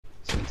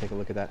take a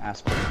look at that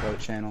Ask Brother Bo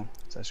channel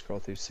as I scroll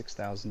through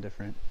 6,000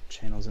 different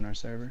channels in our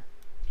server.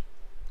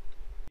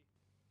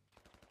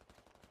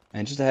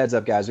 And just a heads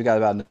up, guys, we got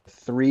about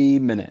 3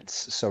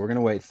 minutes. So we're going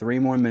to wait 3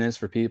 more minutes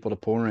for people to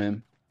pour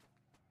in.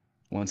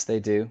 Once they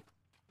do,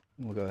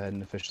 we'll go ahead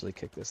and officially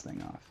kick this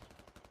thing off.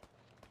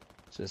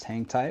 So just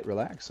hang tight,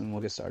 relax, and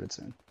we'll get started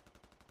soon.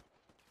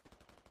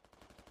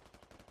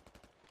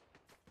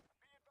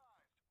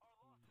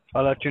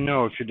 I'll let you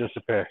know if you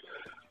disappear.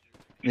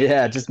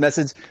 Yeah, just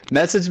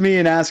message me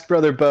and ask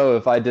Brother Bo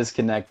if I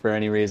disconnect for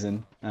any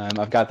reason.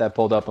 I've got that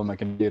pulled up on my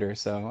computer,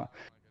 so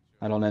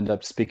I don't end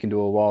up speaking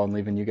to a wall and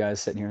leaving you guys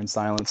sitting here in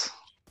silence.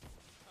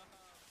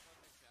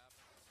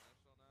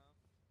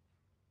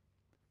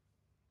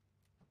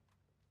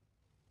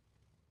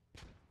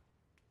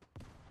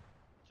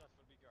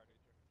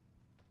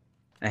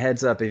 A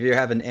heads up, if you're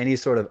having any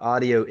sort of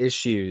audio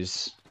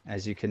issues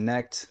as you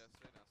connect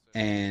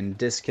and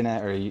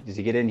disconnect, or as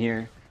you get in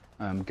here,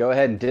 go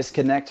ahead and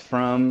disconnect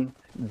from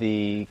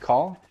the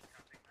call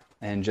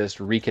and just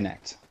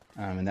reconnect.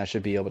 And that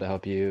should be able to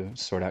help you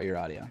sort out your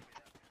audio.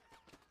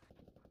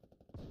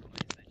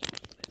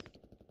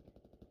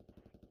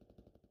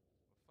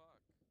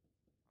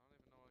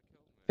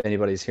 If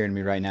anybody's hearing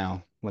me right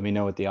now, let me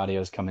know what the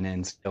audio is coming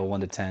in. Scale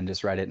 1 to 10,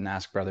 just write it and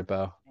ask Brother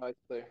Bo. Oh, it's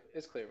clear.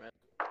 It's clear, man.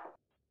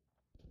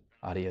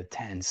 Audio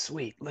 10,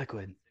 sweet,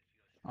 liquid,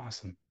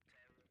 awesome.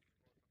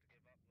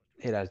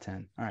 8 out of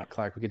 10. All right,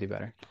 Clark, we could do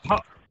better.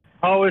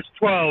 How is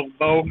 12,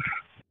 Bo?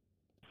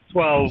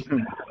 12.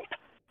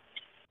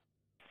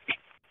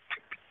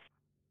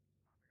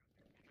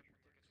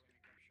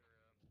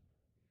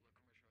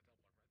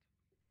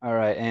 All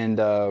right, and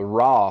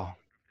Raw,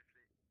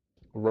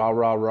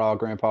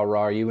 Grandpa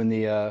Raw, are you in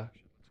the are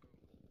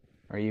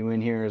you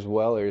in here as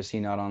well, or is he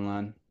not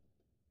online?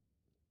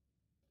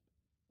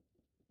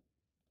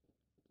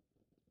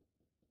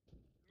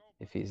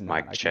 If he's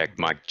not,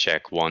 mic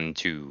check, 1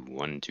 2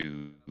 1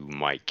 2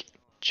 mic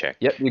check.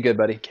 Yep, you good,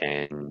 buddy.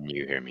 Can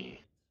you hear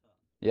me?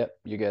 Yep,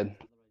 you good.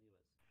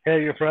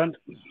 Hey, your friend.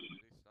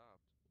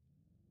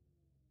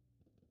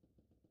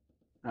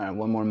 All right,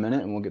 1 more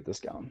minute and we'll get this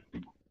going.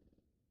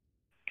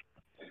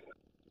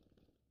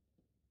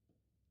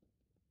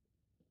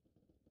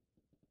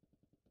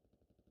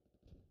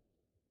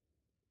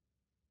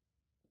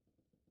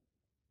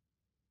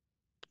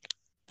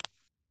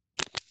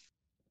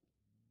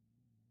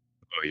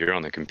 Oh, you're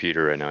on the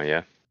computer right now,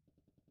 yeah?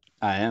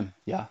 I am,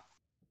 yeah.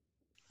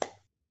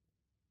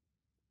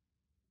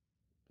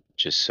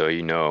 Just so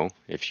you know,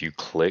 if you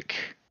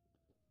click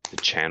the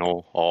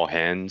channel all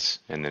hands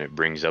and then it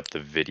brings up the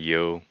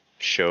video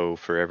show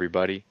for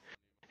everybody,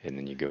 and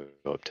then you go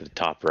up to the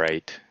top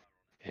right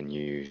and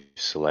you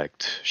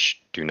select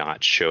do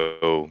not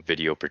show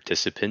video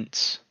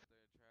participants.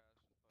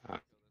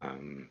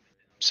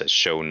 Says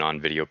show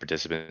non-video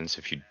participants.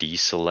 If you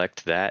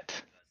deselect that,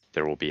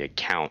 there will be a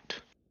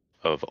count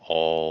of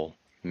all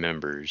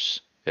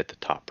members at the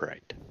top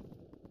right.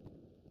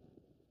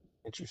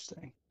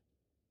 Interesting.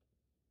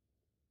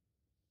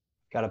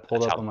 Got it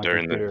pulled up on my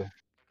computer.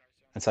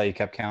 That's how you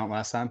kept count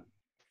last time?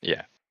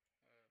 Yeah.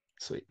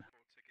 Sweet.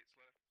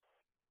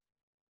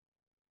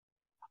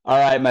 All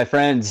right, my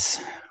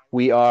friends,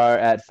 we are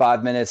at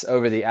 5 minutes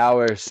over the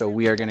hour, so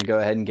we are going to go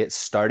ahead and get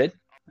started.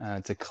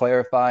 To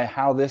clarify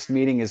how this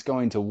meeting is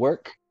going to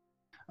work,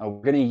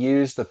 we're going to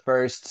use the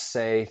first,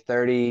 say,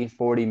 30,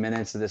 40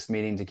 minutes of this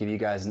meeting to give you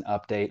guys an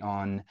update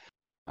on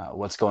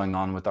what's going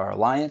on with our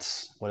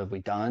alliance, what have we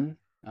done,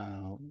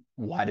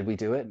 why did we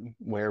do it,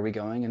 where are we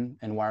going,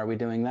 and why are we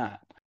doing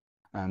that.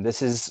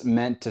 This is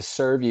meant to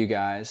serve you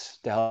guys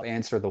to help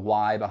answer the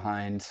why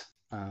behind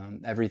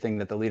everything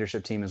that the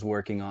leadership team is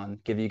working on,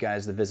 give you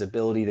guys the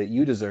visibility that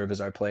you deserve as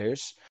our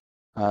players.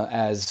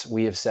 As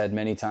we have said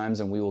many times,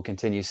 and we will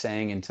continue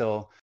saying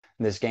until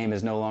this game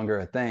is no longer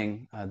a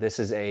thing, this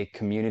is a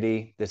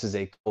community, this is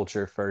a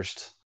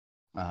culture-first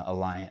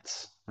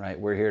alliance, right?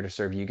 We're here to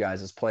serve you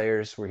guys as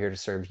players. We're here to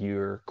serve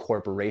your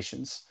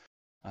corporations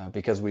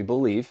because we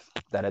believe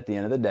that at the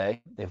end of the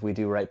day, if we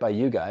do right by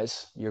you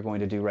guys, you're going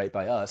to do right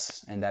by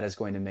us, and that is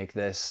going to make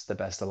this the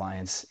best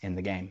alliance in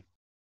the game.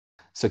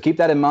 So keep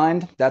that in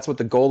mind. That's what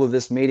the goal of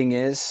this meeting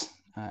is.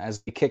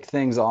 As we kick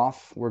things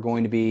off, we're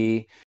going to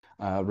be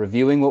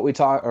reviewing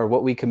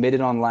what we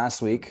committed on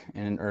last week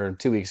or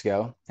 2 weeks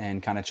ago,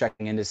 and kind of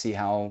checking in to see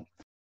how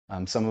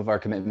some of our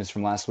commitments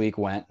from last week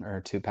went,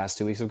 or past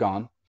 2 weeks have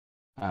gone.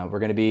 We're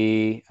going to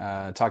be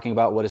talking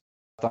about what is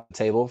on the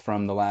table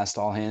from the last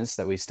all hands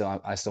that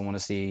I still want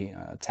to see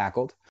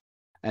tackled,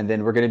 and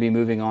then we're going to be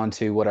moving on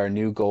to what our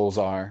new goals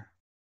are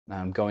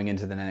going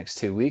into the next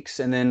 2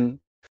 weeks, and then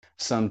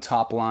some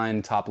top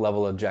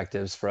level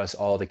objectives for us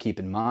all to keep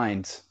in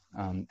mind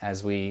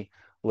as we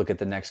look at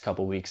the next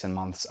couple weeks and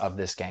months of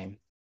this game.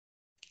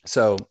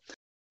 So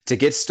to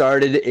get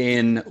started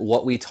in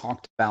what we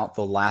talked about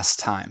the last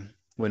time,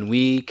 when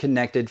we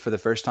connected for the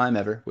first time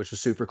ever, which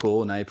was super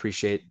cool, and I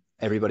appreciate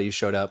everybody who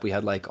showed up. We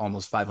had like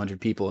almost 500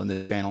 people in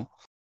the channel.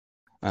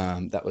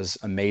 That was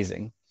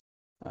amazing.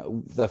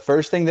 The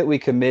first thing that we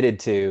committed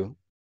to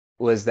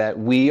was that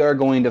we are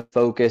going to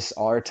focus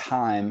our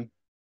time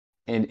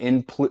in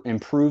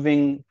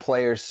improving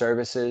player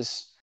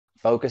services,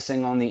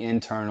 focusing on the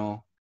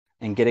internal,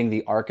 and getting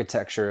the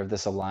architecture of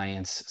this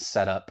alliance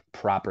set up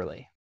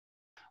properly.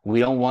 We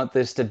don't want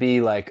this to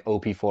be like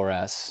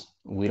OP4S.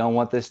 We don't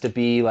want this to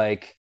be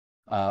like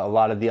a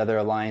lot of the other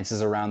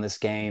alliances around this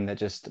game that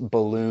just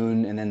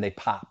balloon and then they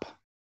pop.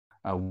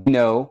 We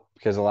know,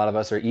 because a lot of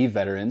us are EVE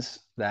veterans,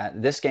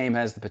 that this game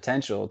has the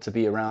potential to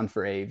be around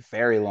for a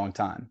very long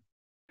time.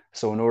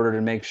 So in order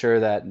to make sure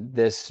that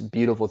this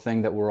beautiful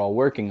thing that we're all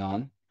working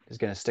on is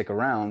going to stick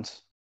around,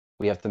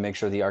 we have to make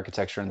sure the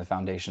architecture and the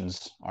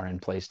foundations are in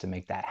place to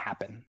make that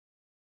happen.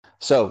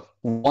 So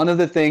one of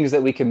the things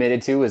that we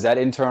committed to is that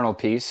internal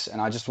piece.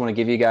 And I just want to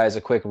give you guys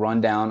a quick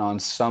rundown on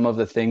some of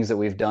the things that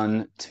we've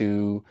done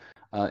to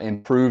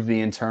improve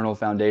the internal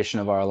foundation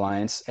of our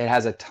alliance. It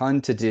has a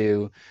ton to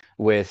do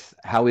with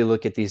how we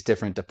look at these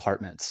different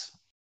departments.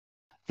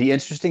 The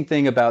interesting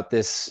thing about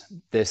this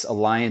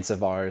alliance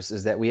of ours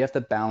is that we have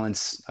to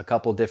balance a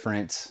couple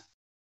different,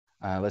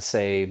 let's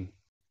say,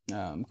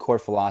 core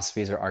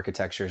philosophies or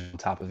architectures on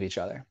top of each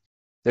other.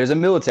 There's a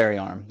military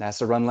arm that has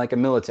to run like a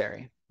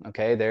military.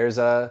 Okay, there's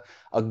a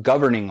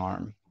governing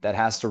arm that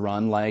has to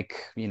run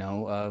like, you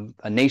know,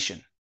 a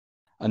nation.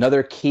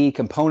 Another key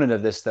component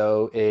of this,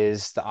 though,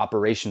 is the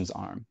operations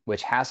arm,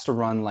 which has to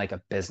run like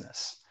a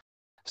business.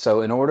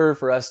 So in order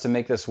for us to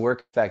make this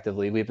work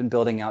effectively, we've been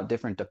building out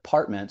different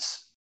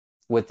departments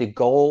with the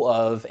goal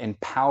of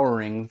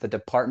empowering the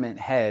department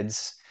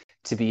heads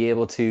to be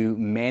able to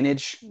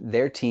manage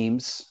their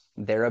teams,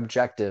 their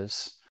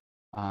objectives,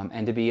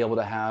 and to be able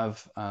to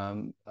have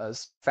a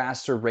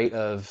faster rate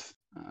of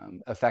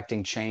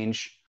affecting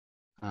change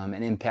and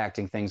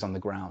impacting things on the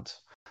ground.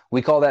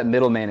 We call that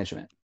middle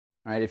management,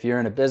 right? If you're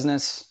in a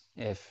business,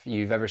 if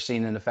you've ever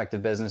seen an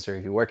effective business, or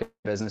if you work in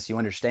a business, you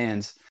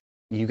understand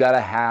you got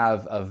to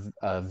have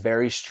a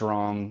very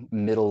strong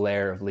middle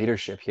layer of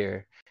leadership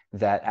here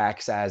that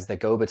acts as the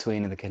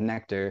go-between and the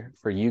connector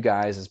for you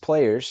guys as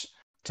players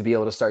to be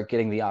able to start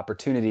getting the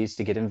opportunities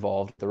to get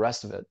involved with the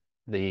rest of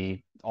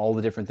it, all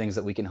the different things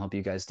that we can help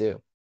you guys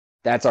do.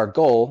 That's our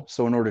goal.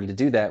 So in order to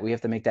do that, we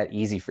have to make that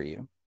easy for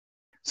you.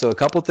 So a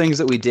couple things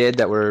that we did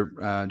that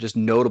were just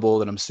notable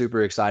that I'm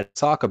super excited to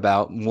talk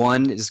about.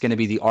 One is going to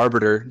be the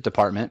arbiter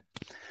department.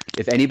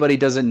 If anybody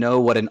doesn't know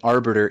what an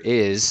arbiter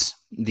is,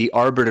 the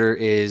arbiter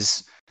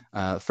is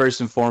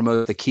first and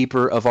foremost the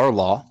keeper of our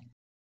law.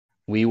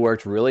 We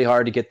worked really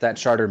hard to get that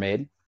charter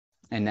made,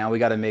 and now we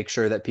got to make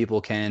sure that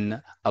people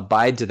can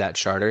abide to that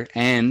charter.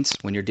 And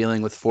when you're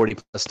dealing with 40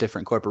 plus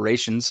different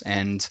corporations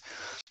and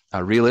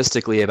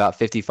realistically about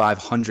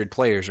 5,500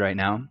 players right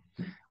now,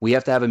 we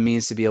have to have a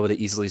means to be able to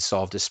easily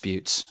solve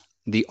disputes.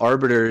 The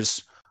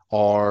arbiters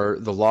are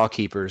the law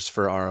keepers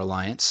for our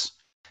alliance,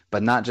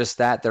 but not just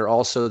that, they're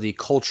also the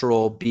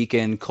cultural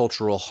beacon,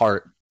 cultural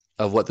heart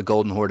of what the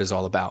Golden Horde is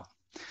all about.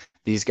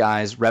 These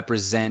guys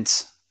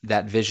represent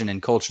that vision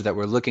and culture that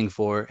we're looking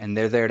for, and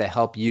they're there to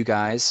help you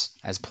guys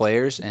as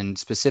players and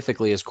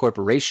specifically as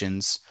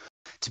corporations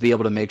to be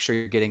able to make sure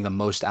you're getting the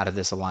most out of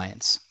this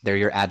alliance. They're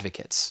your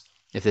advocates.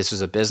 If this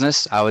was a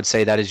business, I would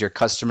say that is your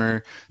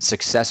customer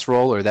success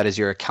role, or that is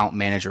your account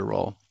manager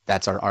role.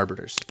 That's our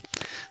arbiters.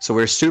 So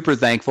we're super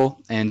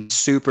thankful and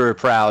super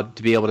proud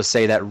to be able to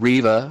say that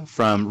Riva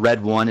from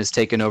Red One has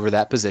taken over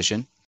that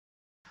position.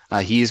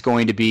 He's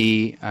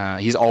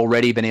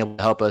already been able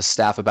to help us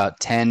staff about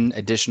 10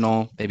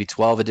 additional, maybe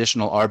 12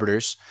 additional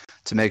arbiters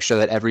to make sure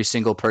that every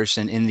single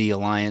person in the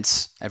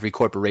alliance, every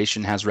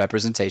corporation has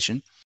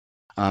representation.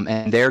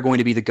 And they're going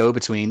to be the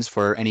go-betweens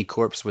for any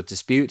corps with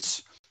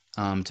disputes,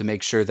 to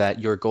make sure that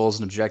your goals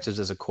and objectives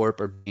as a corp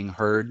are being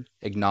heard,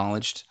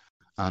 acknowledged,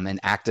 and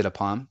acted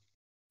upon.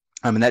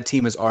 And that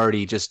team is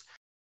already just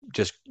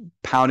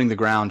pounding the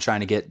ground trying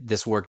to get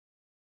this work.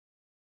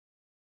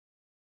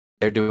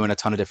 They're doing a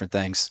ton of different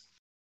things.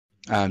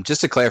 Just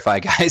to clarify,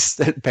 guys,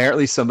 that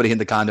apparently somebody in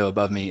the condo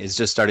above me has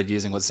just started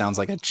using what sounds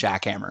like a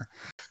jackhammer.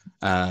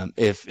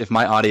 If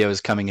my audio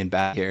is coming in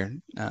bad here,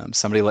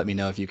 somebody let me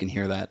know if you can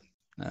hear that,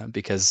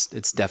 because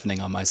it's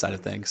deafening on my side of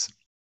things.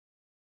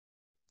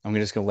 I'm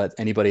just going to let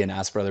anybody in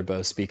Ask Brother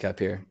Bo speak up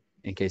here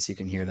in case you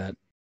can hear that.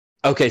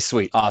 Okay,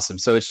 sweet. Awesome.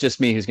 So it's just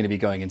me who's going to be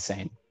going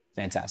insane.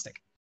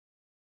 Fantastic.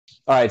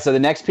 All right, so the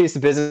next piece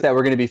of business that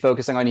we're going to be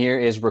focusing on here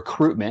is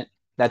recruitment.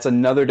 That's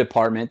another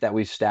department that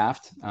we've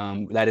staffed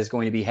that is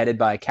going to be headed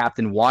by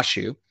Captain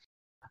Washu.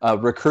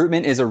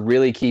 Recruitment is a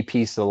really key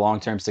piece to the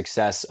long-term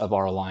success of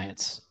our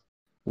alliance.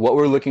 What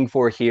we're looking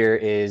for here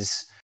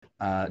is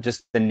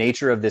just the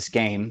nature of this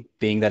game,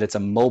 being that it's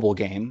a mobile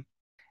game.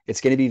 It's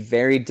going to be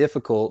very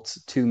difficult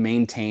to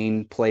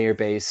maintain player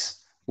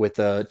base with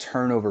the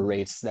turnover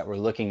rates that we're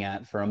looking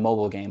at for a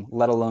mobile game,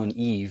 let alone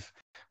EVE,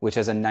 which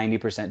has a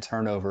 90%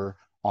 turnover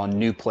on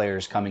new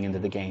players coming into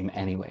the game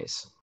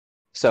anyways.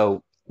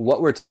 So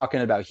what we're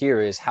talking about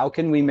here is how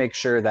can we make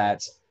sure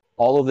that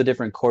all of the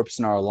different corps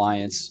in our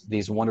alliance,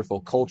 these wonderful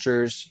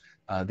cultures,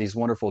 these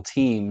wonderful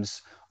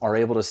teams are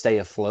able to stay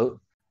afloat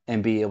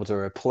and be able to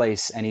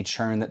replace any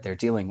churn that they're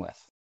dealing with.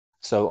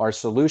 So our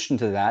solution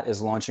to that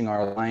is launching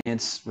our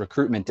Alliance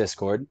Recruitment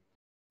Discord.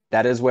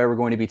 That is where we're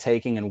going to be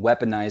taking and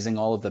weaponizing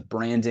all of the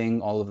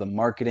branding, all of the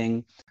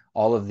marketing,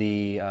 all of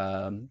the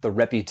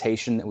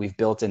reputation that we've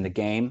built in the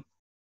game.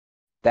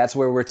 That's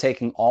where we're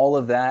taking all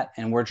of that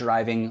and we're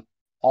driving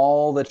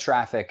all the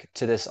traffic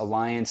to this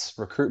Alliance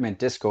Recruitment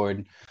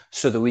Discord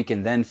so that we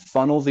can then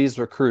funnel these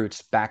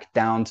recruits back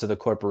down to the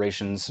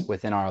corporations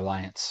within our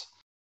alliance.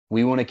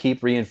 We want to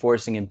keep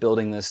reinforcing and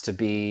building this to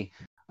be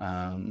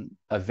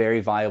a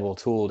very viable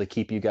tool to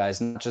keep you guys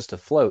not just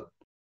afloat,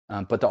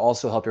 but to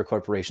also help your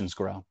corporations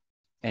grow.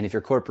 And if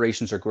your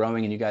corporations are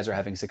growing and you guys are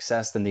having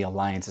success, then the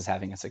alliance is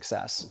having a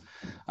success.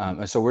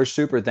 And so we're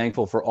super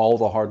thankful for all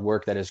the hard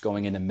work that is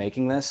going into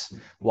making this.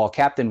 While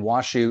Captain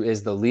Washu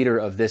is the leader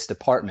of this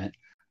department,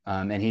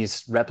 and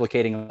he's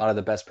replicating a lot of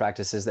the best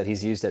practices that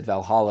he's used at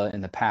Valhalla in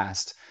the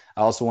past,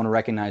 I also want to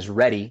recognize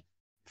Reddy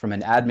from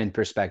an admin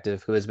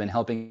perspective, who has been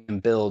helping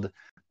him build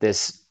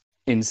this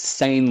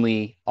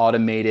insanely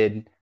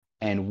automated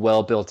and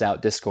well built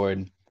out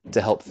Discord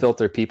to help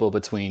filter people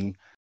between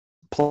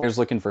players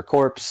looking for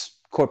corps,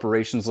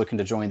 corporations looking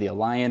to join the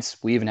alliance.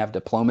 We even have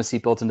diplomacy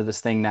built into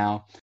this thing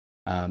now.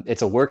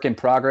 It's a work in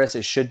progress.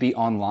 It should be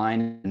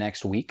online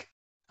next week,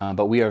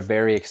 but we are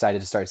very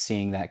excited to start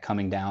seeing that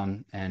coming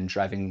down and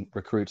driving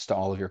recruits to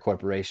all of your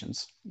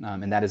corporations.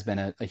 And that has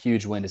been a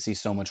huge win to see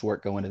so much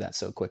work go into that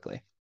so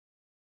quickly.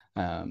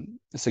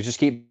 So just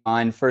keep in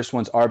mind, first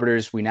one's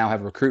Arbiters. We now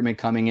have recruitment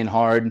coming in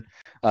hard.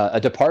 A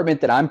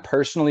department that I'm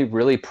personally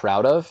really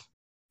proud of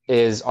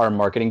is our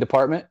marketing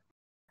department.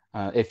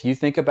 If you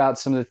think about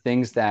some of the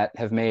things that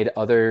have made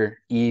other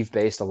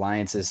EVE-based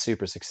alliances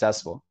super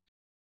successful,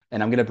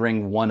 and I'm going to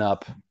bring one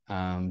up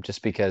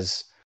just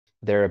because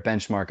they're a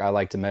benchmark I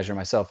like to measure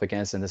myself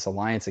against and this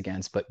alliance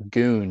against, but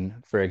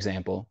Goon, for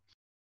example,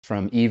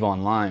 from EVE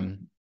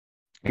Online,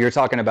 you're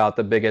talking about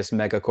the biggest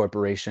mega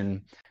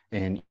corporation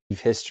in EVE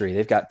history.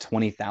 They've got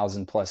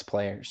 20,000 plus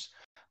players.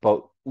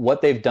 But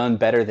what they've done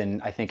better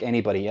than I think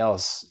anybody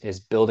else is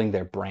building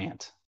their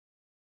brand.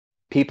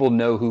 People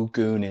know who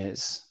Goon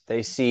is.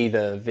 They see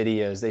the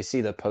videos, they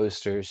see the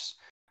posters.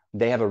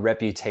 They have a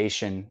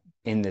reputation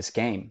in this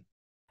game.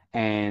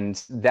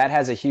 And that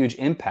has a huge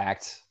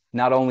impact,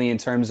 not only in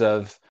terms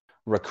of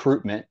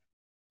recruitment,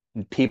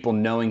 people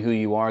knowing who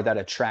you are, that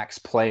attracts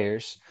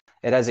players.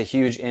 It has a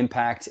huge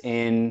impact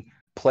in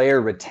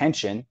player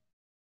retention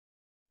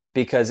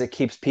because it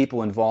keeps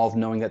people involved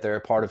knowing that they're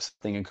a part of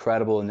something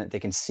incredible and that they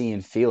can see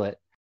and feel it.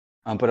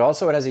 But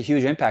also it has a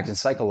huge impact in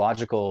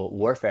psychological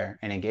warfare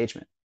and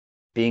engagement,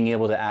 being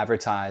able to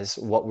advertise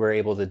what we're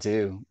able to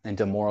do and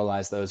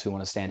demoralize those who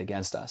want to stand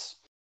against us.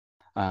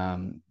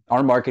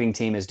 Our marketing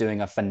team is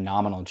doing a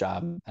phenomenal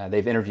job.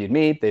 They've interviewed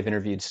me, they've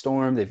interviewed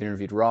Storm, they've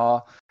interviewed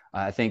Raw.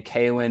 I think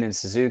Kaylin and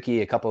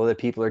Suzuki, a couple other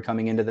people are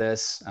coming into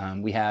this.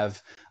 We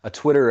have a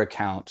Twitter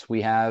account.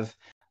 We have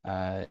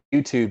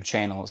YouTube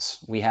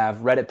channels. We have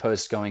Reddit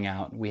posts going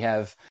out. We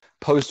have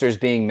posters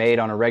being made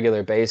on a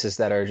regular basis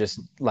that are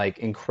just like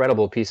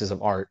incredible pieces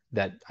of art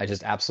that I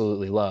just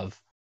absolutely love.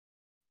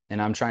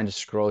 And I'm trying to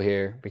scroll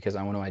here because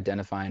I want to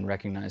identify and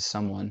recognize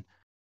someone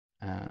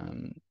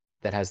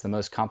that has the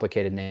most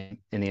complicated name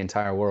in the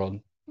entire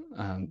world,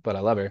 but I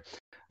love her.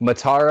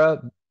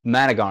 Matara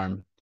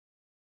Managarm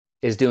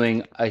is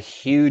doing a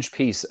huge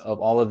piece of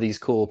all of these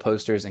cool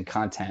posters and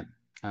content.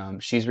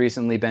 She's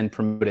recently been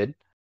promoted,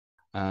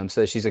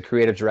 so she's a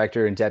creative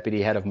director and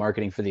deputy head of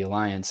marketing for the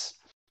Alliance.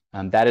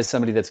 That is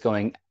somebody that's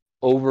going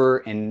over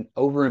and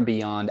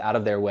beyond, out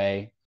of their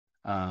way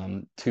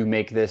to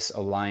make this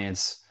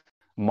Alliance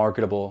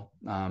marketable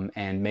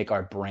and make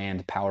our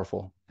brand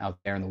powerful out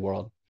there in the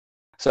world.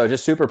 So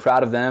just super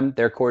proud of them.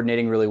 They're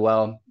coordinating really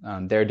well.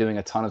 They're doing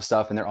a ton of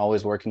stuff and they're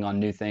always working on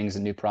new things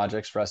and new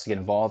projects for us to get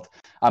involved.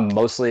 I'm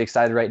mostly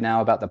excited right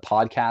now about the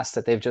podcast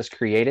that they've just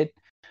created.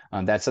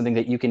 That's something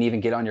that you can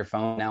even get on your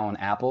phone now on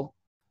Apple.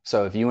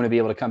 So if you want to be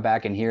able to come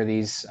back and hear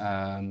these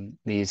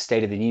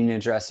State of the Union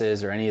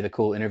addresses or any of the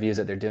cool interviews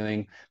that they're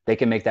doing, they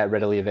can make that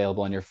readily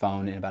available on your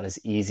phone and about as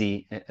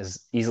easily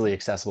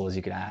accessible as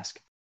you could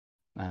ask.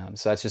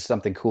 So that's just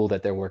something cool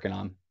that they're working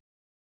on.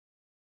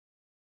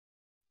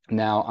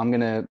 Now I'm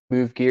going to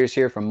move gears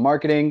here from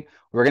marketing.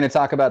 We're going to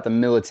talk about the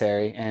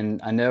military. And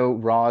I know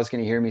Raw is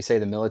going to hear me say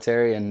the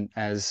military. And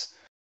as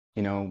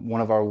you know,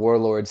 one of our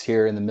warlords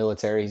here in the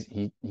military,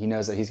 he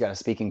knows that he's got a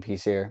speaking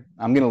piece here.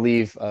 I'm going to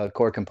leave a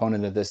core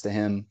component of this to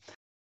him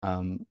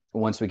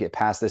once we get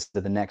past this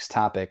to the next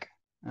topic.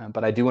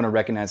 But I do want to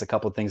recognize a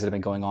couple of things that have been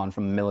going on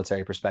from a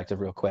military perspective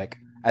real quick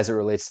as it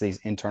relates to these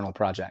internal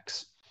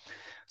projects.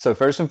 So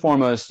first and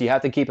foremost, you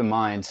have to keep in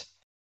mind,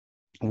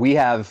 we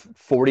have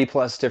 40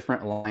 plus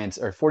different alliance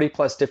or 40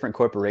 plus different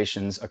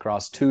corporations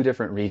across 2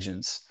 different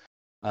regions,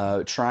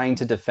 trying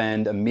to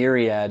defend a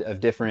myriad of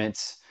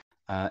different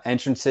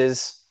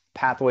entrances,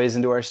 pathways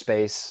into our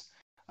space,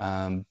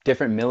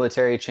 different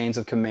military chains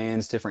of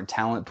commands, different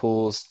talent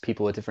pools,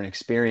 people with different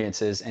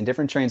experiences, and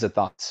different trains of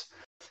thoughts.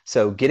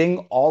 So getting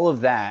all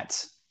of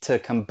that to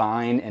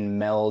combine and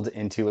meld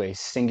into a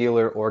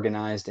singular,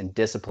 organized, and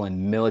disciplined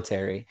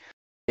military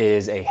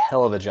is a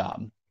hell of a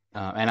job.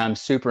 And I'm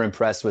super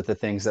impressed with the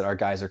things that our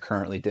guys are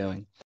currently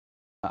doing.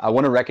 I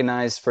want to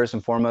recognize, first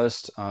and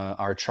foremost,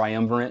 our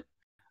triumvirate,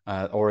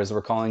 or as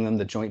we're calling them,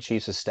 the Joint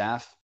Chiefs of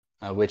Staff,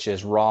 which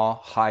is Raw,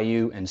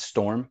 Hayu, and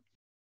Storm.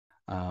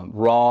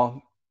 Raw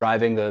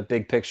driving the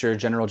big picture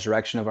general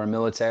direction of our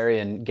military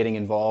and getting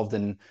involved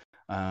in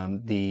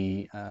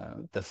the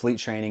fleet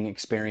training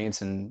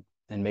experience and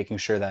making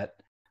sure that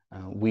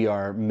we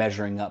are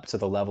measuring up to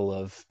the level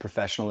of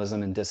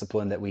professionalism and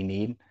discipline that we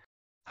need.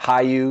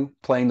 Hayu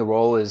playing the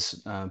role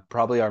is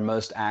probably our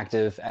most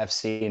active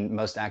FC and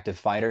most active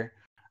fighter,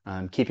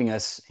 keeping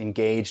us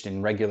engaged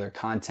in regular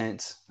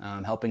content,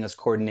 helping us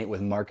coordinate with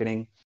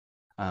marketing,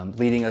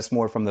 leading us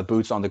more from the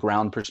boots on the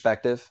ground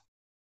perspective.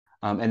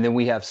 And then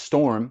we have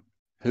Storm,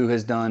 who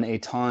has done a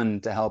ton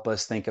to help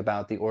us think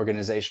about the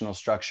organizational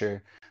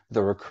structure,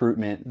 the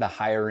recruitment, the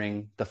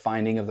hiring, the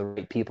finding of the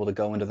right people to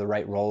go into the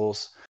right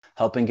roles,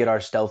 helping get our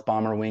stealth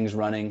bomber wings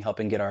running,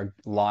 helping get our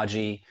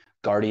Logi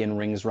Guardian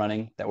rings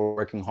running that we're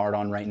working hard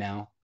on right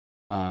now,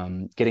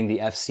 getting the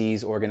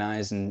FCs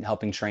organized and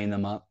helping train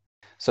them up.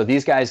 So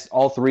these guys,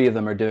 all three of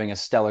them are doing a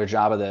stellar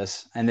job of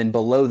this. And then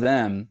below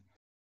them,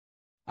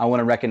 I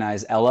want to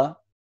recognize Ella,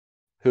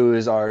 who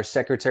is our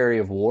Secretary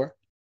of War.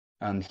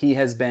 He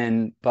has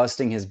been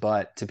busting his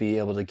butt to be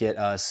able to get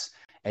us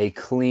a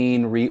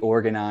clean,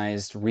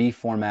 reorganized,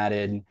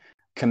 reformatted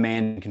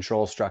command and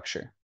control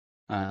structure,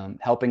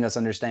 helping us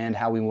understand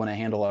how we want to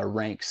handle our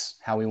ranks,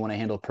 how we want to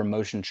handle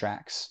promotion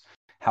tracks,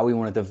 how we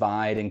want to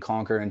divide and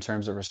conquer in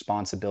terms of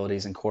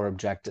responsibilities and core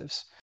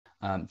objectives.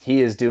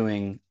 He is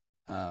doing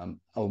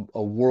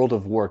a world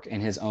of work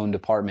in his own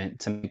department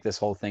to make this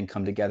whole thing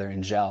come together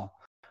and gel.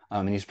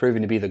 And he's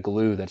proven to be the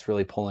glue that's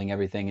really pulling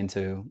everything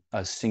into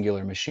a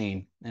singular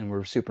machine. And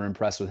we're super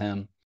impressed with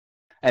him.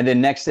 And then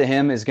next to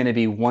him is going to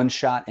be One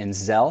Shot and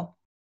Zell.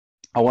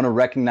 I want to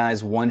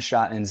recognize One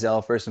Shot and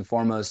Zell first and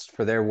foremost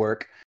for their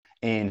work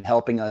in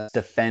helping us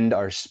defend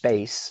our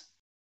space.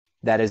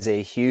 That is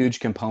a huge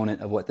component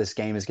of what this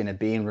game is going to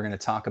be. And we're going to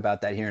talk about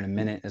that here in a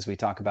minute as we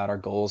talk about our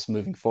goals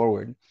moving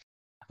forward.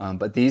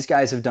 But these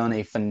guys have done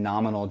a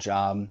phenomenal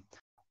job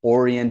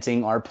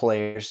orienting our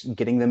players,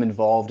 getting them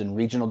involved in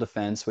regional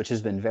defense, which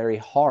has been very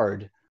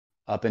hard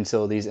up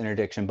until these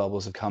interdiction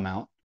bubbles have come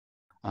out.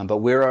 But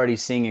we're already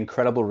seeing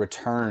incredible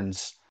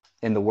returns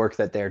in the work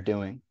that they're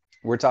doing.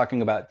 We're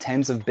talking about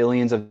tens of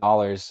billions of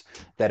dollars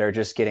that are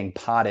just getting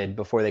potted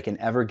before they can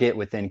ever get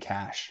within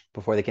cash,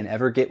 before they can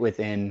ever get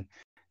within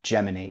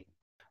Geminate.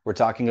 We're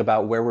talking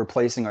about where we're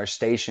placing our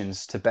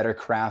stations to better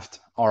craft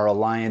our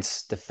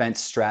alliance defense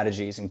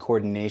strategies and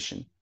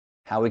coordination,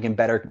 how we can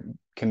better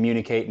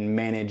communicate and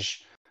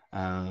manage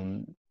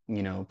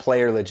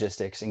player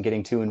logistics and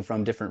getting to and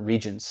from different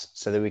regions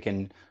so that we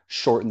can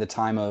shorten the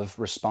time of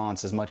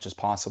response as much as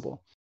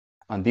possible.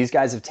 These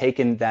guys have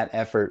taken that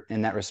effort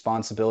and that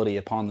responsibility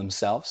upon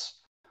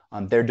themselves.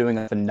 They're doing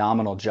a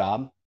phenomenal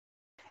job.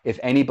 If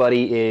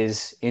anybody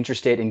is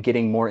interested in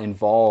getting more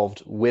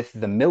involved with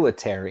the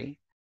military,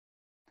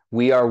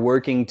 we are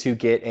working to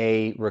get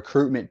a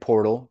recruitment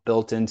portal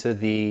built into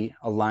the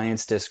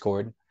Alliance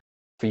Discord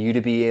for you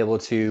to be able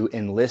to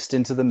enlist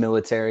into the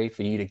military,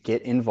 for you to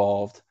get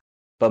involved.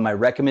 But my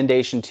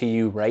recommendation to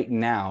you right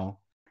now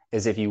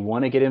is if you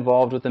want to get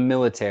involved with the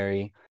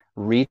military,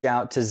 reach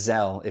out to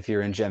Zell if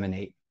you're in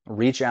Geminate.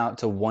 Reach out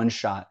to One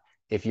Shot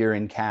if you're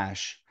in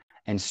Cash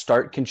and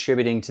start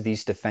contributing to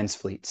these defense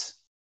fleets.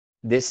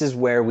 This is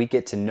where we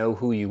get to know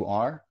who you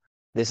are.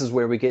 This is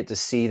where we get to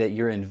see that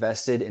you're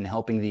invested in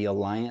helping the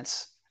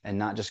Alliance and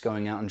not just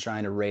going out and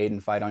trying to raid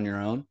and fight on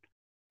your own.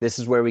 This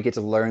is where we get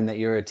to learn that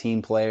you're a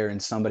team player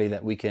and somebody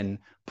that we can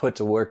put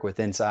to work with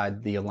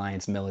inside the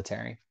Alliance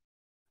military.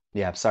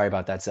 Yeah, sorry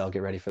about that, Zell.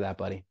 Get ready for that,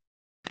 buddy.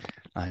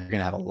 You're going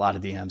to have a lot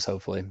of DMs,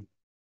 hopefully.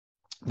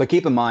 But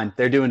keep in mind,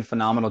 they're doing a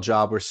phenomenal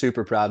job. We're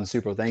super proud and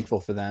super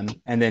thankful for them.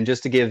 And then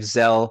just to give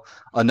Zell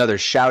another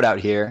shout out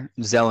here,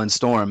 Zell and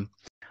Storm,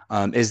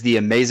 is the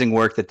amazing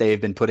work that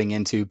they've been putting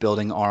into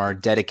building our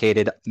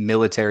dedicated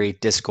military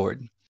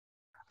Discord.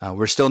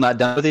 We're still not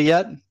done with it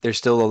yet. There's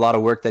still a lot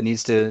of work that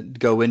needs to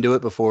go into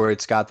it before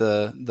it's got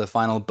the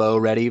final bow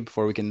ready,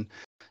 before we can,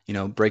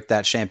 break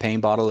that champagne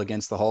bottle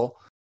against the hull.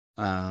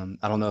 I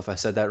don't know if I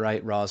said that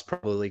right. Raw's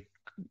probably,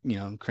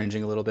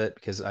 cringing a little bit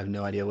because I have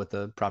no idea what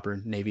the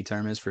proper Navy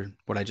term is for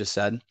what I just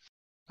said.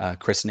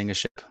 Christening a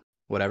ship,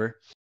 whatever.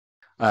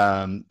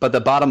 But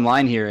the bottom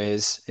line here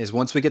is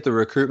once we get the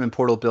recruitment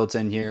portal built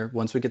in here,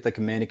 once we get the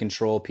command and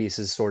control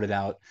pieces sorted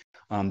out,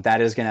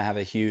 that is going to have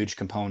a huge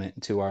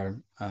component to our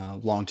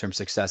long-term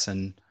success.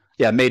 And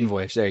Maiden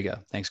Voyage. There you go.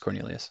 Thanks,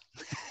 Cornelius.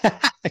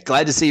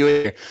 Glad to see you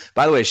here.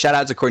 By the way, shout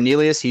out to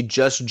Cornelius. He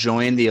just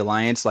joined the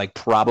Alliance like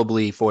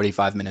probably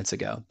 45 minutes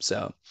ago.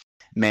 So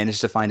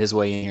managed to find his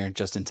way in here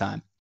just in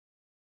time.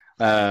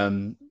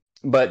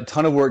 But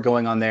ton of work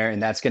going on there.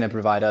 And that's going to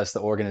provide us the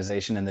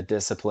organization and the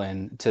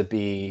discipline to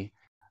be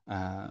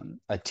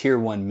a tier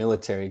 1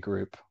 military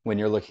group when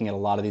you're looking at a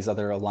lot of these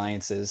other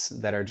alliances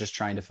that are just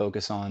trying to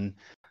focus on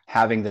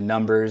having the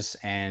numbers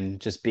and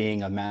just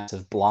being a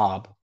massive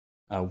blob.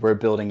 we're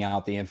building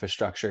out the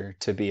infrastructure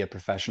to be a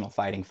professional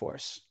fighting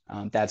force.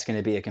 That's going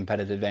to be a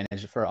competitive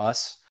advantage for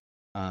us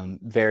in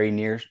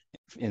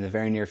the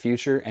very near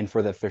future and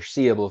for the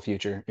foreseeable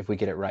future if we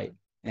get it right.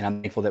 And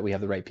I'm thankful that we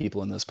have the right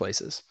people in those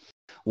places.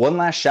 One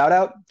last shout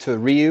out to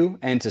Ryu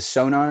and to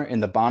Sonar in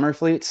the bomber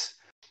fleets.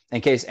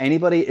 In case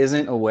anybody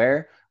isn't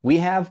aware, we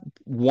have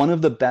one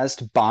of the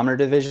best bomber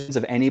divisions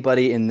of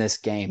anybody in this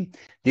game.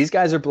 These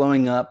guys are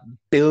blowing up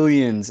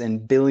billions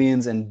and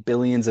billions and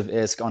billions of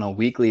ISK on a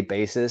weekly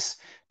basis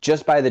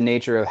just by the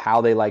nature of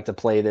how they like to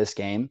play this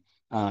game.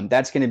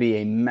 That's going to be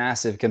a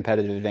massive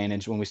competitive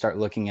advantage when we start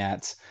looking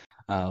at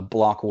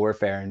block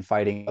warfare and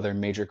fighting other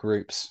major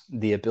groups,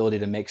 the ability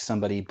to make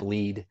somebody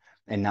bleed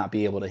and not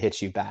be able to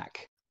hit you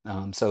back.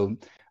 So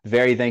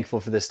very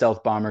thankful for the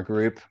Stealth Bomber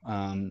group.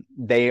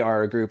 They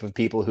are a group of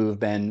people who have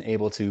been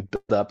able to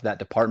build up that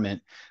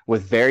department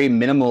with very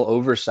minimal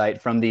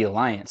oversight from the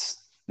Alliance.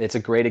 It's a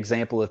great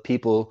example of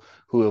people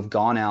who have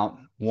gone out,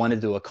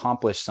 wanted to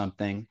accomplish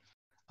something,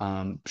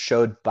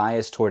 showed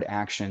bias toward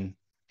action,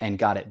 and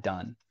got it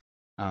done.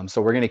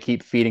 So we're going to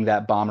keep feeding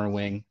that bomber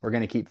wing. We're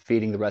going to keep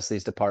feeding the rest of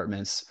these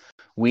departments.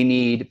 We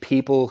need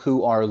people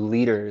who are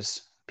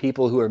leaders,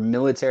 people who are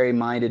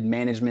military-minded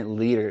management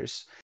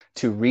leaders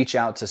to reach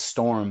out to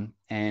Storm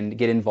and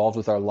get involved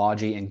with our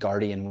Logi and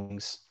Guardian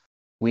wings.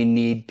 We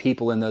need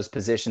people in those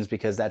positions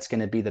because that's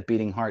going to be the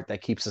beating heart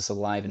that keeps us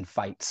alive in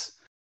fights.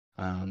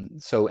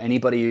 So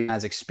anybody who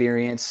has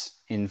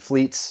experience in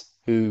fleets,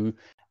 who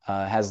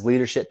has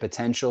leadership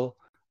potential,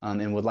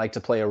 and would like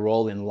to play a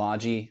role in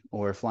Logi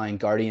or flying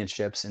Guardian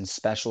ships and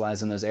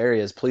specialize in those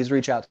areas, please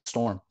reach out to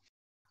Storm.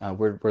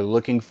 We're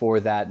looking for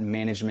that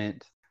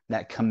management,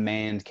 that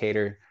command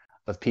cater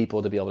of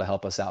people to be able to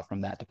help us out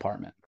from that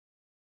department.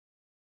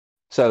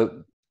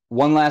 So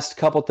one last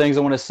couple things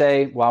I want to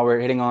say while we're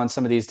hitting on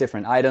some of these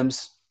different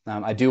items.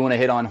 I do want to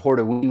hit on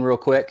Hordaween real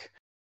quick.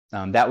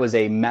 That was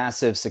a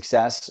massive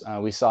success.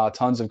 We saw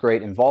tons of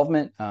great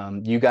involvement.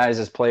 You guys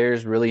as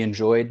players really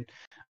enjoyed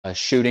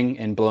shooting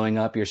and blowing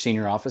up your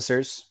senior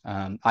officers.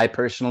 I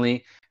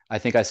personally, I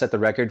think I set the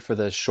record for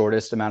the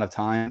shortest amount of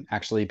time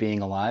actually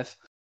being alive.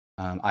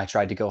 I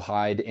tried to go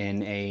hide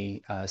in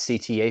a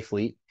CTA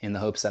fleet in the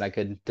hopes that I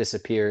could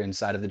disappear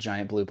inside of the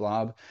giant blue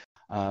blob.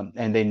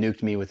 And they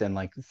nuked me within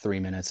like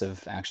 3 minutes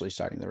of actually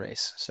starting the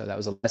race. So that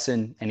was a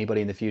lesson. Anybody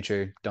in the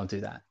future, don't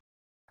do that.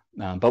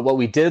 But what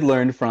we did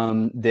learn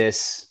from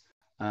this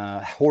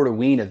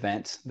Hordaween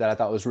event that I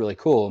thought was really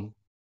cool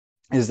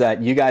is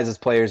that you guys as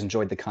players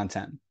enjoyed the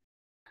content.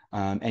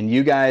 And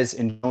you guys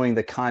enjoying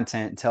the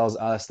content tells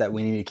us that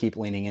we need to keep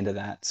leaning into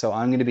that. So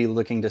I'm going to be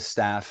looking to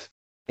staff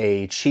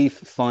a chief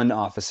fund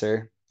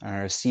officer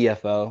or a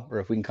CFO, or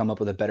if we can come up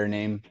with a better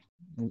name,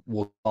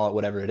 we'll call it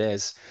whatever it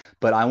is.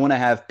 But I want to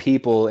have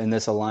people in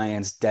this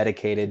alliance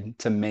dedicated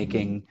to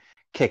making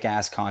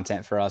kick-ass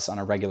content for us on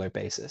a regular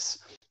basis.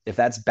 If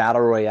that's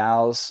battle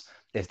royales,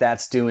 if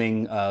that's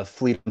doing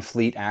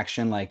fleet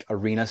action like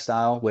arena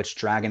style, which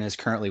Dragon is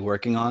currently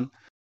working on,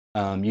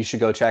 you should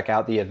go check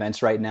out the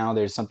events right now.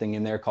 There's something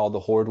in there called the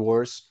Horde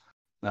Wars,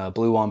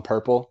 blue on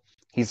purple.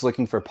 He's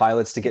looking for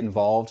pilots to get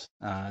involved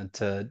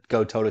to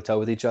go toe-to-toe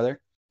with each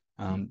other.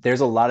 There's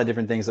a lot of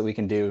different things that we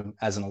can do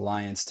as an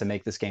alliance to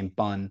make this game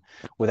fun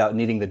without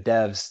needing the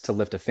devs to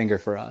lift a finger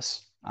for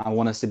us. I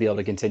want us to be able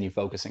to continue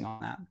focusing on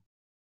that.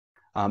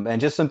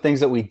 And just some things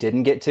that we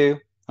didn't get to,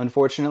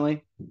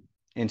 unfortunately,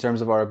 in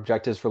terms of our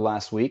objectives for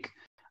last week.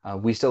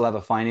 We still have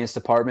a finance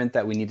department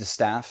that we need to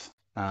staff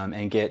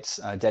and get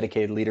a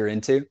dedicated leader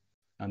into.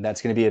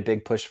 That's going to be a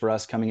big push for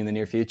us coming in the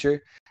near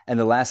future. And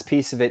the last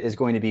piece of it is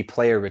going to be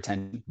player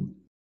retention.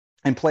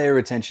 And player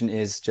retention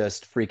is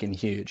just freaking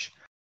huge.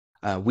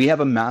 We have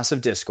a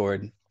massive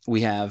Discord.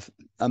 We have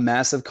a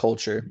massive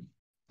culture.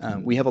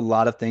 We have a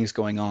lot of things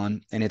going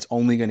on, and it's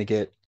only going to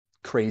get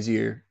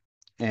crazier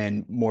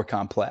and more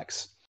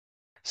complex.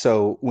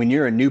 So when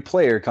you're a new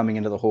player coming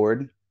into the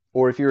Horde,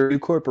 or if you're a new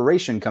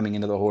corporation coming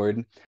into the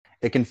Horde,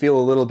 it can feel a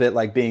little bit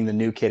like being the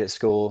new kid at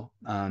school,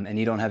 and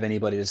you don't have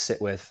anybody to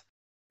sit with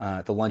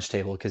at the lunch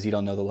table because you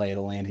don't know the lay of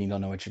the land and you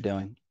don't know what you're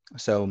doing.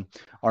 So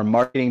our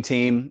marketing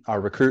team, our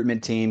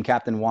recruitment team,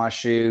 Captain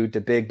Washu, the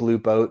big blue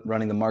boat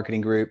running the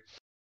marketing group,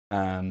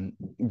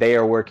 they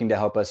are working to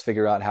help us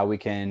figure out how we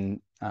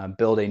can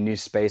build a new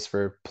space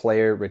for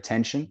player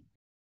retention.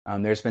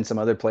 There's been some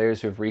other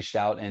players who have reached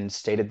out and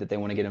stated that they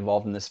want to get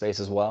involved in this space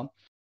as well.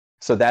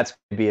 So that's going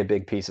to be a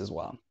big piece as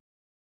well.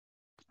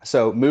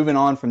 So moving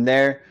on from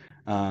there,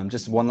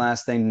 just one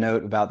last thing to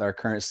note about our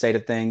current state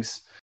of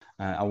things.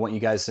 I want you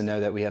guys to know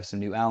that we have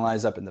some new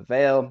allies up in the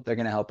Vale. They're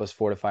going to help us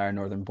fortify our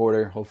northern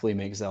border, hopefully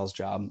make Zell's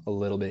job a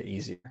little bit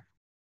easier.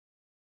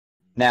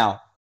 Now,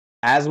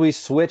 as we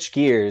switch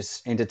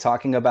gears into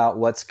talking about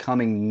what's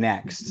coming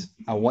next,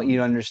 I want you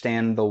to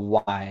understand the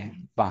why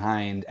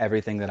behind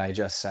everything that I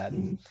just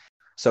said.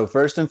 So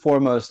first and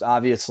foremost,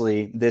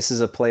 obviously, this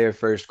is a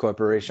player-first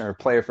corporation or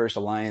player-first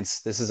alliance.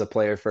 This is a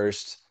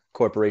player-first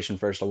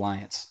corporation-first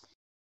alliance.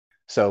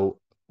 So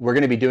we're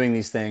going to be doing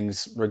these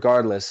things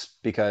regardless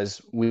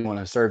because we want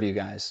to serve you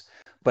guys.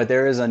 But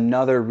there is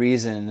another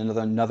reason,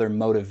 another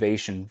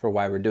motivation for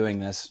why we're doing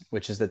this,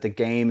 which is that the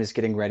game is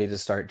getting ready to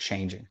start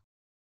changing.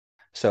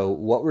 So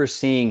what we're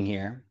seeing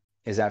here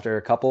is after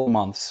a couple of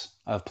months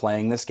of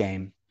playing this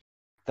game,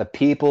 the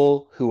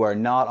people who are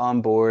not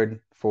on board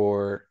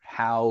for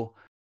how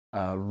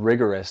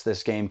rigorous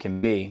this game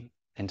can be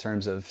in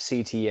terms of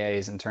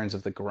CTAs, in terms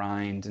of the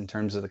grind, in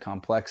terms of the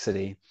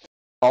complexity,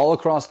 all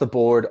across the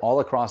board, all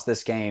across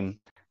this game,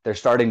 they're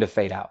starting to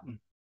fade out,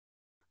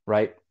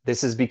 right?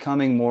 This is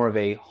becoming more of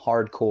a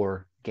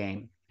hardcore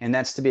game. And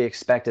that's to be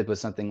expected with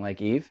something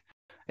like EVE.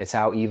 It's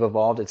how EVE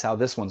evolved. It's how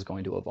this one's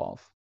going to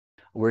evolve.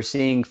 We're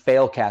seeing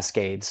fail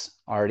cascades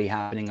already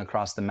happening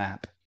across the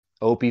map.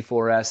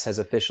 OP4S has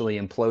officially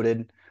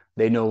imploded.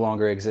 They no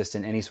longer exist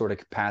in any sort of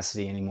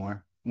capacity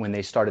anymore when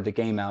they started the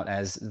game out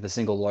as the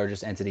single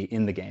largest entity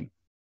in the game.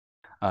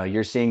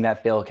 You're seeing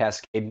that fail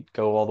cascade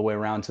go all the way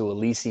around to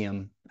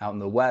Elysium out in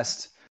the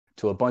west,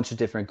 to a bunch of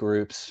different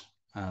groups,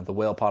 the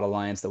Whale Pod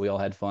Alliance that we all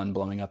had fun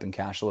blowing up in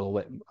cash a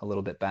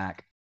little bit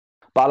back.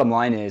 Bottom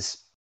line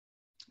is,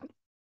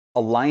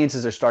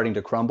 alliances are starting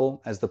to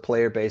crumble as the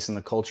player base and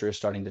the culture is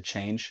starting to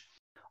change.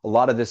 A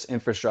lot of this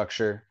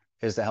infrastructure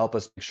is to help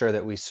us make sure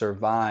that we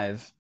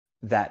survive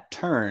that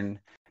turn,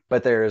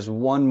 but there is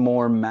one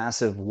more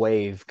massive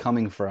wave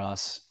coming for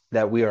us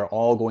that we are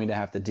all going to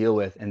have to deal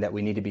with and that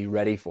we need to be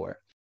ready for.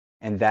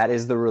 And that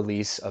is the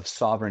release of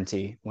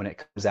Sovereignty when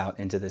it comes out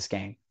into this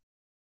game.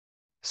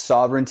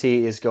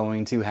 Sovereignty is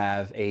going to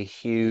have a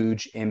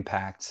huge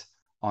impact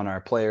on our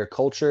player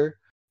culture,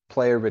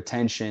 player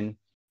retention,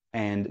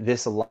 and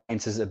this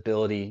alliance's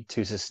ability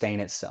to sustain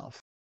itself.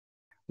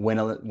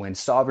 When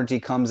Sovereignty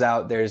comes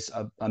out, there's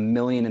a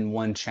million and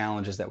one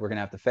challenges that we're going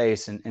to have to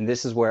face. And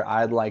this is where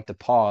I'd like to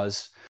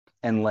pause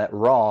and let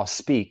Raw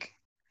speak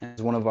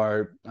as one of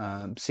our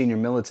senior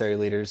military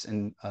leaders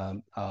and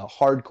a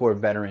hardcore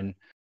veteran,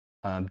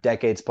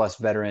 decades plus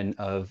veteran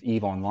of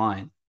EVE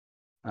Online,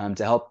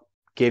 to help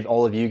give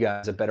all of you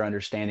guys a better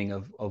understanding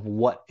of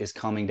what is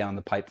coming down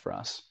the pipe for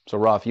us. So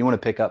Raw, if you want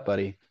to pick up,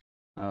 buddy,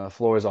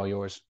 floor is all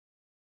yours.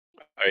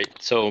 All right.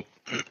 So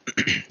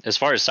as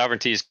far as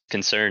Sovereignty is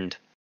concerned,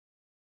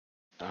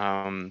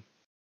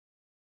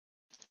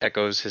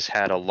 Echoes has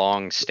had a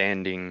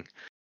long-standing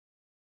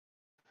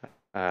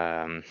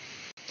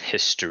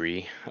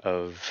history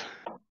of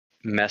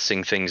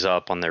messing things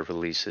up on their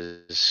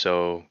releases.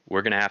 So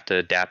we're going to have to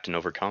adapt and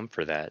overcome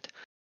for that.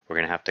 We're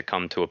going to have to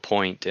come to a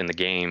point in the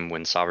game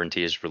when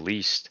Sovereignty is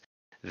released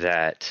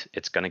that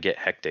it's going to get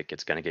hectic,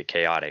 it's going to get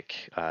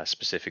chaotic,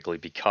 specifically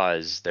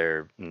because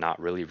they're not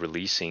really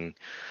releasing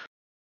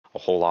a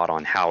whole lot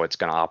on how it's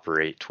going to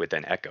operate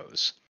within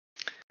Echoes.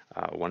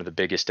 One of the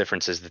biggest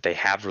differences that they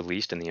have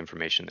released in the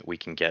information that we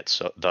can get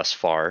thus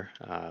far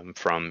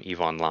from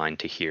EVE Online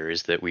to here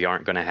is that we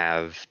aren't going to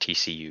have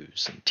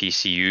TCUs. And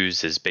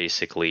TCUs is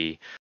basically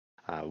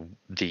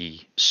the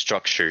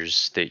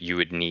structures that you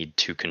would need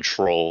to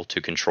control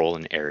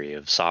an area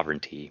of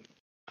sovereignty.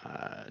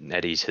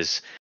 NetEase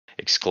has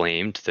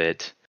exclaimed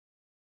that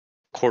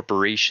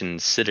corporation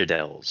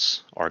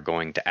citadels are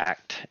going to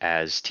act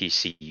as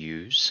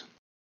TCUs,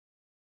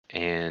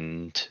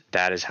 and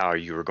that is how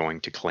you are going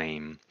to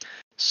claim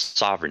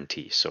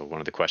sovereignty. So one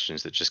of the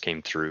questions that just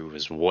came through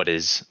is, what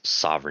is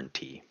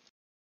sovereignty?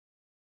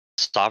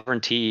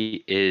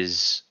 Sovereignty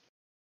is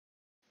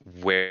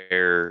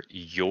where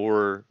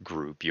your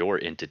group, your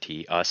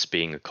entity, us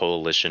being a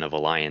coalition of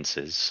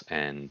alliances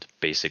and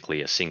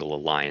basically a single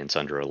alliance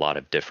under a lot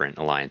of different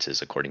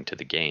alliances according to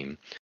the game,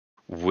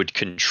 would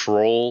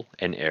control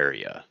an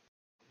area.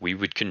 We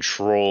would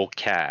control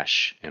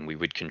Cache, and we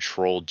would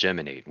control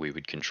Geminate. We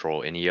would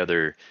control any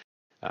other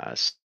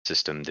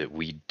system that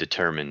we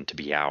determine to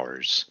be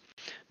ours,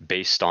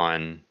 based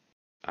on,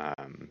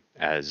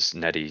 as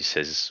NetEase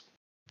has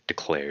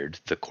declared,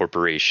 the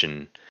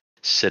corporation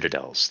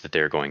citadels that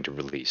they're going to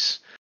release.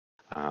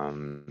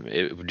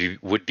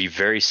 It would be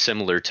very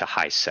similar to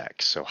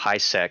HiSec. So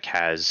HiSec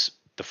has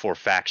the four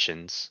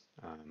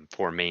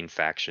main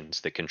factions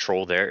that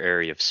control their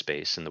area of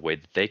space, and the way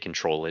that they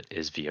control it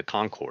is via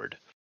Concord.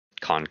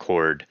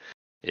 Concord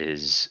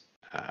is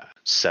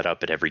set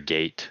up at every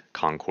gate.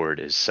 Concord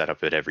is set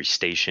up at every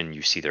station.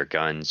 You see their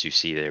guns, you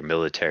see their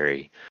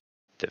military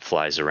that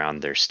flies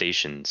around their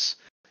stations.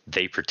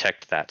 They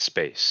protect that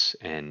space.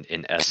 And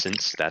in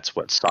essence, that's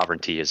what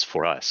sovereignty is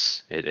for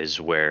us. It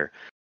is where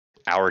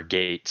our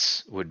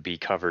gates would be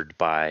covered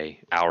by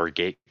our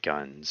gate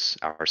guns.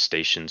 Our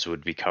stations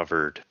would be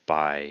covered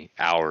by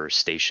our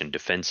station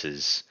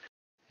defenses.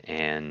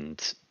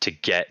 And to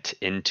get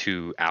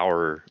into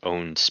our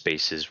own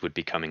spaces would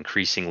become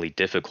increasingly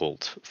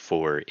difficult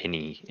for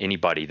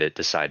anybody that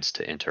decides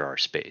to enter our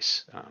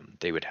space.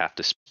 They would have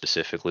to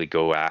specifically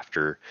go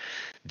after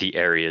the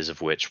areas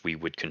of which we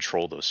would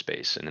control those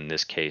space. And in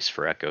this case,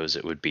 for Echoes,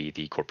 it would be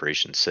the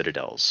corporation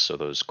citadels. So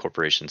those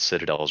corporation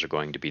citadels are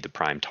going to be the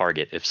prime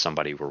target if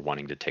somebody were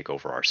wanting to take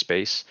over our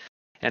space.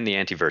 And the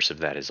antiverse of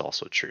that is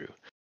also true.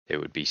 It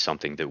would be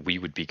something that we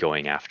would be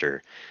going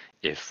after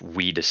if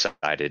we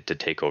decided to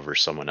take over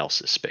someone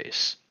else's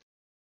space.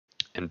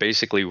 And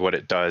basically what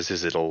it does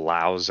is it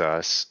allows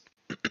us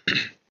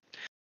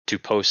to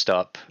post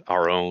up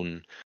our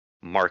own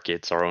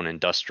markets, our own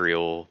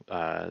industrial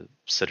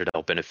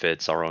Citadel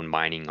benefits, our own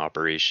mining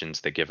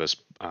operations that give us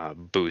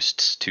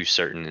boosts to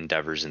certain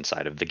endeavors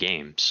inside of the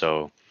game.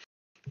 So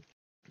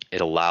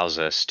it allows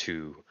us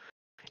to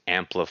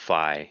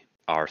amplify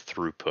our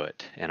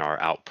throughput and our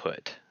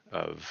output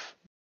of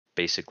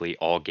basically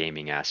all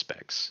gaming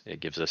aspects. It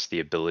gives us the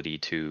ability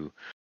to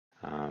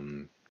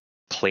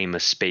claim a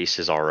space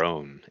as our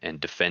own and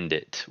defend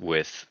it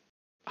with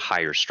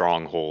higher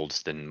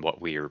strongholds than what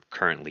we are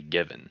currently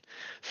given.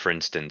 For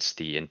instance,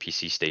 the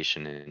NPC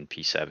station in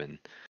P7.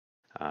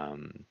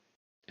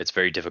 It's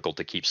very difficult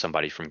to keep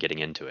somebody from getting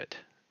into it.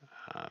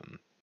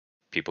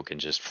 People can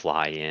just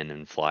fly in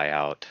and fly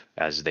out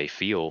as they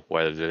feel,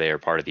 whether they are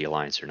part of the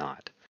Alliance or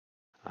not.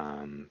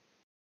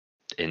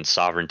 In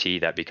Sovereignty,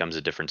 that becomes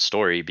a different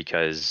story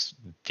because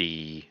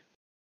the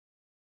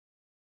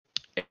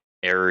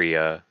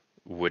area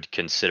would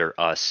consider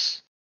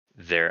us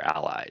their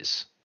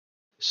allies.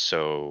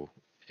 So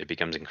it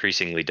becomes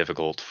increasingly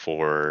difficult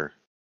for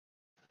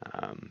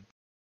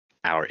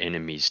our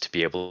enemies to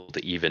be able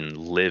to even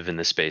live in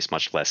the space,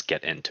 much less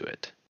get into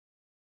it.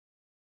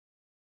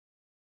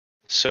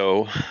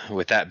 So,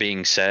 with that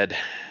being said,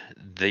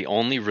 the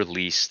only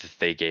release that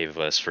they gave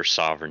us for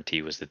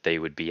Sovereignty was that they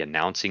would be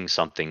announcing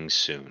something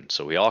soon.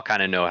 So we all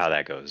kind of know how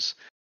that goes.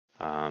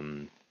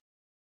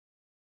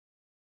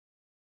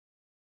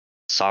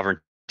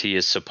 Sovereignty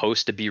is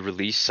supposed to be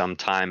released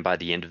sometime by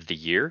the end of the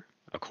year,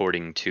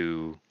 according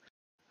to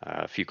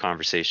a few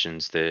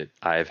conversations that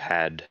I've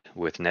had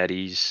with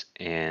NetEase,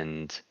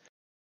 and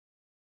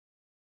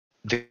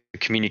the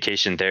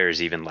communication there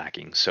is even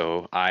lacking.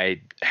 So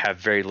I have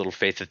very little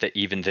faith that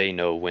even they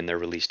know when their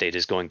release date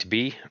is going to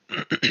be.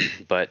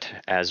 But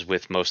as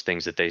with most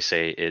things that they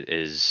say, it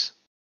is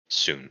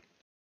soon.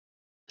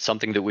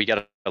 Something that we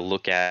got to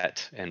look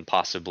at and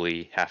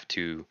possibly have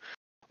to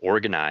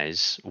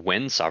organize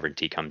when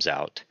Sovereignty comes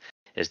out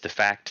is the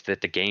fact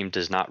that the game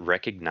does not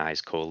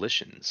recognize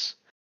coalitions.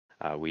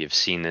 We have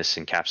seen this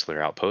in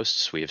Capsular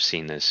Outposts. We have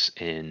seen this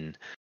in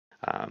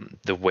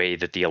the way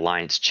that the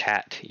Alliance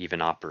chat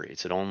even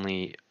operates. It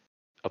only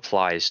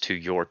applies to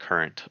your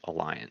current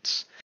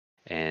Alliance.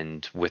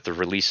 And with the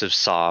release of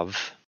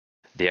Sov,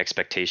 the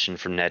expectation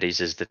from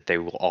NetEase is that they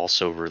will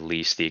also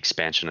release the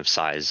expansion of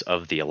size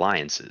of the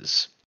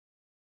alliances.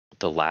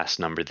 The last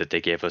number that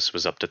they gave us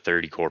was up to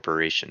 30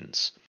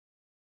 corporations.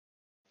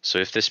 So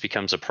if this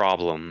becomes a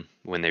problem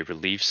when they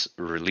release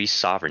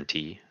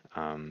Sovereignty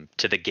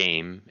to the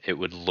game, it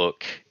would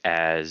look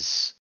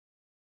as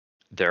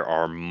there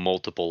are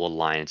multiple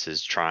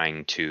alliances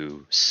trying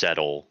to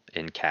settle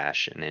in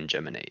Cache and in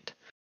Geminate.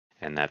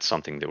 And that's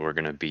something that we're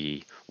going to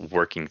be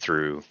working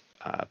through,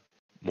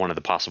 one of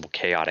the possible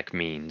chaotic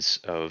means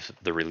of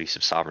the release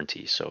of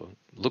Sovereignty. So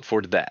look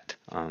forward to that.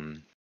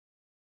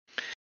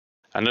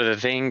 Another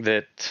thing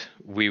that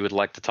we would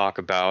like to talk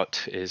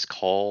about is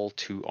Call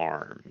to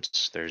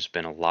Arms. There's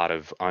been a lot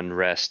of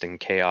unrest and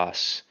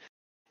chaos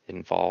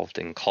involved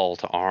in Call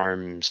to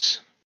Arms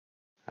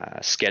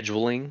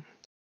scheduling,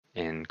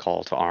 in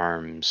Call to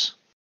Arms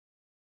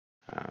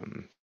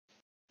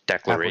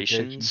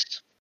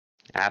declarations,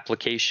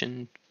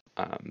 application.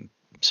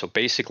 So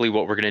basically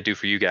what we're going to do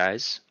for you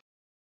guys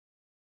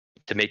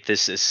to make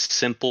this as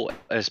simple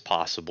as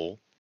possible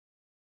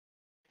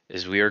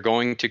is we are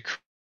going to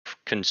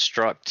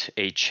construct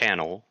a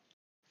channel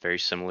very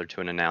similar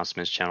to an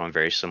announcements channel and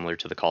very similar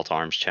to the Call to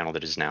Arms channel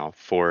that is now,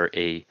 for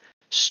a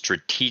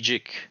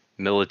strategic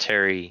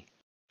military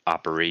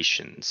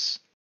operations.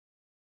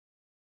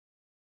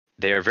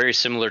 They are very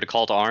similar to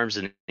Call to Arms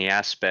in the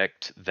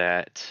aspect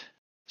that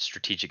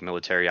strategic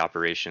military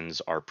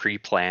operations are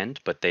pre-planned,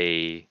 but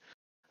they,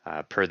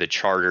 per the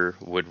charter,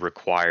 would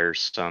require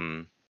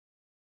some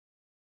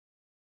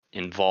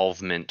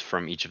involvement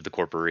from each of the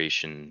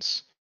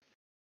corporations.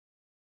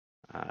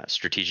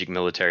 Strategic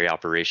military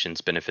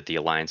operations benefit the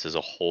Alliance as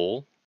a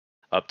whole,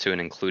 up to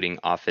and including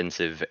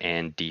offensive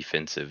and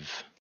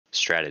defensive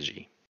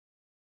strategy.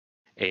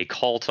 A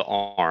Call to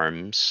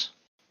Arms,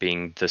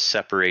 being the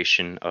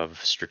separation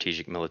of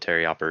strategic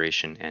military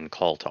operation and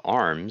Call to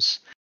Arms,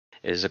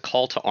 is a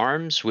Call to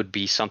Arms would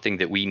be something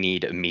that we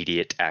need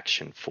immediate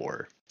action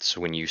for. So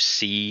when you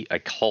see a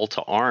Call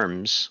to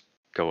Arms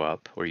go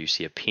up, or you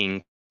see a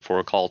ping for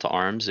a Call to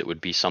Arms, it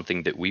would be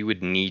something that we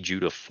would need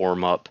you to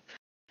form up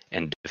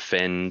and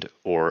defend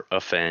or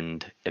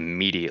offend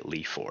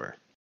immediately for.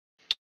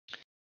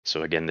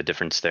 So again, the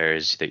difference there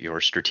is that your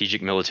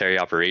strategic military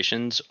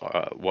operations,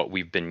 what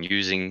we've been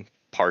using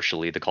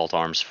partially the Call to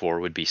Arms for,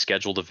 would be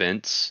scheduled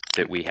events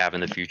that we have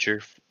in the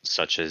future,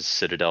 such as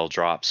Citadel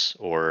drops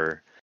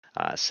or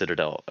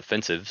Citadel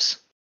offensives.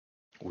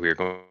 We're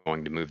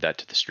going to move that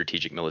to the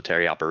strategic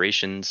military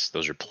operations.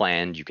 Those are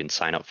planned. You can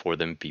sign up for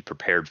them, be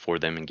prepared for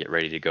them, and get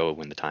ready to go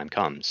when the time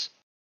comes.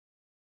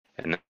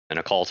 And then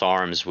a Call to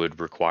Arms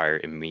would require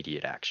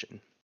immediate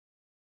action.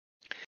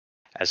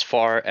 As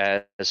far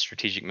as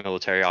strategic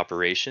military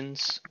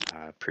operations,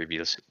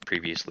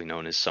 previously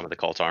known as some of the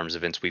Call to Arms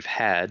events we've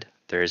had,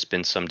 there has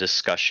been some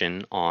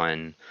discussion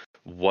on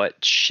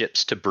what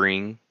ships to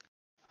bring,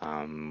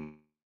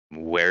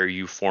 where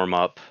you form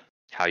up,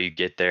 how you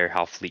get there,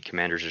 how fleet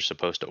commanders are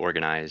supposed to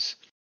organize.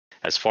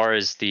 As far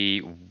as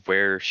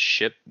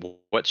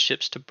what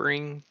ships to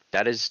bring,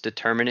 that is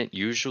determinant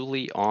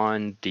usually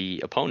on the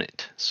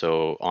opponent.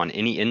 So on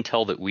any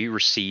intel that we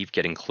receive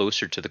getting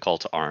closer to the call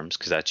to arms,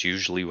 because that's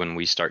usually when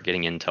we start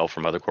getting intel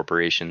from other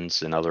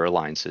corporations and other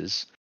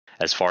alliances,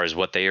 as far as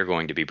what they are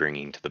going to be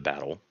bringing to the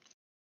battle,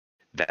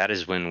 that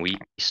is when we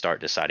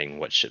start deciding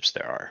what ships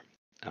there are.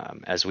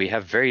 As we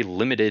have very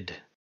limited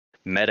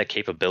meta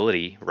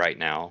capability right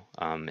now,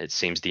 it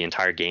seems the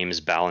entire game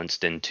is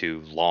balanced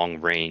into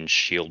long-range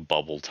shield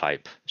bubble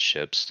type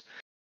ships.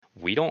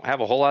 We don't have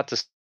a whole lot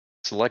to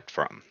select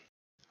from.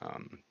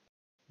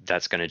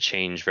 That's going to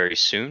change very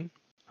soon.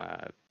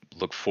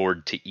 Look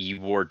forward to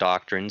E-War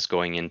doctrines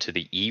going into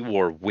the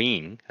E-War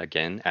wing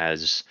again,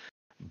 as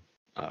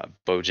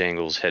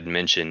Bojangles had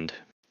mentioned.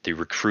 The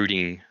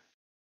recruiting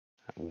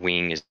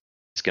wing is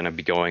going to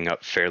be going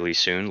up fairly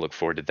soon. Look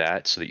forward to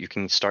that, so that you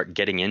can start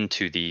getting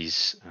into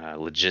these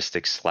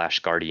logistics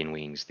 / guardian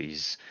wings,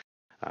 these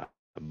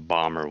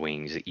bomber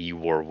wings,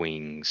 E-War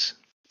wings,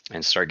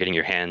 and start getting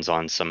your hands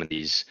on some of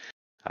these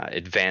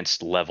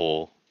advanced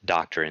level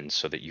doctrines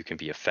so that you can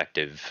be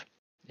effective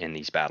in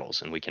these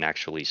battles, and we can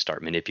actually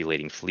start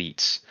manipulating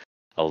fleets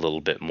a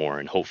little bit more,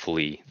 and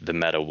hopefully the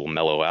meta will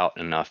mellow out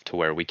enough to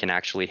where we can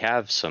actually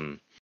have some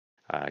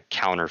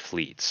counter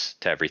fleets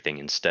to everything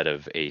instead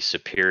of a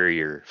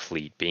superior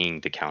fleet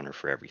being the counter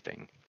for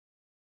everything.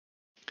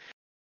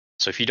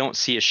 So if you don't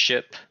see a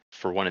ship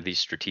for one of these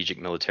strategic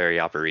military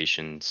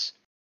operations,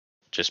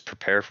 just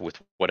prepare with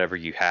whatever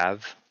you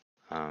have.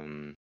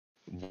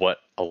 What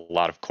a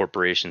lot of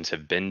corporations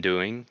have been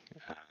doing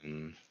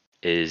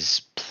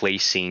is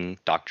placing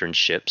doctrine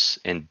ships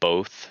in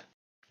both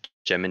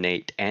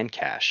Geminate and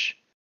Cache.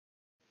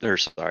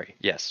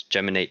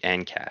 Geminate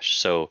and Cache.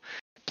 So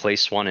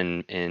place one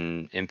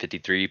in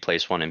M53,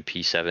 place one in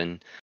P7,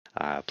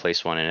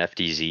 place one in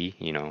FDZ.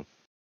 You know,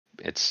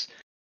 it's,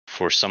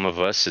 for some of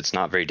us, it's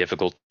not very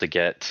difficult to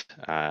get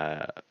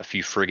a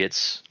few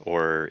frigates,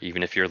 or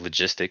even if you're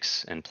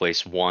logistics, and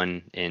place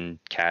one in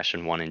Cache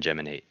and one in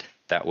Geminate.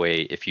 That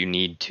way, if you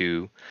need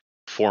to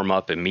form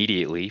up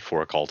immediately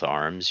for a call to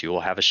arms, you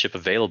will have a ship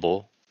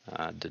available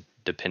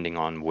depending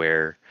on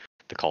where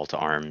the call to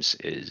arms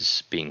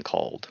is being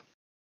called.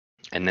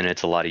 And then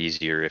it's a lot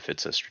easier if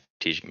it's a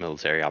strategic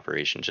military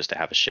operation just to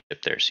have a ship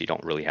there, so you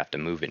don't really have to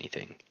move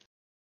anything.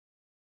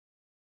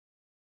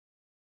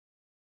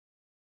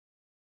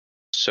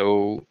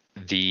 So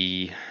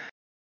the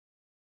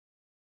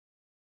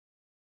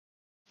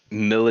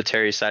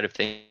military side of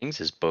things,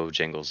 as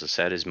Bojangles has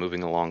said, is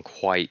moving along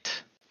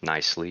quite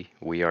nicely.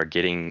 We are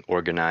getting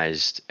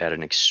organized at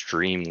an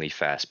extremely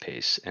fast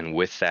pace, and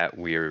with that,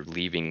 we are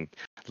leaving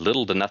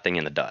little to nothing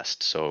in the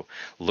dust. So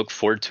look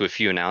forward to a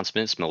few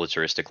announcements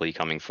militaristically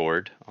coming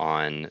forward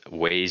on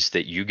ways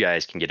that you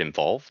guys can get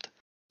involved.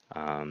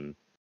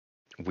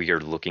 We are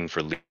looking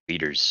for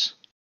leaders.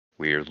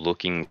 We are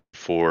looking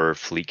for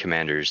fleet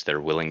commanders that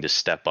are willing to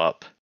step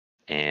up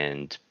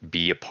and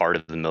be a part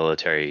of the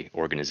military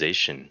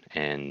organization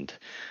and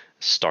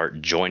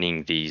start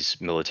joining these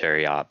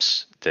military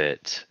ops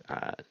that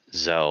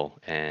Zell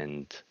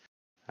and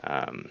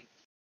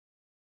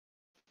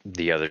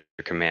the other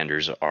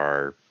commanders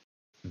are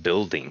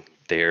building.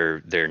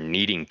 They're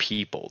needing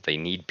people. They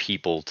need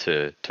people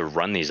to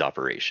run these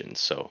operations.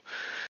 So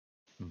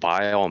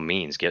by all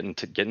means, get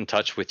in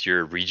touch with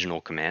your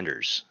regional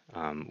commanders.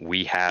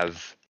 We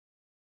have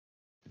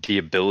the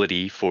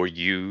ability for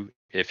you,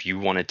 if you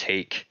want to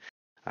take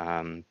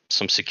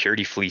some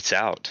security fleets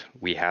out,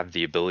 we have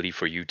the ability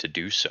for you to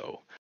do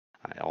so.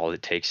 All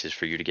it takes is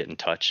for you to get in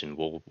touch, and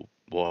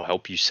we'll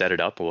help you set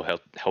it up. We'll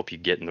help you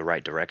get in the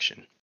right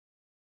direction.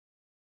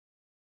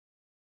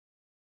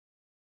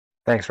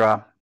 Thanks,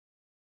 Rob.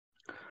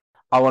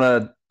 I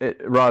want to,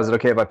 Rob, is it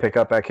okay if I pick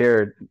up back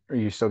here, or are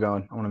you still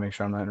going? I want to make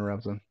sure I'm not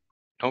interrupting.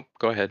 Nope,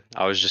 go ahead.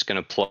 I was just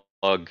going to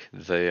plug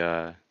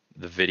the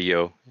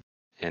video,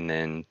 and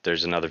then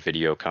there's another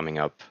video coming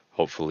up,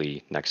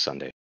 hopefully next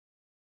Sunday.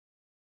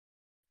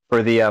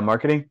 For the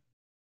marketing?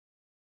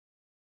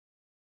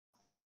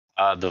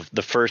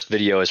 The first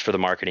video is for the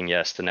marketing,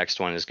 yes. The next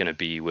one is going to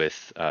be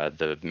with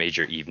the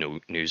major Eve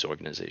News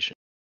organization.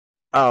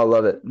 Oh,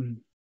 love it.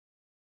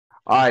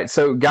 All right,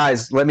 so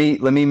guys, let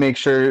me make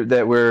sure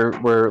that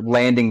we're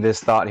landing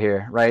this thought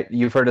here, right?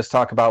 You've heard us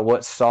talk about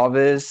what SOV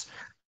is.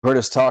 You've heard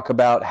us talk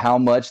about how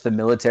much the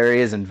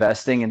military is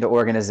investing into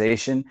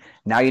organization.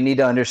 Now you need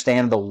to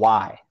understand the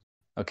why,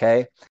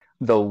 okay?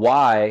 The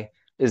why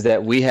is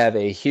that we have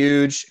a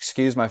huge,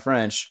 excuse my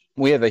French,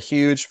 we have a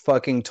huge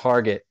fucking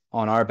target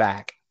on our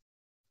back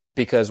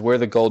because we're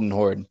the Golden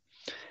Horde.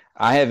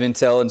 I have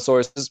intel and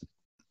sources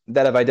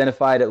that have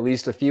identified at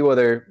least a few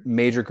other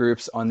major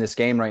groups on this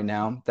game right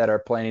now that are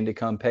planning to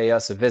come pay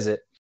us a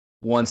visit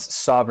once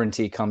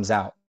Sovereignty comes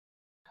out.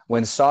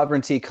 When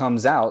Sovereignty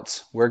comes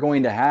out, we're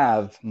going to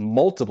have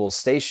multiple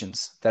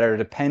stations that are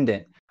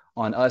dependent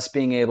on us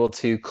being able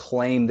to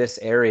claim this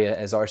area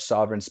as our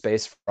sovereign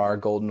space for our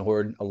Golden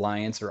Horde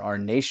alliance or our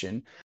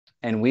nation.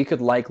 And we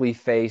could likely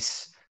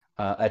face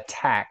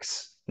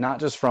attacks, not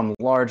just from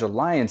large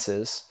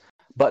alliances,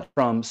 but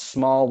from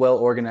small,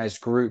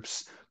 well-organized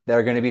groups that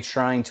are going to be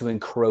trying to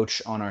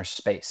encroach on our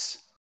space.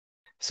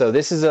 So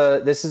this is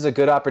a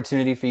good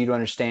opportunity for you to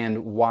understand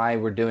why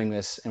we're doing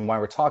this and why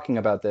we're talking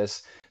about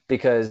this,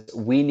 because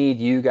we need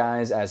you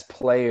guys as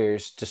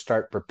players to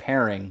start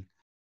preparing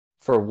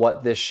for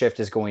what this shift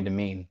is going to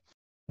mean.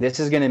 This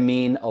is going to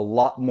mean a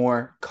lot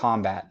more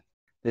combat.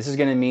 This is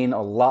going to mean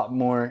a lot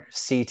more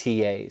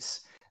CTAs.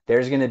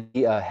 There's going to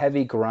be a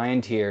heavy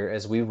grind here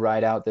as we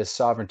ride out this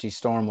sovereignty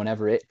storm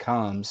whenever it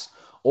comes,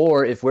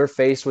 or if we're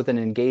faced with an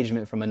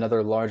engagement from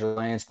another large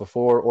alliance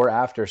before or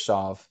after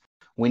SOV,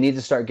 we need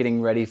to start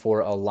getting ready for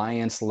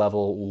alliance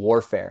level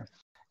warfare,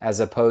 as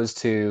opposed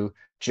to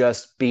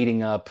just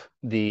beating up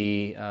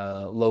the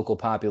local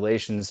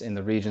populations in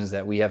the regions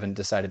that we haven't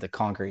decided to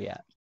conquer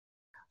yet.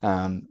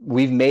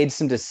 We've made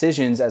some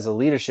decisions as a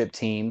leadership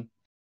team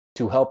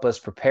to help us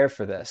prepare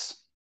for this.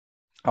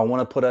 I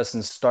want to put us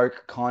in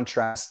stark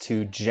contrast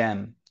to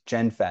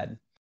GenFed.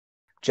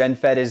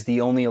 GenFed is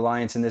the only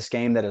alliance in this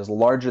game that is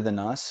larger than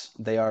us.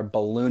 They are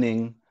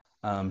ballooning,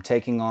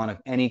 taking on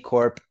any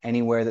corp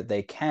anywhere that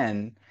they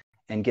can,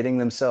 and getting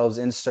themselves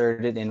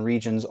inserted in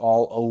regions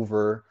all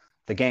over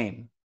the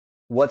game.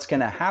 What's going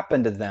to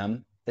happen to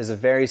them is a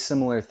very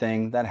similar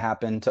thing that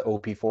happened to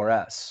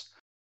OP4S.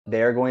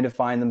 They're going to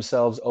find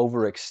themselves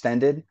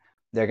overextended.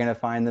 They're going to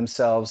find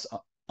themselves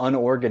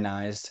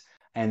unorganized,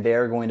 and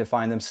they're going to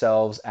find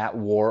themselves at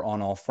war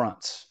on all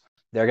fronts.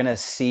 They're going to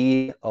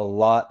see a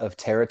lot of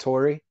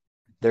territory.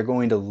 They're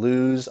going to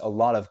lose a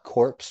lot of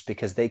corps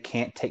because they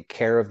can't take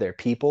care of their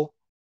people.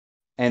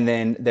 And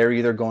then they're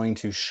either going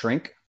to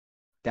shrink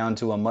down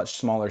to a much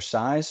smaller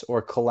size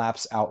or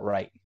collapse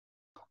outright.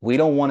 We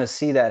don't want to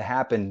see that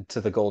happen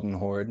to the Golden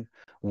Horde.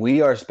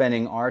 We are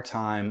spending our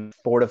time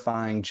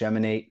fortifying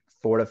Geminate,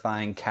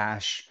 fortifying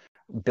Cache,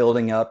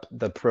 building up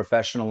the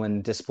professional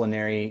and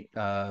disciplinary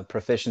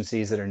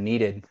proficiencies that are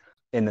needed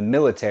in the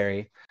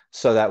military,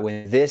 so that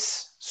when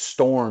this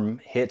storm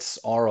hits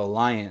our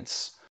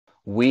alliance,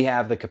 we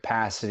have the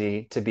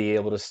capacity to be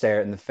able to stare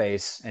it in the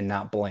face and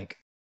not blink.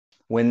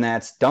 When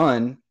that's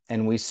done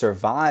and we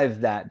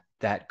survive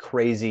that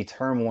crazy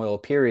turmoil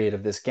period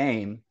of this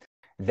game,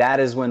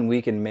 that is when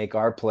we can make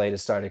our play to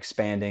start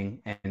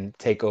expanding and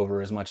take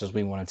over as much as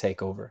we want to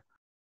take over.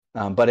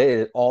 But it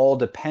is all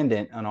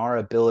dependent on our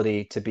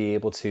ability to be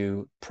able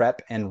to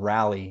prep and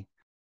rally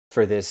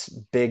for this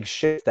big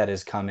shift that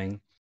is coming,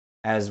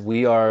 as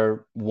we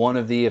are one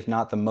of the, if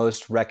not the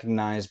most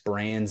recognized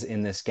brands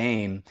in this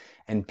game,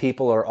 and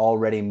people are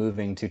already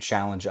moving to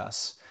challenge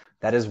us.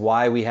 That is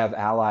why we have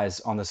allies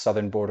on the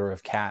southern border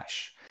of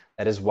Cache.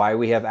 That is why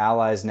we have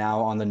allies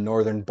now on the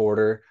northern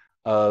border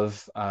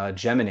of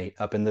Geminate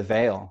up in the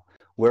Vale.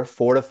 We're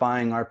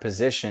fortifying our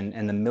position,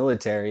 and the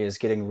military is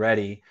getting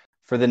ready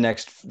for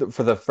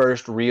the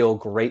first real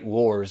great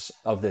wars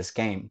of this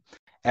game.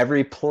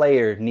 Every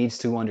player needs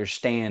to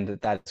understand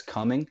that that's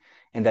coming,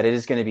 and that it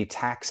is going to be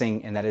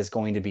taxing, and that is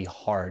going to be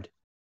hard.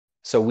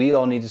 So we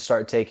all need to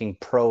start taking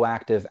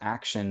proactive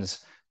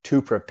actions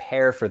to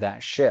prepare for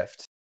that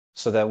shift,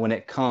 so that when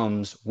it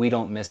comes, we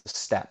don't miss a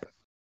step.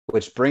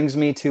 Which brings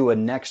me to a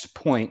next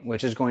point,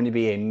 which is going to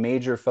be a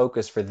major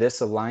focus for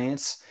this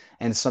alliance,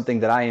 and something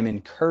that I am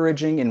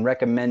encouraging and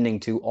recommending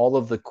to all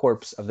of the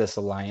corps of this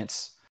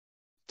alliance,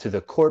 to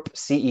the corp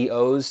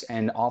CEOs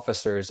and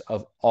officers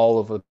of all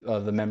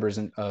of the members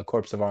and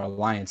corps of our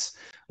alliance,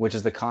 which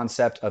is the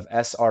concept of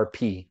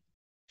SRP,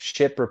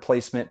 Ship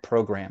Replacement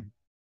Program.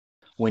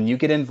 When you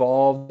get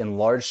involved in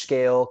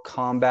large-scale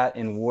combat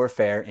and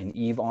warfare in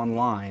EVE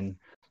Online,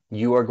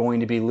 you are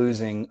going to be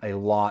losing a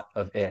lot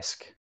of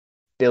ISK.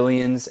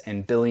 Billions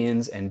and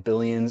billions and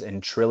billions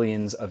and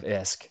trillions of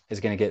ISK is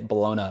going to get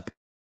blown up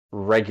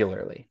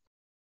regularly.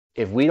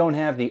 If we don't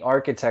have the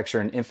architecture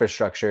and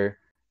infrastructure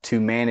to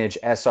manage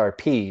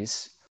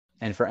SRPs,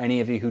 and for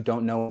any of you who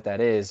don't know what that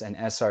is, an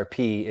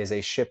SRP is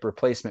a ship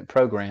replacement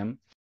program,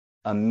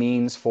 a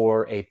means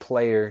for a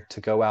player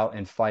to go out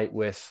and fight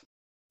with,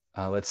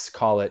 let's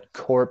call it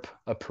corp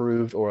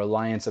approved or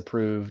alliance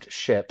approved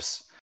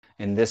ships.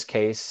 In this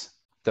case,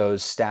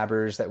 those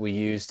stabbers that we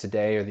use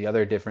today, or the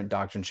other different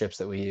doctrine ships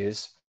that we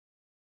use.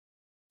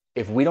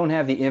 If we don't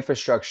have the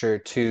infrastructure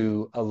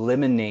to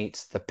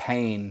eliminate the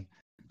pain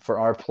for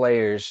our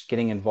players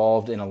getting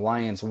involved in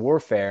alliance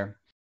warfare,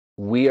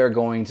 we are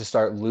going to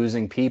start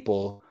losing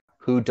people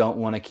who don't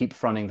want to keep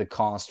fronting the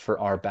cost for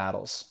our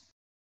battles.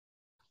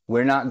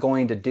 We're not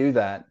going to do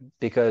that,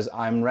 because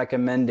I'm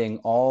recommending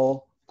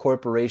all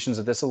corporations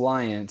of this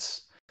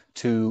alliance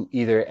to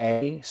either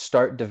A,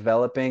 start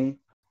developing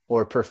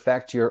or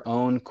perfect your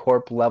own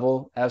corp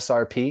level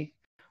SRP.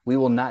 We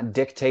will not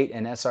dictate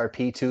an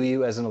SRP to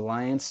you as an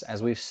alliance.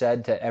 As we've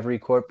said to every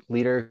corp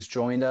leader who's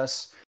joined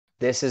us,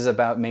 this is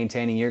about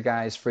maintaining your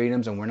guys'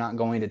 freedoms, and we're not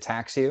going to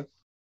tax you,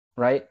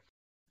 right?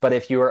 But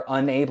if you are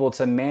unable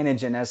to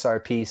manage an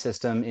SRP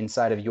system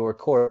inside of your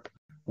corp,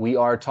 we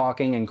are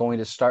talking and going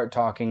to start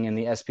talking in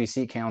the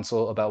SPC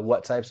Council about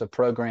what types of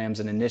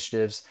programs and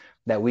initiatives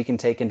that we can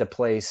take into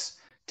place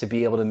to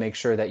be able to make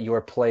sure that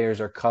your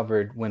players are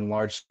covered when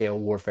large-scale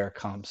warfare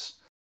comes.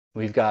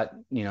 We've got,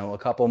 a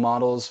couple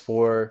models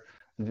for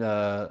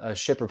the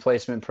ship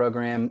replacement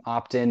program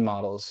opt-in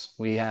models.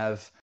 We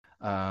have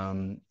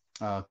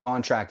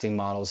contracting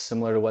models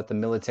similar to what the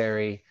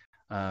military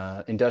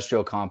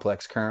industrial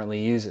complex currently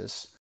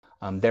uses.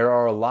 There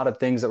are a lot of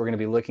things that we're going to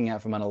be looking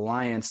at from an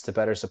alliance to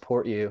better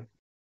support you.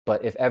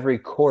 But if every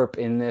corp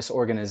in this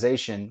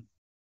organization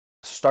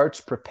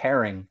starts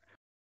preparing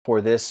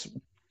for this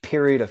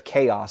period of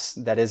chaos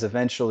that is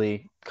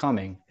eventually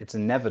coming, it's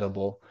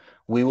inevitable,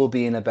 we will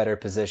be in a better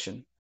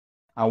position.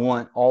 I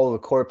want all of the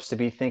corps to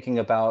be thinking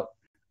about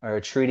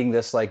or treating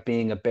this like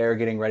being a bear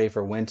getting ready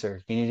for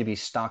winter. You need to be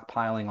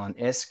stockpiling on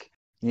ISK.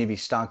 You need to be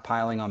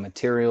stockpiling on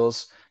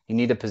materials. You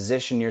need to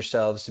position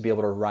yourselves to be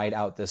able to ride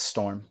out this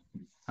storm.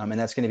 And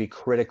that's going to be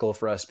critical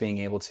for us being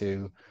able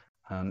to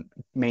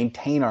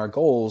maintain our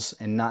goals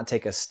and not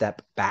take a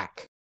step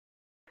back.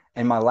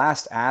 And my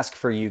last ask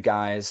for you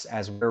guys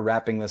as we're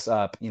wrapping this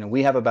up,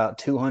 we have about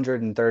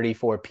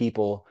 234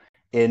 people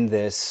in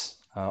this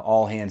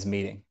all hands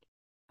meeting.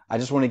 I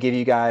just want to give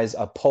you guys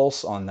a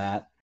pulse on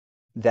that.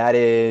 That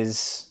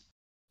is,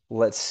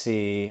 let's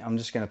see, I'm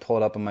just going to pull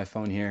it up on my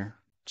phone here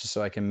just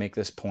so I can make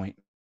this point.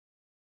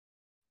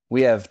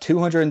 We have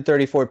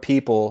 234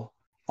 people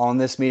on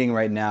this meeting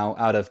right now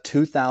out of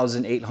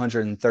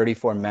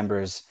 2,834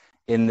 members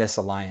in this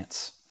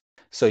alliance.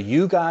 So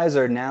you guys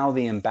are now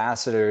the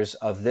ambassadors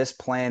of this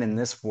plan and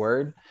this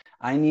word.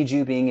 I need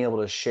you being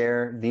able to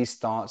share these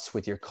thoughts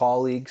with your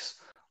colleagues,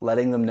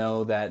 letting them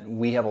know that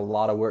we have a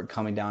lot of work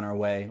coming down our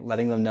way,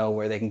 letting them know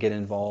where they can get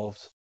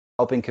involved,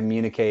 helping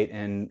communicate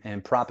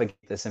and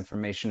propagate this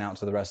information out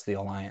to the rest of the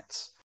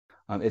alliance.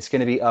 It's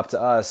going to be up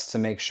to us to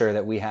make sure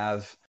that we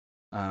have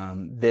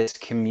this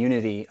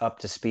community up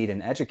to speed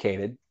and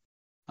educated.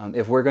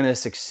 If we're going to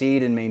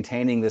succeed in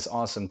maintaining this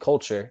awesome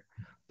culture,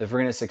 if we're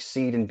going to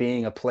succeed in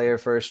being a player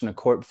first and a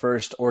corp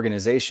first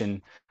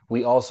organization,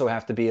 we also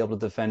have to be able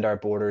to defend our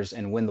borders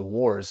and win the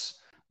wars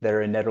that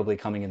are inevitably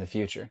coming in the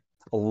future.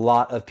 A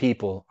lot of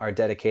people are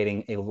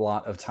dedicating a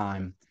lot of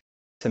time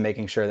to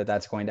making sure that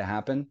that's going to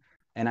happen.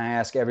 And I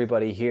ask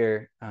everybody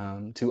here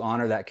to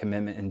honor that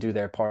commitment and do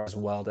their part as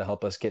well to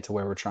help us get to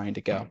where we're trying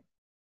to go.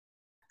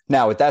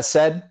 Now, with that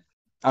said,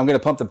 I'm going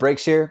to pump the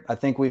brakes here. I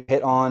think we've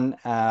hit on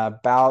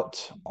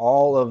about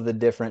all of the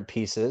different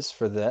pieces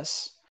for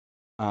this.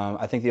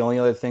 I think the only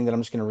other thing that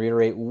I'm just going to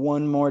reiterate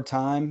one more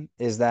time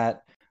is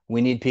that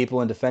we need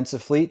people in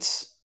defensive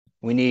fleets.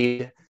 We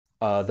need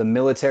the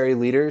military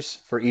leaders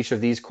for each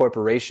of these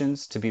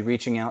corporations to be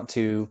reaching out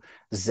to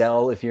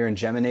Zell if you're in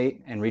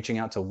Geminate and reaching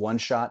out to One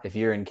Shot if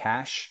you're in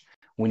Cash.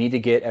 We need to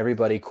get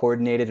everybody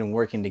coordinated and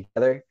working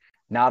together,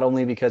 not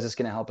only because it's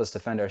going to help us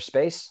defend our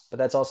space, but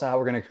that's also how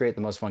we're going to create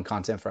the most fun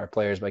content for our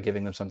players by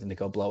giving them something to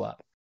go blow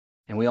up.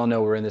 And we all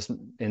know we're in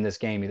this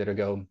game either to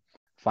go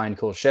find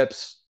cool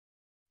ships,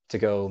 to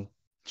go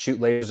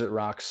shoot lasers at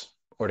rocks,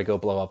 or to go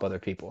blow up other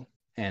people.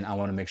 And I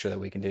want to make sure that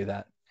we can do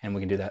that, and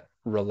we can do that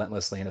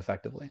relentlessly and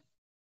effectively.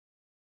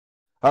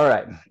 All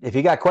right. If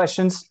you got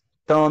questions,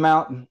 throw them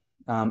out.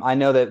 I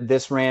know that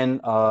this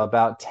ran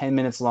about 10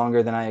 minutes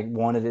longer than I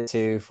wanted it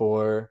to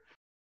for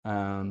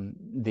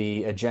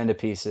the agenda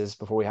pieces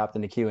before we hopped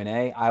into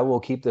Q&A. I will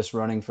keep this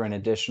running for an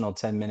additional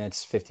 10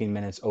 minutes, 15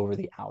 minutes over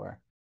the hour.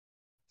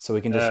 So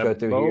we can just go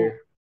through Bo, here.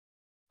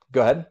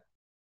 Go ahead.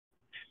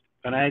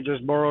 Can I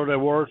just borrow the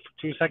word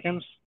for 2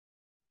 seconds?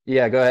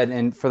 Yeah, go ahead.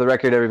 And for the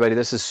record, everybody,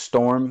 this is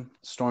Storm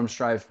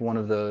Strife, one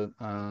of the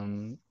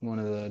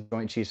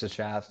Joint Chiefs of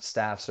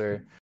Staffs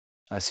or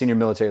senior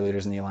military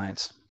leaders in the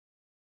Alliance.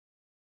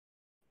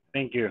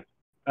 Thank you.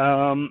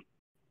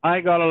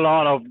 I got a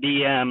lot of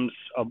DMs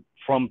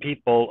from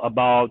people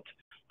about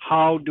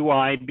how do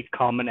I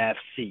become an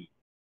FC?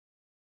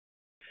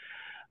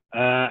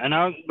 And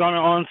I'm going to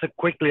answer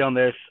quickly on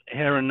this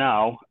here and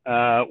now.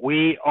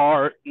 We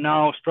are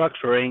now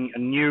structuring a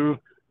new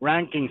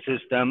ranking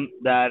system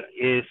that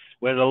is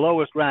where the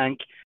lowest rank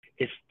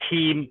is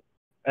team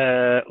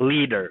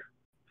leader.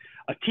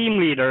 A team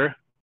leader,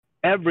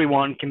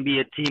 everyone can be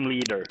a team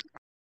leader.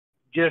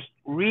 Just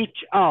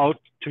reach out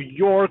to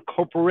your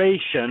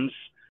corporation's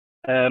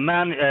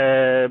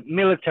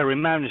military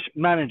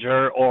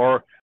manager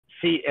or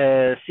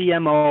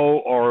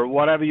CMO or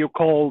whatever you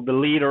call the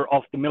leader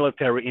of the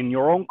military in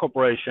your own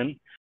corporation.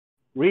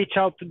 Reach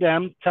out to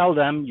them, tell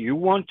them you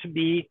want to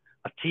be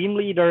a team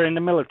leader in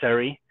the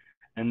military,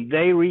 and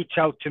they reach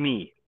out to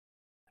me.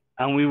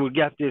 And we will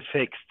get this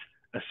fixed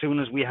as soon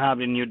as we have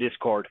the new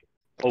Discord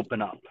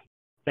open up.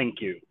 Thank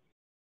you.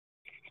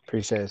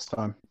 Appreciate it,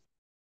 Storm.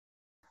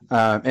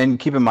 And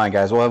keep in mind,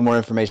 guys, we'll have more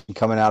information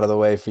coming out of the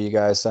way for you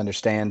guys to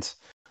understand,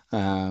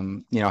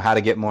 how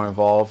to get more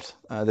involved.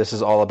 This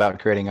is all about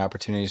creating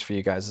opportunities for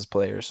you guys as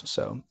players.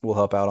 So we'll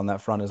help out on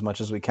that front as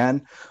much as we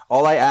can.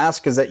 All I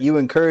ask is that you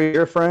encourage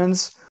your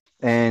friends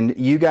and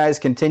you guys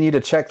continue to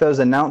check those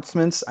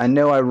announcements. I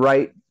know I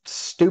write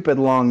stupid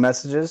long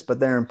messages, but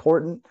they're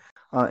important.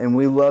 and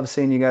we love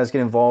seeing you guys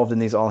get involved in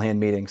these all-hand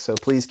meetings. So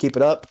please keep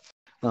it up.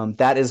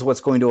 That is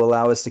what's going to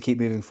allow us to keep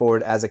moving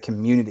forward as a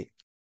community.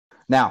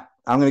 Now,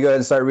 I'm going to go ahead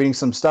and start reading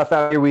some stuff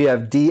out here. We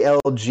have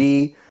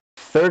DLG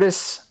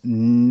Thirtus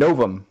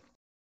Novum.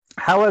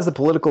 How has the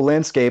political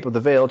landscape of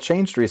the Vale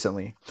changed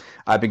recently?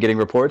 I've been getting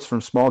reports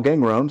from small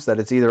gang roams that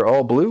it's either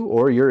all blue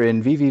or you're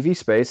in VVV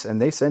space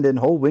and they send in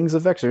whole wings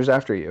of Vexers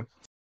after you.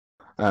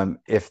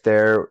 If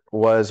there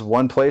was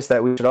one place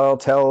that we should all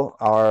tell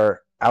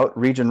our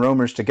out-region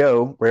roamers to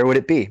go, where would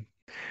it be?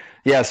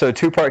 Yeah, so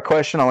two-part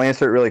question. I'll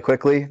answer it really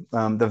quickly.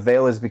 The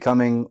Vale is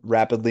becoming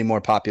rapidly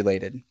more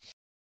populated.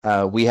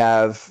 We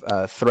have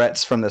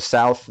threats from the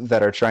south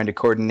that are trying to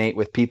coordinate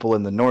with people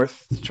in the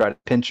north to try to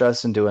pinch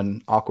us into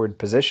an awkward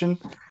position.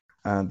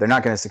 They're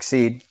not going to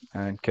succeed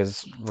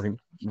because we're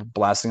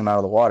blasting them out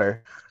of the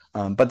water.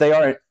 But they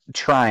are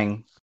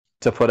trying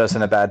to put us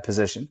in a bad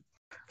position.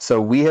 So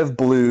we have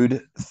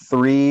blued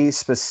 3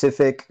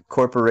 specific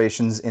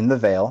corporations in the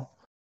Vale.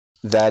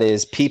 That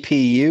is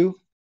PPU,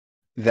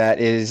 that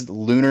is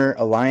Lunar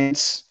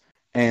Alliance,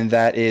 and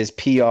that is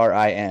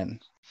PRIN.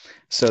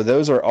 So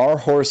those are our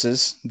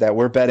horses that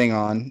we're betting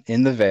on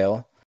in the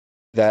Vale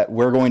that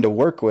we're going to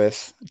work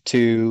with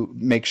to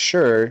make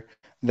sure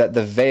that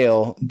the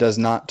Vale does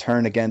not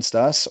turn against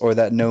us or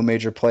that no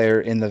major player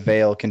in the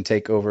Vale can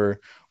take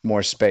over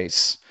more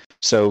space.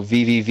 So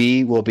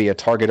VVV will be a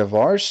target of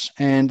ours,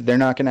 and they're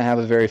not going to have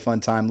a very fun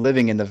time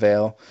living in the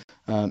Vale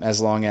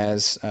as long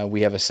as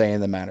we have a say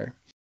in the matter.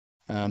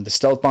 The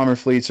stealth bomber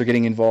fleets are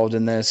getting involved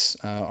in this.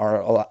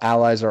 Our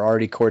allies are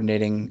already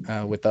coordinating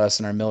with us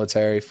and our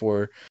military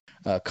for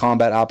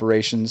combat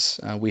operations.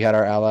 We had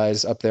our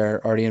allies up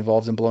there already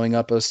involved in blowing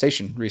up a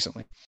station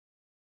recently.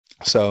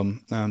 So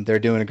they're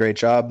doing a great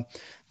job.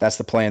 That's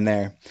the plan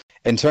there.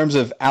 In terms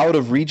of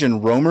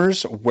out-of-region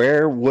roamers,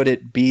 where would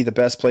it be the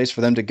best place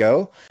for them to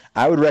go?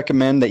 I would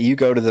recommend that you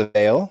go to the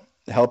Vale,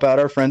 help out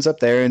our friends up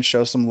there, and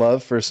show some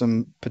love for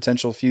some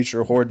potential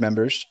future Horde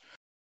members.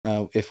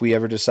 If we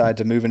ever decide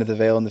to move into the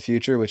Vale in the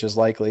future, which is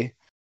likely,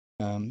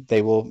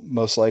 they will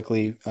most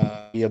likely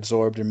be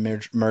absorbed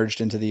and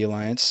merged into the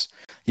Alliance.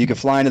 You could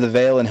fly into the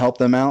Vale and help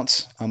them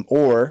out,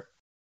 or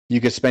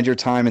you could spend your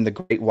time in the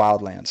Great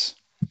Wildlands.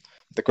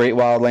 The Great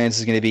Wildlands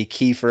is going to be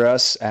key for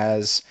us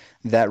as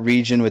that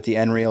region with the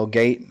Enrail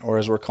Gate, or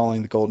as we're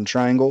calling the Golden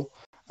Triangle,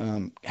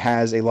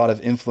 has a lot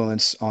of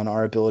influence on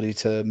our ability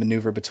to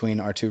maneuver between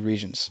our 2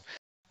 regions.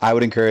 I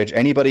would encourage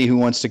anybody who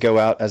wants to go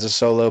out as a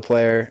solo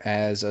player,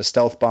 as a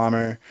stealth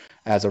bomber,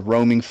 as a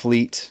roaming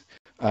fleet,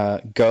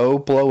 go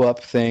blow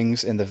up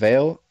things in the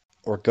Vale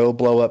or go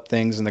blow up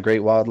things in the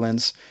Great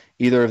Wildlands.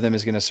 Either of them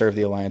is going to serve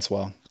the Alliance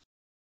well.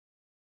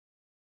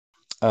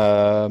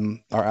 Our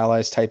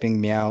allies typing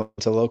meow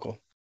to local.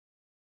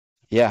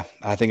 Yeah,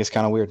 I think it's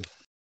kind of weird.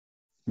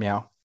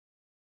 Meow.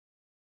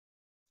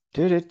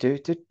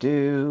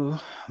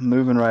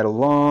 Moving right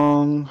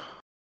along.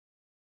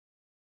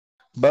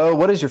 Bo,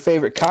 what is your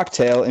favorite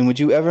cocktail, and would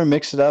you ever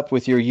mix it up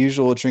with your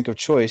usual drink of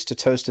choice to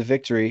toast a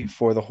victory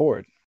for the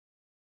Horde?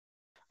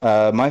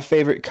 My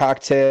favorite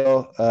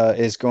cocktail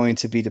is going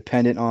to be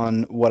dependent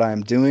on what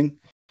I'm doing.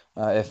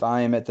 If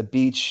I am at the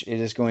beach,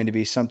 it is going to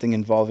be something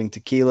involving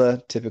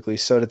tequila, typically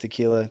soda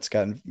tequila. It's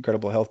got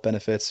incredible health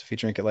benefits. If you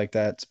drink it like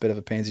that, it's a bit of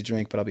a pansy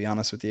drink, but I'll be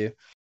honest with you.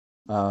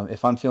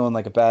 If I'm feeling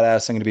like a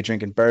badass, I'm going to be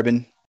drinking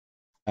bourbon.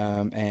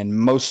 And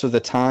most of the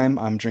time,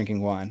 I'm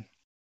drinking wine.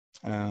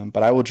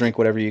 But I will drink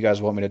whatever you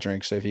guys want me to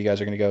drink. So if you guys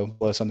are going to go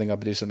blow something up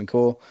and do something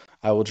cool,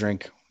 I will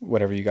drink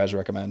whatever you guys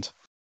recommend.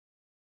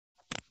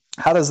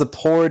 How does the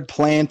Horde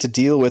plan to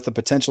deal with the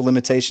potential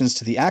limitations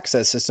to the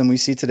access system we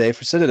see today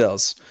for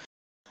Citadels?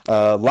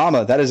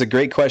 Llama, that is a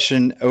great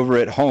question over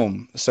at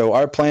home. So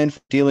our plan for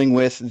dealing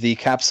with the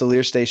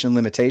Capsuleer Station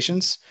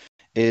limitations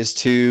is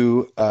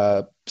to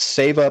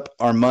save up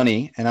our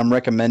money, and I'm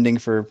recommending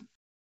for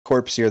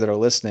corps here that are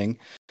listening,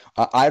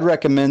 I'd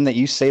recommend that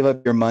you save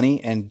up your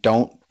money and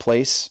don't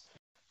place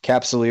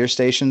Capsuleer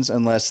stations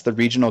unless the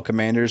regional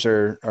commanders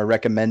are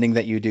recommending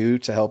that you do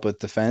to help with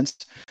defense.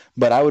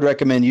 But I would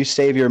recommend you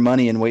save your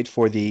money and wait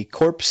for the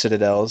corps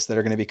citadels that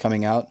are going to be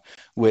coming out,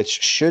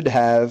 which should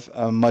have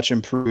much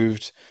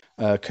improved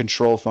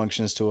control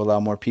functions to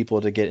allow more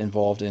people to get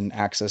involved and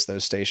access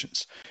those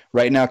stations.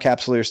 Right now,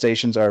 Capsuleer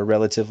stations are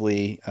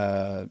relatively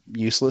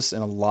useless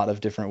in a lot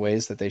of different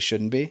ways that they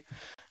shouldn't be.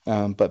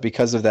 But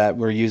because of that,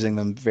 we're using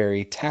them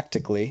very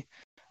tactically.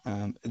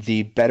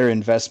 The better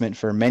investment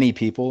for many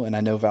people, and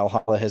I know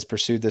Valhalla has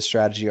pursued this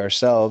strategy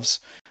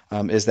ourselves,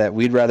 is that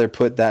we'd rather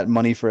put that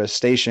money for a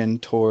station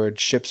toward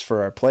ships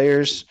for our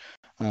players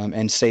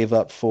and save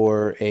up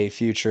for a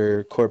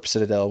future Corp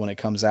Citadel when it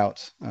comes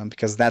out,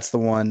 because that's the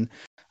one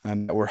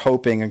that we're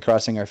hoping and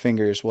crossing our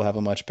fingers will have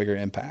a much bigger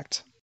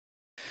impact.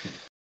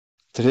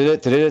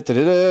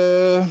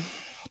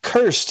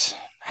 Cursed.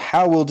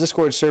 How will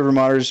Discord server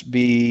modders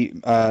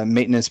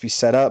maintenance be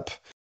set up?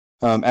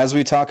 As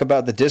we talk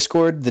about the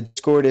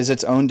Discord is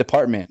its own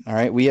department. All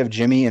right, we have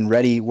Jimmy and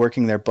Reddy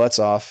working their butts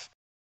off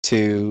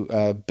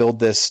to build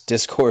this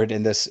Discord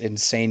and this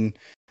insane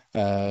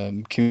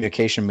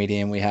communication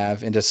medium we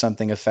have into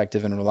something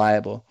effective and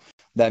reliable.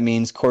 That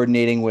means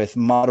coordinating with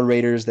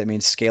moderators. That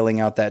means scaling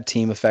out that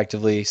team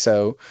effectively.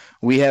 So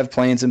we have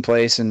plans in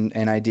place and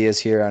ideas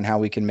here on how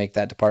we can make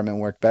that department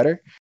work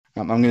better.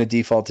 I'm going to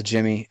default to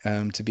Jimmy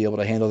to be able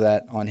to handle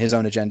that on his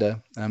own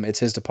agenda. It's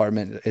his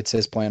department. It's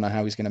his plan on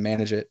how he's going to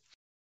manage it.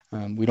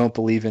 We don't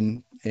believe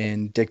in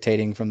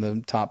dictating from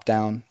the top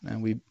down,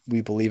 and we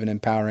believe in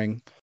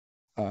empowering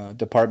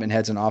department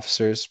heads and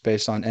officers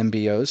based on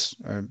MBOs,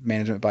 or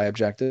management by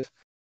objective,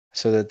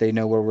 so that they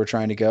know where we're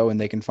trying to go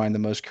and they can find the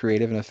most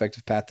creative and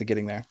effective path to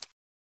getting there.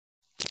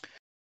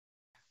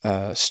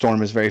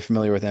 Storm is very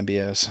familiar with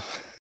MBOs.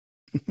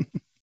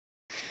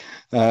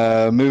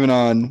 Moving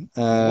on.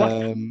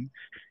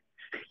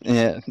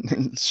 Yeah,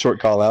 short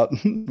call out.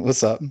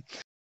 What's up?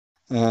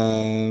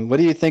 What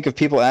do you think of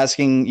people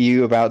asking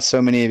you about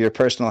so many of your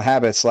personal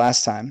habits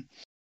last time?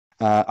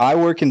 I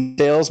work in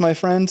sales, my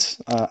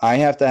friends. I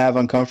have to have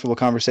uncomfortable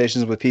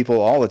conversations with people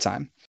all the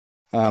time.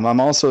 I'm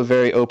also a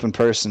very open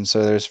person,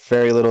 so there's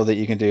very little that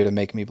you can do to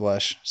make me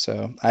blush.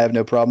 So I have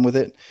no problem with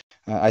it.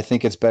 I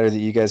think it's better that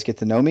you guys get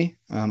to know me.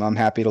 I'm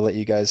happy to let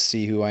you guys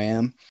see who I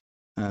am,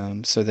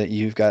 so that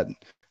you've got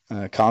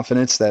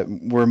confidence that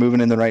we're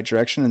moving in the right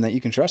direction and that you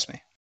can trust me.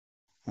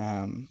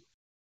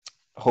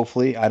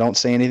 Hopefully, I don't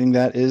say anything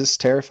that is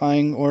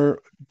terrifying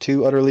or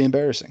too utterly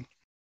embarrassing.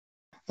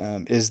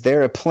 Is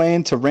there a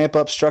plan to ramp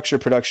up structure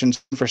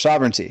productions for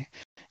sovereignty?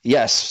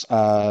 Yes,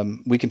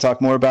 we can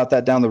talk more about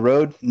that down the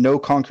road. No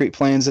concrete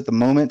plans at the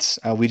moment.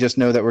 We just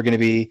know that we're going to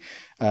be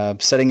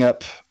setting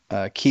up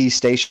key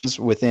stations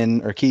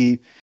within, or key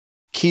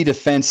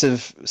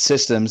defensive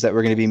systems that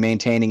we're going to be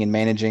maintaining and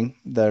managing.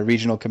 The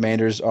regional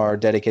commanders are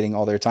dedicating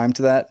all their time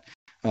to that.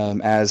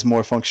 As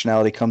more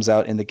functionality comes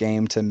out in the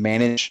game to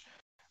manage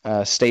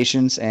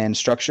stations and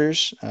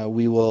structures,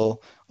 we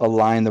will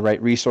align the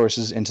right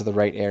resources into the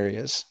right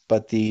areas.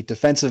 But the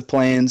defensive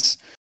plans,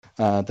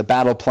 the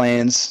battle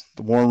plans,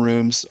 the war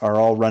rooms are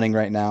all running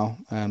right now.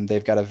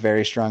 They've got a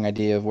very strong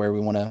idea of where we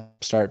want to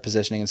start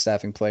positioning and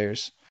staffing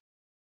players.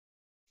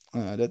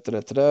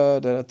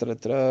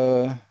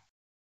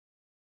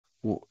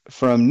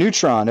 From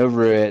Neutron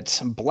over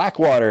at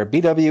Blackwater,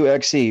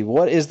 BWXE,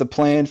 what is the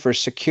plan for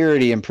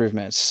security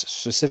improvements,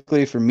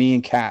 specifically for me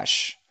and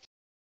Cash?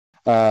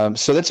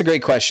 So that's a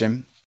great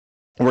question.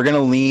 We're going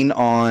to lean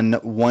on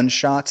One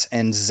Shot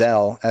and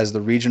Zell as the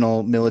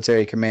regional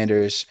military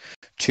commanders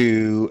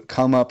to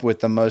come up with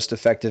the most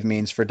effective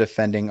means for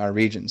defending our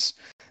regions.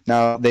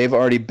 Now, they've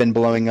already been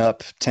blowing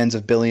up tens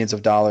of billions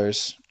of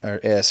dollars, or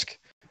ISK,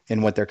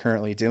 in what they're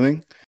currently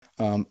doing.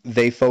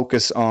 They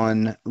focus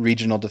on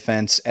regional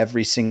defense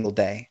every single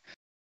day.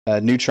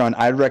 Neutron,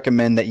 I'd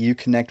recommend that you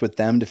connect with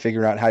them to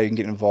figure out how you can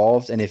get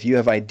involved. And if you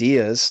have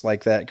ideas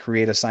like that,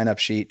 create a sign-up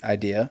sheet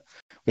idea,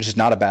 which is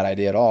not a bad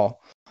idea at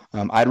all,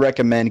 I'd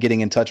recommend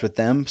getting in touch with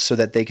them so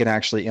that they can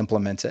actually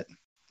implement it.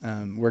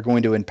 We're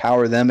going to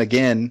empower them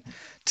again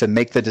to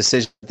make the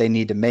decision they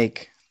need to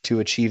make to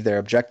achieve their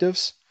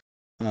objectives.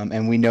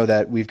 And we know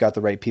that we've got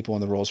the right people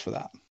in the roles for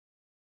that.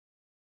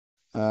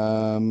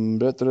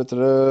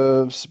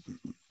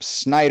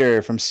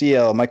 Snyder from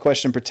CL, my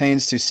question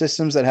pertains to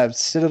systems that have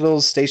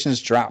citadels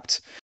stations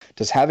dropped.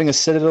 Does having a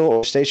citadel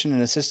or station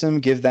in a system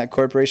give that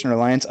corporation or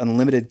alliance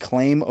unlimited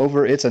claim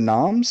over its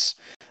anoms?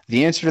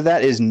 The answer to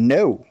that is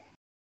no.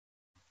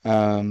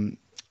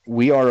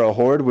 We are a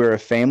horde, we're a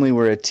family,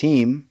 we're a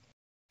team.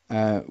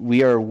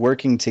 We are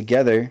working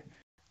together.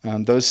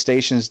 Those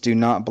stations do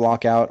not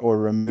block out or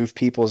remove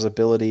people's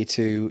ability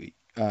to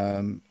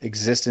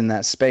exist in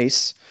that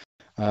space.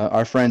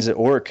 Our friends at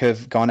Orc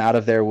have gone out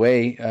of their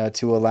way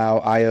to allow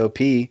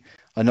IOP,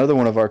 another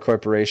one of our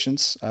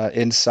corporations,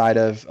 inside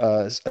of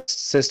a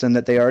system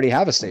that they already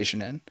have a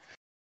station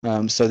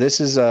in. So this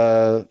is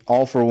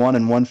all for one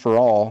and one for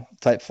all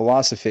type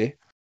philosophy.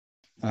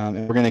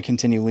 And we're going to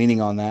continue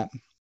leaning on that.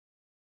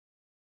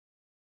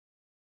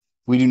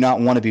 We do not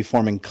want to be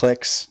forming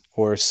cliques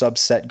or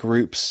subset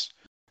groups.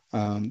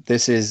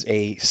 This is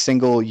a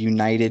single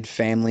united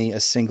family, a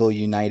single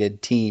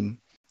united team,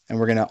 and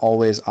we're going to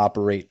always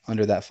operate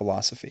under that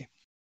philosophy.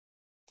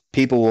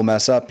 People will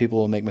mess up, people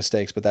will make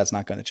mistakes, but that's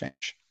not going to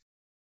change.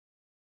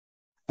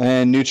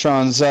 And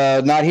Neutron's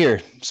not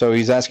here, so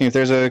he's asking if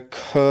there's a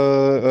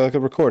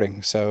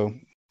recording. So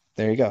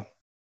there you go.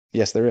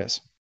 Yes, there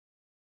is.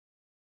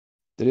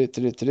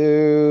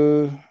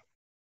 The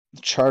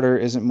charter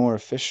isn't more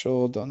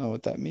official. Don't know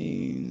what that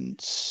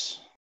means.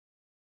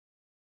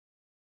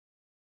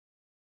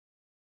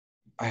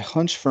 I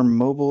hunch for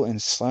mobile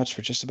and slouch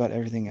for just about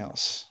everything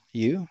else.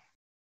 You?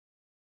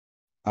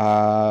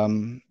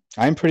 I'm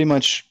pretty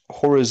much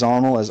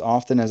horizontal as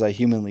often as I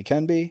humanly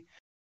can be.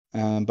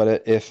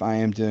 But if I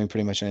am doing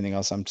pretty much anything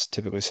else, I'm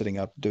typically sitting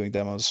up doing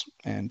demos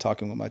and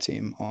talking with my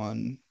team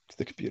on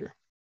the computer.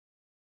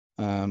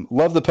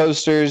 Love the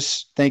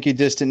posters. Thank you,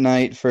 Distant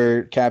Night,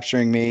 for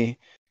capturing me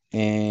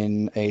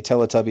in a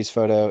Teletubbies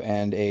photo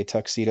and a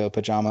tuxedo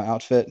pajama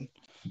outfit.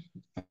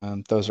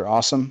 Those are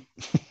awesome.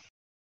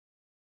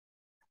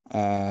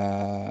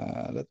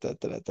 I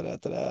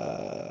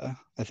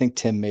think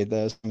Tim made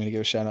those. I'm going to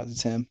give a shout out to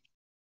Tim.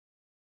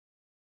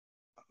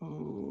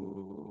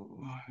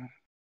 Ooh.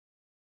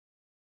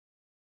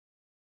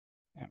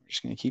 I'm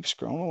just going to keep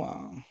scrolling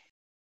along.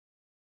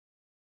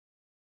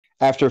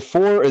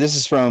 This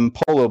is from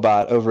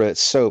PoloBot over at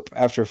SOAP.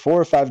 After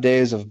 4 or 5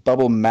 days of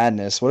bubble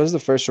madness, what is the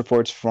first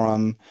reports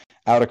from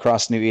out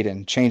across New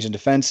Eden? Change in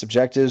defense,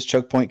 objectives,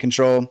 choke point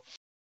control.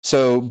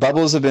 So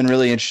bubbles have been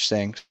really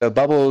interesting. So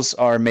bubbles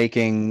are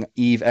making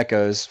EVE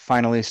echoes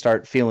finally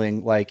start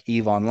feeling like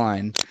EVE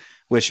Online,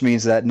 which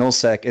means that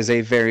nullsec is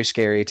a very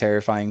scary,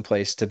 terrifying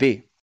place to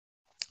be.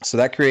 So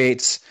that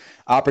creates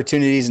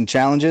opportunities and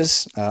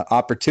challenges.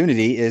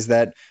 Opportunity is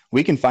that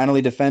we can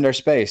finally defend our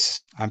space.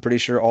 I'm pretty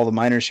sure all the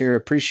miners here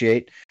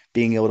appreciate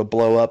being able to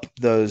blow up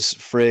those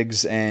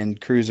frigs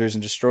and cruisers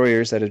and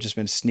destroyers that have just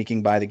been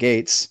sneaking by the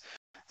gates.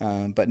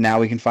 But now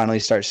we can finally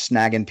start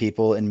snagging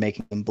people and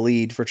making them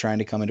bleed for trying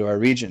to come into our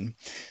region.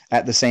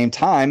 At the same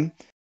time,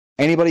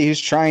 anybody who's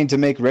trying to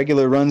make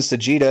regular runs to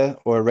Jita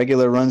or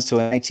regular runs to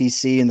an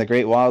ITC in the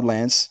Great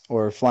Wildlands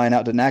or flying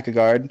out to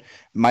Nakagard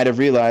might have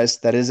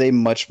realized that is a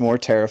much more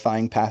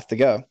terrifying path to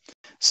go.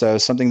 So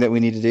something that we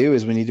need to do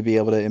is we need to be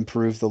able to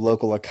improve the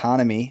local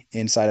economy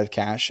inside of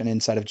Cache and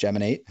inside of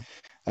Geminate.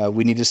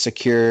 We need to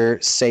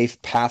secure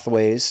safe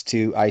pathways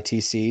to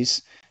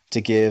ITCs to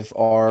give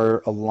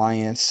our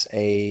alliance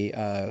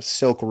a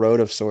Silk Road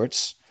of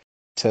sorts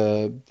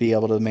to be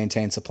able to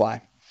maintain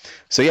supply.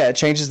 So yeah, it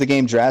changes the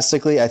game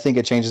drastically. I think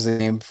it changes the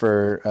game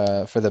for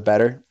the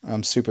better.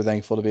 I'm super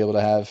thankful to be able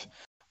to have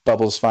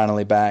bubbles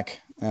finally back,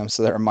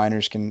 so that our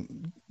miners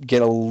can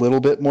get a little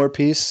bit more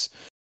peace.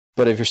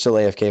 But if you're still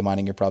AFK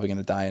mining, you're probably going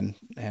to die,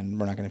 and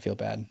we're not going to feel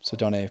bad. So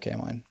don't AFK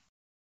mine.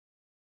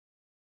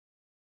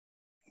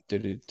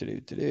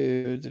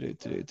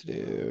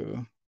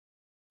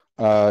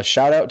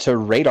 Shout out to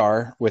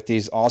Radar with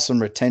these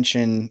awesome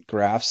retention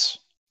graphs.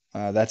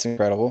 That's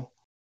incredible.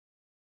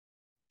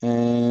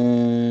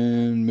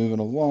 And moving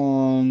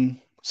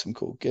along, some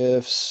cool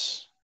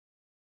gifts.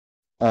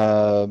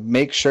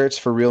 Make shirts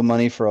for real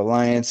money for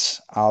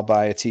Alliance. I'll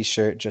buy a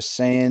t-shirt, just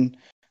saying.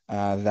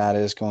 That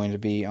is going to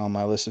be on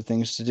my list of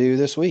things to do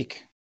this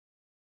week.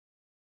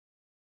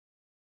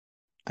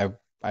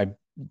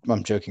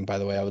 I'm joking, by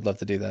the way. I would love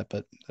to do that,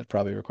 but that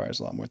probably requires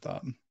a lot more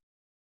thought.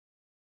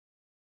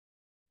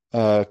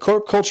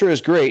 Corp culture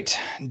is great.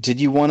 Did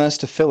you want us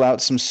to fill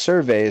out some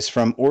surveys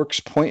from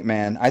Orcs Point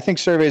Man? I think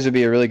surveys would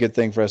be a really good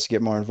thing for us to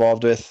get more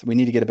involved with. We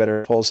need to get a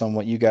better pulse on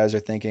what you guys are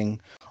thinking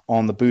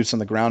on the boots on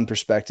the ground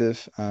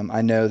perspective.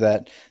 I know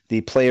that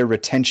the player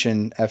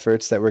retention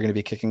efforts that we're going to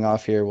be kicking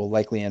off here will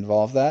likely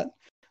involve that,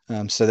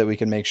 so that we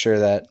can make sure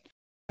that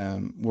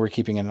we're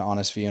keeping an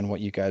honest view on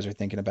what you guys are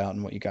thinking about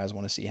and what you guys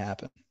want to see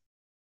happen.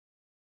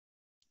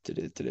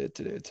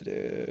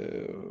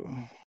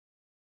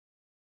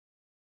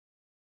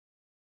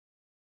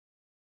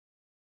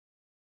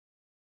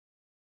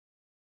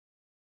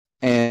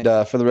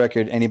 And for the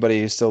record,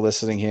 anybody who's still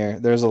listening here,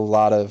 there's a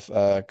lot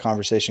of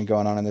conversation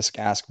going on in this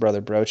Ask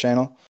Brother Bro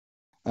channel.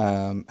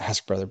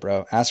 Ask Brother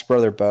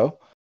Bo.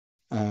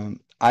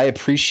 I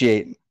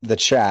appreciate the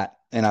chat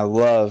and I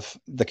love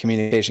the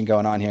communication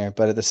going on here,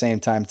 but at the same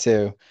time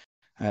too,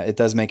 it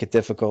does make it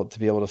difficult to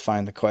be able to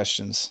find the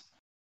questions.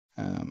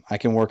 I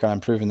can work on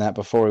improving that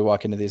before we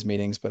walk into these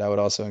meetings, but I would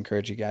also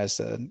encourage you guys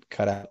to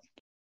cut out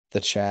the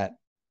chat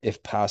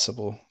if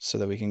possible, so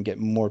that we can get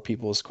more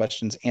people's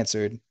questions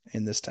answered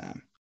in this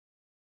time.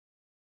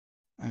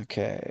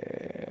 Okay.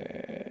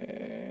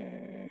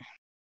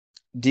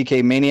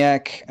 DK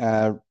Maniac,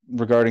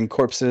 regarding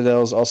Corp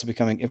Citadels also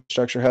becoming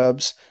infrastructure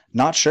hubs.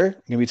 Not sure. I'm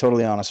going to be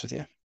totally honest with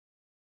you.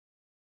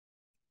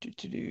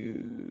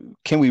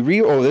 Can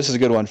we oh, this is a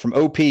good one from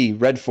OP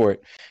Redfort.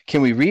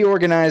 Can we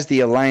reorganize the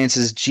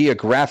alliances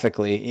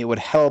geographically? It would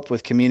help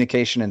with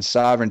communication and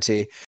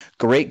sovereignty.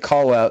 Great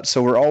call out.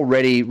 So we're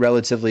already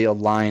relatively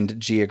aligned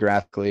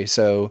geographically.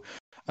 So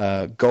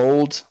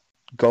gold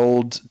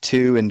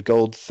 2 and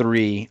gold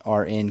 3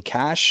 are in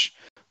Cache.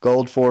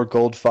 Gold 4,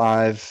 gold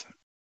 5,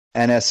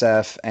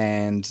 NSF,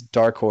 and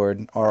Dark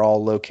Horde are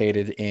all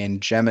located in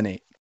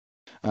Geminate.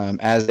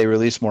 As they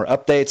release more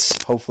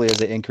updates, hopefully as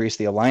they increase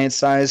the alliance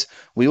size,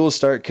 we will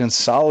start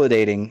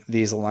consolidating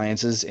these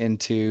alliances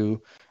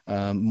into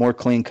more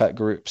clean-cut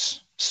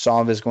groups.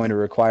 SOV is going to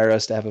require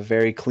us to have a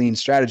very clean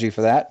strategy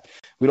for that.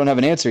 We don't have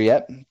an answer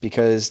yet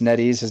because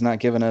NetEase has not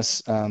given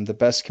us the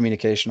best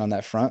communication on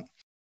that front.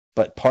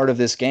 But part of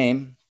this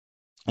game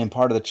and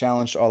part of the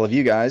challenge to all of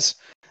you guys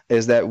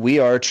is that we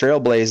are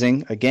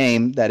trailblazing a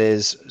game that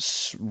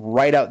is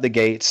right out the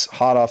gates,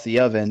 hot off the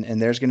oven,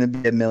 and there's going to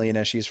be a million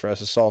issues for us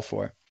to solve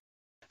for.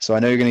 So I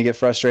know you're going to get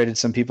frustrated.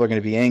 Some people are going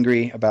to be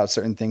angry about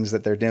certain things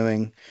that they're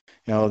doing.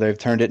 You know, they've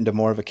turned it into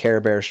more of a Care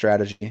Bear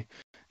strategy.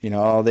 You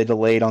know, oh, they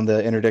delayed on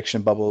the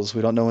interdiction bubbles.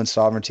 We don't know when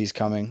sovereignty is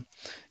coming.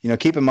 You know,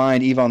 keep in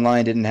mind, EVE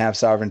Online didn't have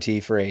sovereignty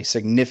for a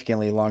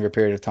significantly longer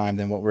period of time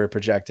than what we're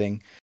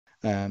projecting.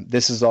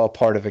 This is all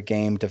part of a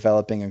game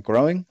developing and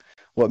growing.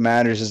 What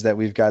matters is that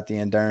we've got the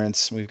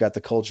endurance, we've got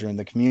the culture and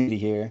the community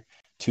here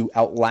to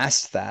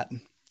outlast that,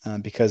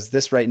 because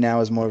this right now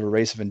is more of a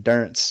race of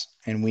endurance,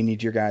 and we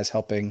need your guys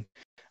helping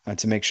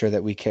to make sure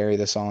that we carry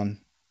this on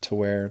to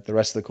where the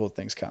rest of the cool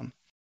things come.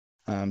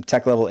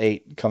 Tech Level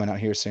 8 coming out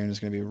here soon is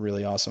going to be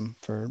really awesome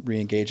for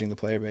re-engaging the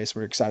player base.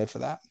 We're excited for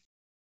that.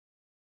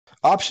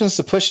 Options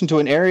to push into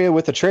an area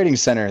with a trading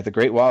center, the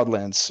Great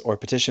Wildlands, or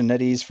petition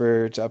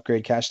NetEase to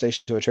upgrade Cash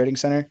Station to a trading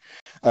center.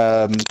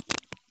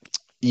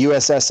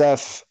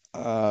 USSF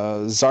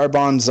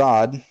Zarbon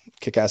Zod,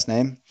 kick-ass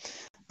name.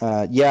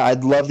 Yeah,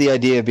 I'd love the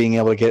idea of being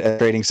able to get a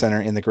trading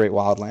center in the Great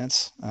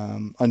Wildlands.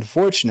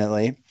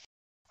 Unfortunately,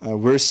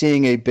 we're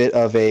seeing a bit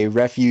of a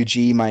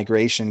refugee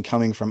migration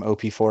coming from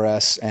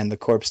OP4S and the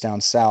Corps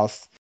down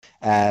south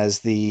as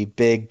the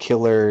big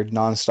killer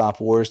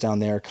nonstop wars down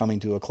there are coming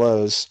to a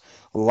close.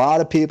 A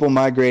lot of people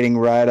migrating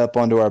right up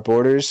onto our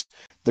borders.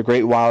 The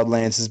Great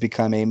Wildlands has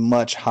become a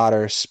much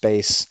hotter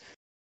space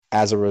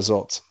as a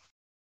result.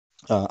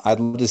 I'd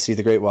love to see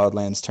the Great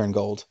Wildlands turn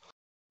gold.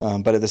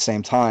 But at the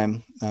same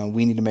time,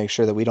 we need to make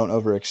sure that we don't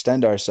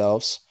overextend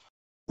ourselves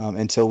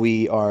until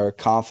we are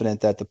confident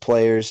that the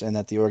players and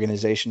that the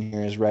organization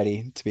here is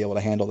ready to be able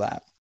to handle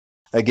that.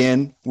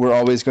 Again, we're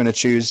always going to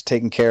choose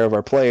taking care of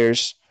our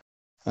players.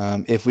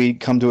 If we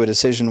come to a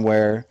decision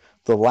where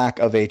the lack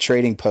of a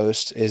trading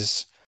post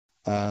is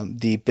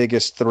the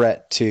biggest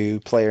threat to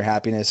player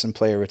happiness and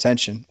player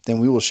retention, then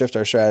we will shift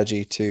our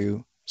strategy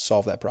to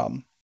solve that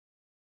problem.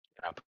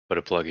 I'll put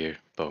a plug here,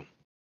 Bo.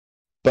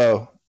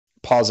 Bo,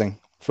 pausing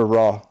for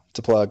Raw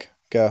to plug.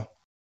 Go.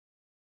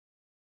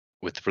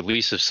 With the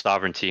release of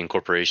Sovereignty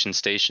Incorporation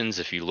stations,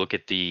 if you look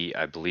at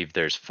I believe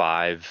there's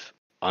 5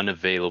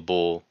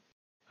 unavailable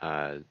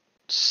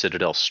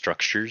Citadel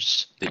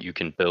structures that you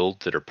can build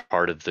that are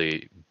part of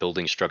the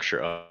building structure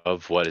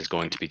of what is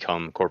going to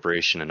become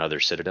Corporation and other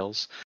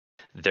Citadels.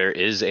 There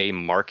is a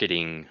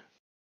marketing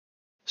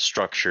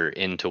structure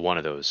into one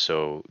of those.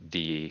 So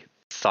the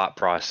thought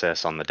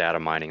process on the data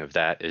mining of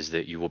that is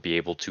that you will be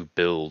able to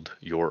build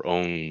your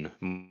own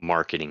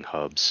marketing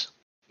hubs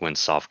when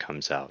Soft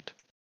comes out.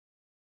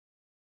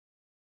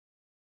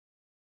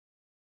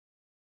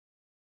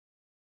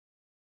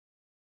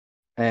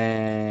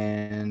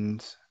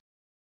 And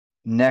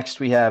next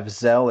we have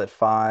Zell at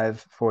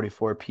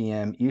 5:44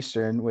 p.m.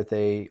 Eastern with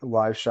a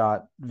live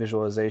shot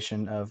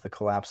visualization of the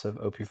collapse of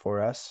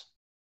OP4S.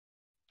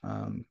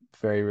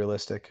 Very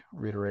realistic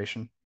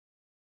reiteration.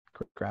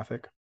 Quick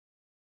graphic.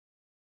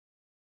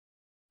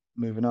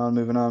 Moving on.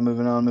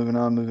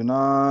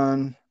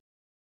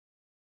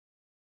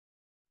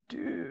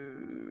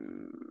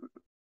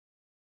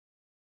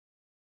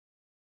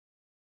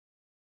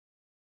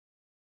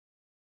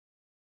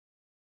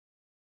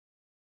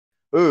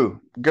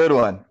 Ooh, good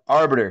one.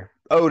 Arbiter,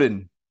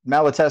 Odin,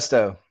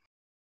 Malatesto.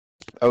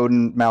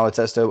 Odin,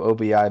 Malatesto,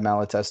 OBI,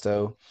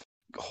 Malatesto,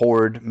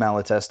 Horde,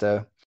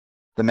 Malatesto.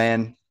 The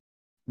man,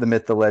 the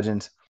myth, the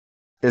legend.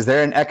 Is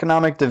there an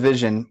economic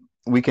division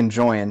we can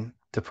join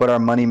to put our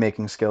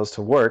money-making skills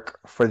to work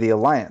for the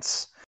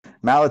Alliance?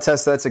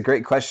 Malatesto, that's a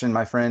great question,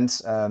 my friends.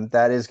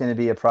 That is going to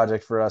be a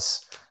project for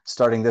us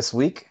starting this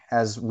week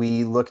as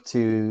we look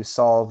to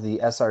solve the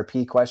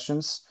SRP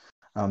questions.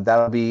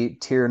 That'll be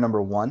tier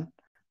number 1.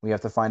 We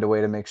have to find a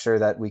way to make sure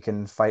that we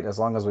can fight as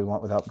long as we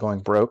want without going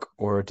broke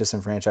or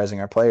disenfranchising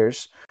our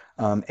players.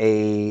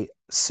 A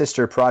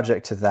sister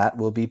project to that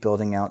will be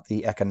building out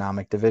the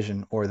economic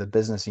division or the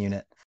business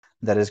unit.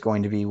 That is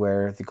going to be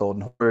where the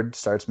Golden Horde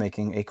starts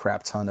making a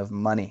crap ton of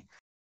money.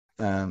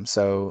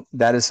 So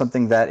that is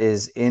something that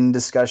is in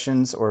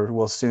discussions or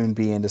will soon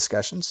be in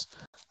discussions.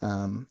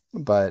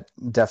 But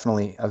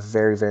definitely a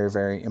very, very,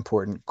 very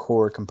important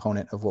core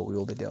component of what we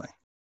will be doing.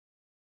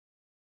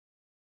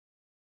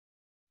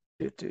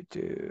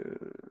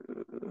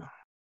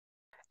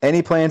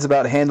 Any plans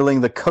about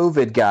handling the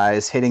COVID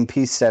guys hitting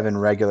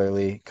P7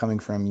 regularly coming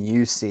from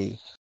UC?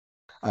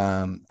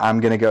 I'm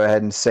going to go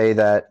ahead and say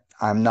that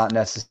I'm not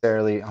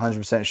necessarily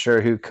 100% sure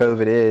who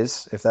COVID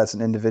is, if that's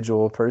an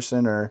individual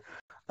person or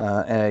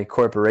a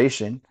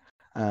corporation.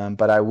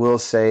 But I will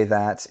say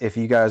that if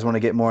you guys want to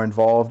get more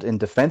involved in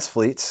defense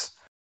fleets,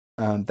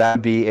 that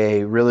would be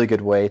a really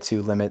good way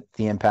to limit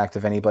the impact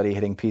of anybody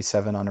hitting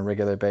P7 on a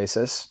regular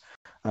basis.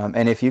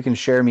 And if you can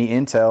share me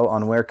intel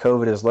on where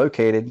COVID is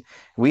located,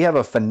 we have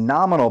a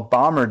phenomenal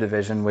bomber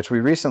division, which we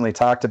recently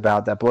talked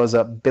about, that blows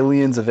up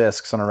billions of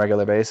ISKs on a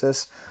regular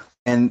basis.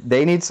 And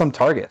they need some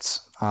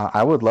targets.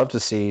 I would love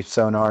to see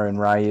Sonar and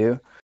Ryu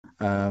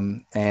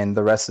and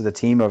the rest of the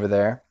team over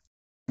there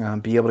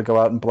be able to go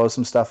out and blow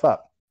some stuff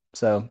up.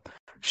 So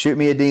shoot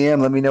me a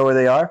DM, let me know where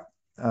they are,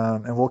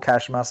 and we'll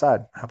cash them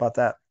outside. How about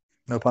that?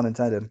 No pun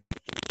intended.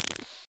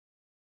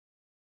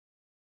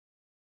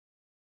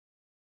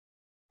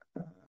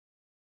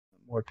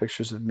 More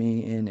pictures of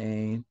me in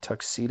a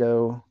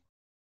tuxedo,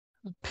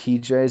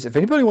 PJs. If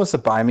anybody wants to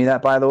buy me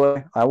that, by the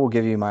way, I will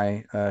give you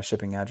my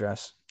shipping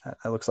address.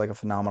 That looks like a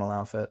phenomenal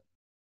outfit.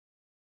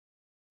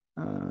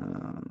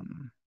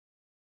 You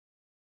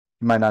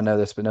might not know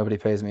this, but nobody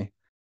pays me.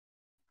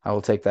 I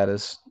will take that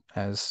as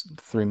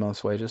 3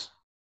 months' wages.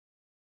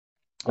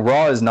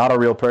 Raw is not a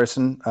real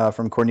person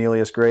from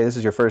Cornelius Gray. This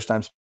is your first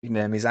time speaking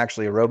to him. He's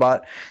actually a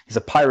robot. He's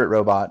a pirate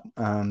robot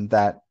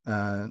that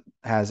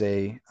has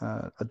a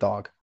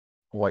dog,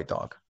 a white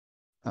dog.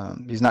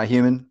 He's not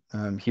human.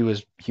 He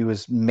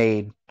was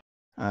made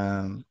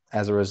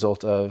as a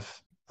result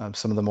of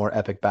some of the more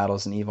epic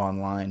battles in EVE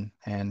Online,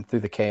 and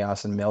through the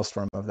chaos and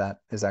maelstrom of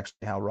that is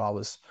actually how Raw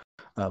was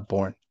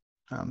born.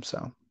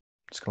 So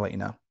just gonna let you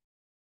know.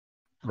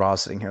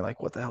 Raw's sitting here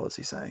like, what the hell is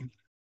he saying?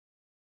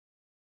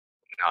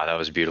 No, that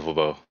was beautiful,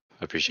 Bo.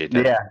 I appreciate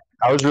that. Yeah,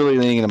 I was really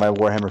leaning into my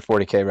Warhammer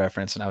 40k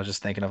reference, and I was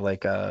just thinking of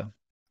like, I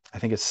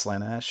think it's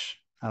Slaanesh.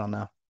 I don't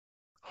know.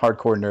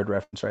 Hardcore nerd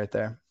reference right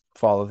there.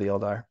 Fall of the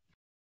Eldar.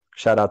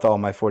 Shout out to all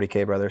my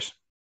 40k brothers.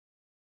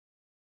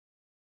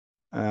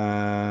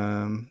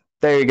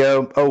 There you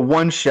go. Oh,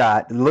 One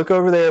Shot. Look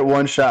over there at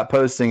One Shot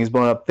posting. He's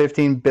blown up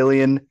 15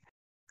 billion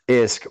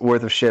ISK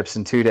worth of ships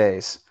in 2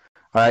 days.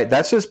 All right,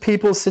 that's just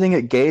people sitting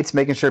at gates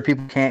making sure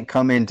people can't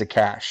come into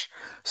cash.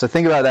 So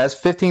think about that. That's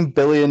 15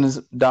 billion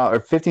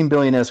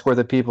ISK worth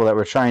of people that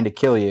were trying to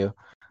kill you,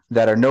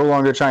 that are no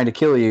longer trying to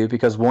kill you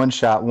because One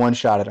Shot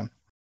at them.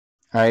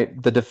 All right,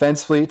 the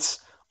defense fleets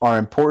are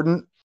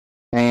important,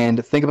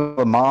 and think about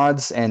the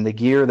mods and the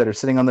gear that are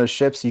sitting on those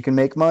ships. You can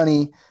make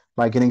money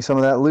by getting some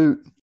of that loot.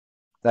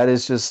 That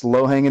is just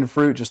low-hanging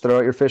fruit. Just throw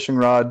out your fishing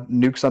rod,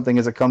 nuke something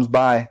as it comes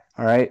by.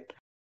 All right,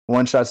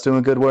 One Shot's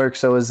doing good work.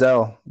 So is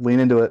Zell. Lean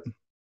into it.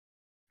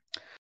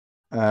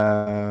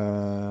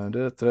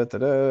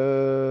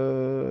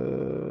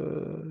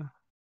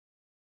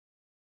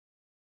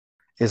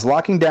 Is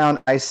locking down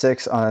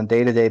I6 on a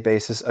day-to-day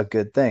basis a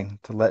good thing?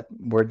 To let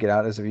word get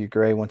out as if you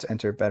Gray want to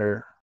enter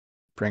better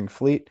bring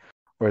fleet,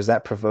 or is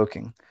that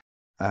provoking?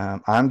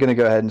 I'm going to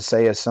go ahead and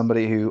say, as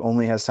somebody who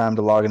only has time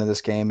to log into this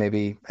game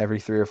maybe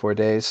every 3 or 4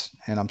 days,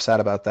 and I'm sad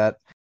about that,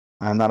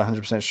 I'm not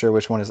 100% sure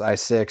which one is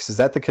I6. Is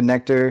that the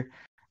connector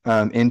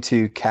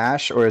into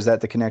cache, or is that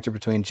the connector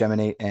between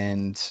Geminate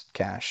and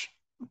cache?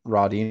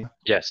 Raw, do you know?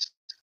 Yes.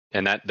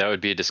 And that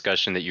would be a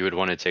discussion that you would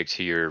want to take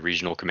to your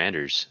regional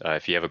commanders.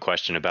 If you have a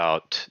question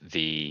about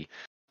the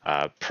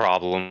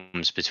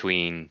problems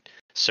between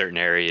certain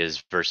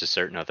areas versus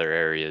certain other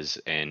areas,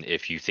 and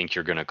if you think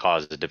you're going to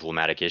cause a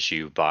diplomatic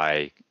issue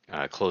by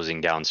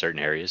closing down certain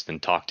areas, then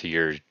talk to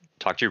your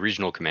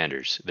regional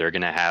commanders. They're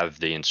going to have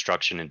the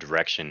instruction and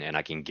direction, and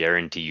I can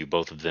guarantee you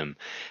both of them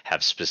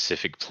have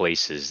specific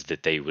places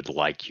that they would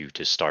like you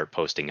to start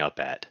posting up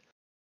at.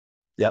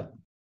 Yep.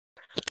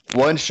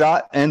 One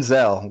Shot and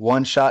Zell.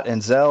 One Shot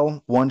and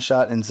Zell. One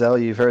Shot and Zell.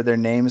 You've heard their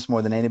names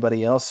more than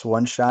anybody else.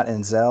 One Shot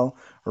and Zell.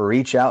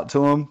 Reach out to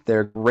them.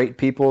 They're great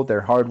people.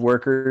 They're hard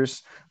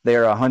workers. They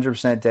are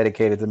 100%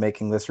 dedicated to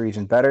making this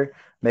region better,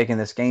 making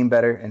this game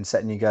better, and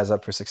setting you guys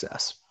up for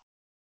success.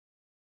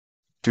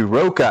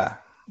 Duroka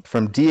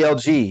from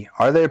DLG.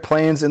 Are there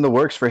plans in the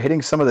works for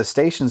hitting some of the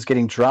stations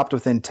getting dropped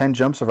within 10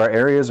 jumps of our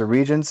areas or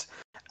regions?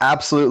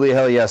 Absolutely,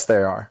 hell yes,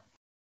 there are.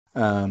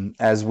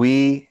 As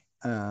we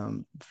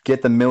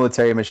get the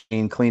military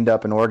machine cleaned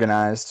up and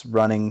organized,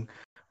 running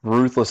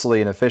ruthlessly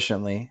and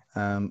efficiently,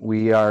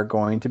 we are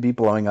going to be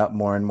blowing up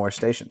more and more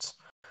stations.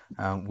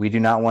 We do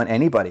not want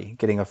anybody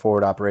getting a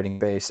forward operating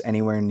base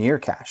anywhere near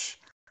cache.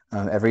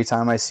 Every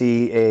time I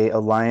see a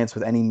alliance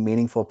with any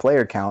meaningful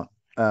player count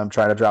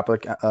try to drop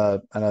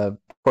a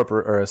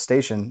corporate or a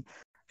station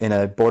in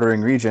a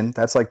bordering region,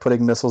 that's like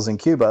putting missiles in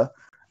Cuba,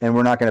 and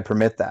we're not going to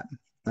permit that.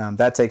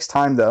 That takes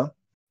time, though.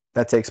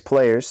 That takes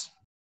players.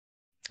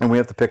 And we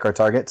have to pick our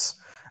targets.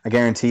 I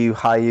guarantee you,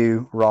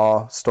 Hayu,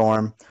 Raw,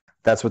 Storm,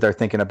 that's what they're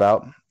thinking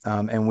about.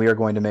 And we are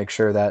going to make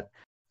sure that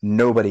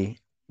nobody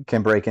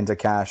can break into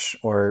cache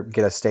or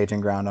get a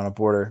staging ground on a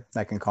border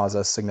that can cause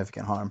us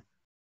significant harm.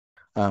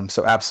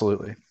 So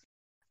absolutely.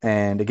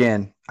 And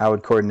again, I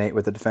would coordinate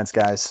with the defense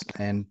guys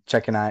and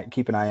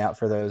keep an eye out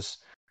for those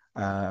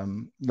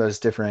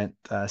different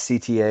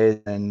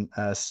CTAs and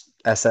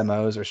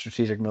SMOs, or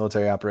strategic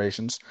military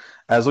operations,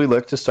 as we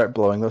look to start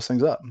blowing those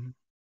things up.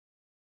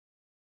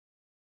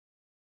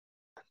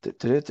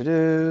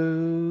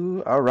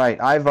 All right,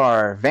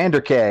 Ivar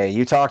Vanderkay,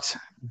 you talked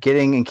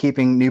getting and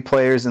keeping new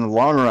players in the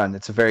long run.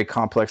 It's a very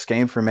complex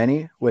game for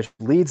many, which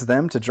leads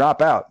them to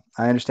drop out.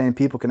 I understand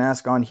people can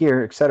ask on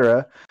here,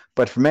 etc.,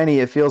 but for many,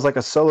 it feels like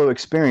a solo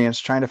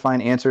experience trying to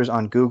find answers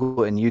on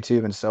Google and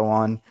YouTube and so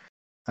on.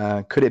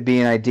 Could it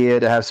be an idea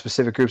to have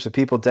specific groups of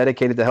people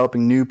dedicated to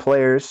helping new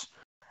players?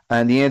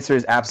 And the answer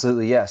is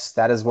absolutely yes.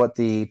 That is what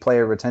the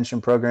player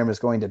retention program is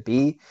going to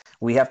be.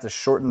 We have to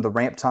shorten the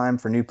ramp time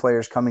for new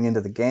players coming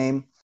into the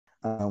game.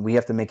 We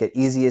have to make it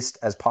easy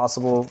as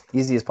possible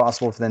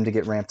for them to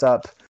get ramped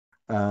up.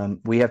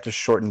 We have to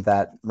shorten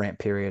that ramp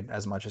period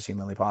as much as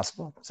humanly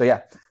possible. So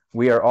yeah,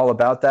 we are all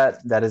about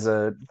that. That is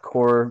a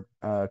core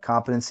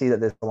competency that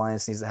this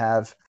alliance needs to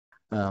have.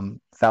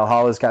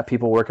 Valhalla's got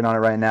people working on it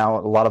right now.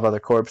 A lot of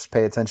other corps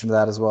pay attention to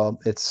that as well.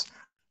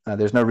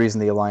 There's no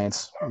reason the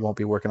alliance won't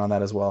be working on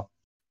that as well.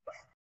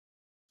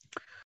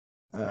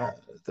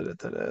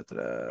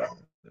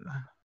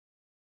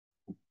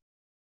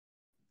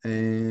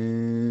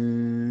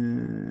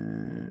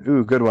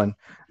 Ooh, good one.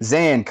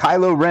 Zan,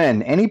 Kylo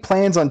Ren, any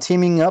plans on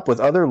teaming up with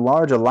other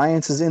large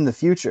alliances in the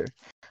future?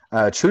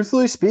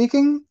 Truthfully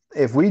speaking,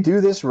 if we do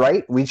this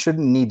right, we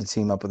shouldn't need to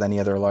team up with any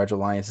other large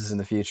alliances in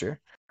the future.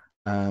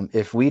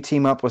 If we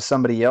team up with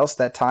somebody else,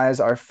 that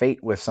ties our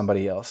fate with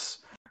somebody else.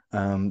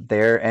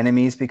 Their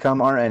enemies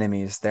become our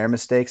enemies. Their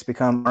mistakes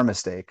become our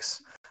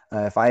mistakes.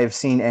 If I have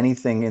seen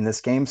anything in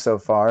this game so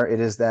far, it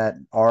is that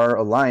our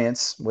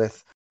alliance,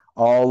 with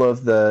all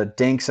of the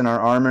dinks in our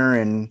armor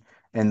and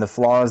the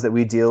flaws that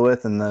we deal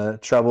with and the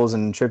troubles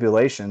and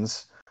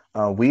tribulations,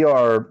 we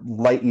are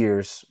light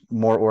years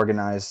more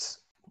organized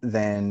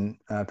than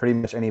pretty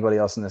much anybody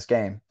else in this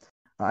game.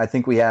 I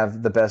think we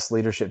have the best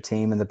leadership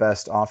team and the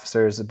best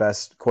officers, the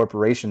best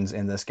corporations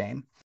in this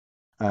game.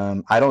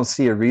 I don't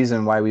see a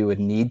reason why we would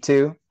need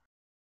to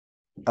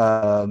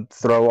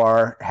throw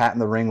our hat in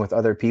the ring with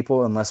other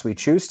people unless we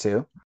choose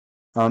to.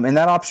 And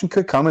that option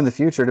could come in the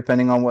future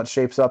depending on what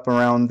shapes up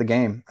around the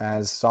game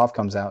as SOF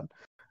comes out.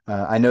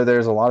 I know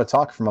there's a lot of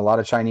talk from a lot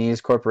of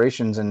Chinese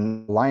corporations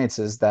and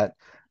alliances that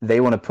they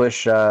want to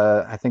push,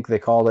 I think they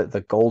call it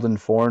the Golden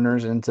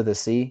Foreigners into the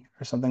sea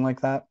or something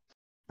like that.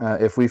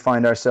 If we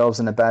find ourselves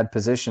in a bad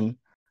position,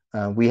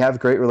 we have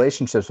great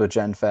relationships with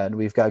GenFed.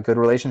 We've got good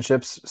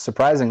relationships,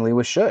 surprisingly,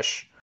 with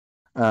Shush.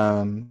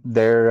 That's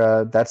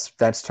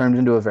turned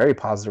into a very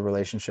positive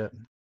relationship.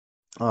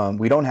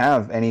 We don't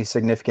have any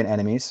significant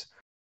enemies.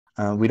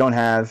 We don't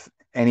have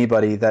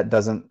anybody that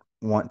doesn't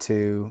want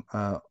to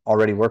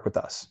already work with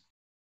us.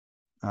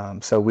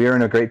 So we are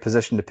in a great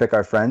position to pick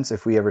our friends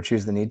if we ever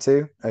choose the need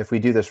to. If we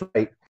do this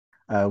right,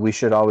 we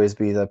should always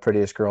be the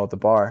prettiest girl at the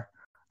bar,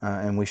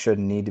 and we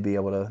shouldn't need to be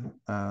able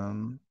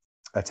to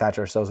attach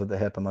ourselves at the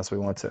hip unless we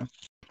want to.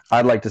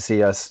 I'd like to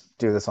see us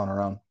do this on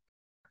our own,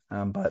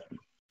 but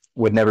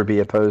would never be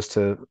opposed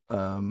to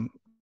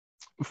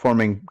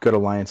forming good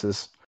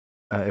alliances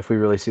if we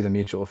really see the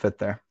mutual fit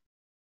there.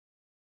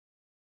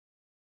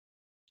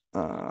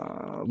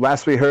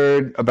 Last we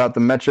heard about the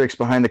metrics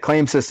behind the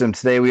claim system.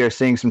 Today we are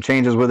seeing some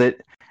changes with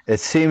it. It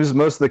seems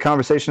most of the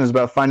conversation is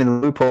about finding the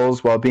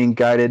loopholes while being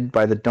guided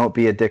by the don't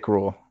be a dick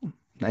rule.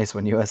 Nice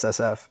one,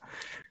 USSF.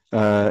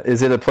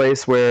 Is it a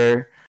place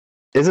where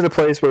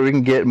we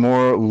can get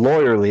more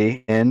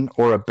lawyerly in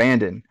or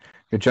abandon?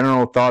 Your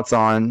general thoughts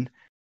on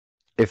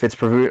if it's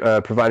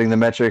providing the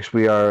metrics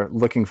we are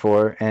looking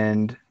for,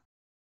 and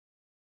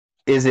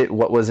is it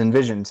what was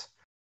envisioned?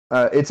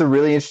 It's a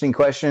really interesting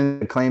question.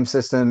 The claim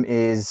system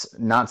is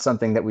not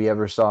something that we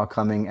ever saw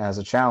coming as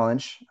a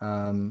challenge.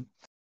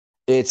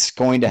 It's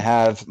going to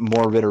have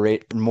more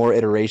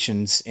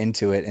iterations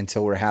into it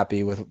until we're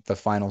happy with the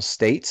final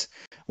state.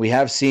 We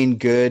have seen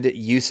good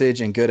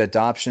usage and good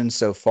adoption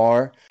so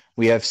far.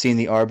 We have seen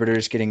the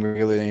arbiters getting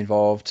regularly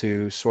involved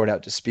to sort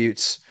out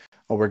disputes.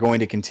 We're going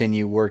to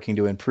continue working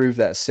to improve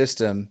that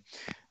system.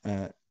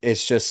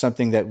 It's just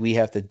something that we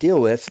have to deal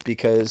with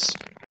because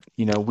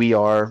we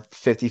are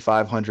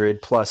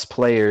 5,500 plus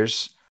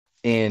players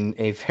in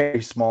a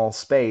very small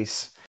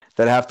space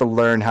that have to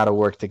learn how to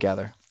work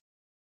together.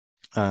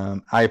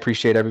 I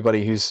appreciate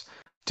everybody who's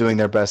doing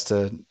their best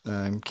to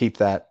keep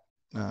that,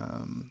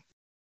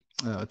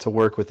 to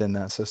work within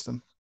that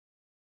system.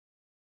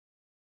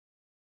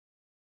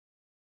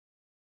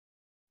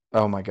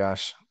 Oh my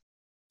gosh.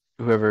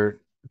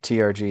 Whoever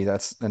TRG,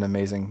 that's an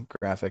amazing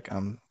graphic.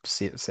 I'm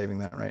saving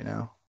that right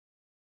now.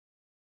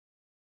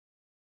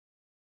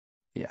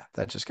 Yeah,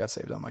 that just got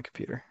saved on my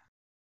computer.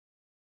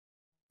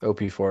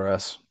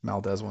 OP4S,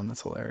 Maldez one,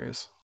 that's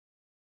hilarious.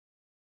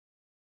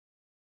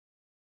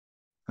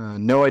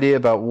 No idea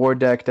about war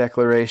deck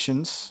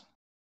declarations.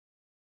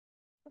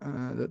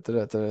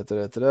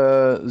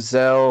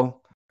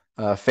 Zell,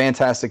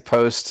 fantastic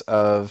post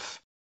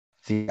of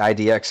the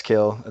IDX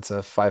kill. That's a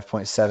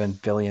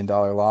 $5.7 billion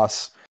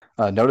loss.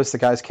 Notice the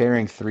guy's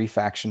carrying 3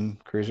 faction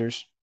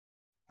cruisers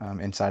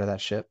inside of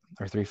that ship,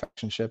 or 3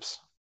 faction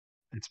ships.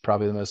 It's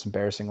probably the most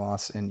embarrassing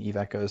loss in EVE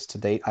Echoes to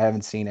date. I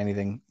haven't seen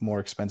anything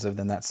more expensive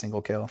than that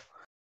single kill.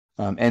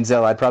 And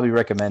Zell, I'd probably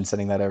recommend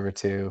sending that over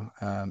to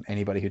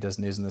anybody who does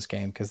news in this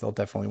game, because they'll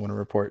definitely want to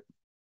report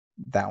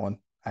that one.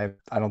 I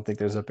don't think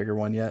there's a bigger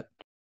one yet.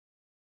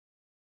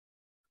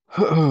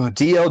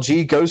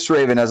 DLG Ghost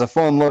Raven, as a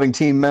fun-loving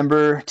team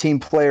member, team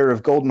player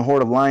of Golden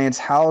Horde Alliance,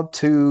 how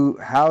do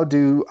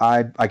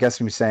I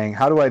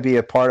be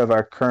a part of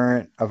our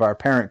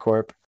parent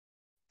corp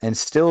and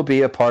still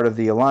be a part of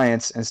the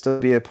alliance and still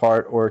be a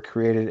part or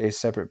created a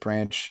separate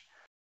branch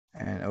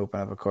and open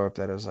up a corp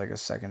that is like a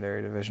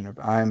secondary division?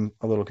 I'm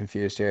a little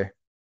confused here.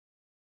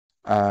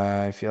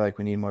 I feel like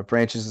we need more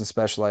branches and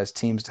specialized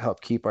teams to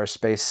help keep our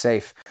space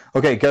safe.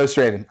 Okay, Ghost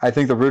Raven, I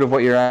think the root of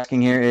what you're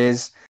asking here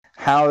is,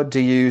 how do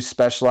you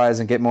specialize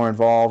and get more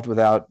involved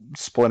without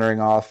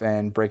splintering off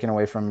and breaking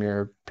away from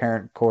your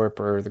parent corp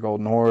or the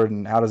Golden Horde,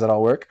 and how does that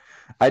all work?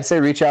 I'd say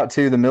reach out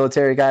to the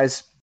military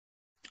guys.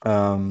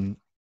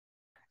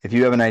 If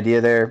you have an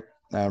idea there,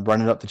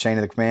 run it up the chain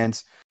of the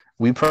commands.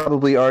 We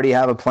probably already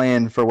have a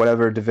plan for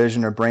whatever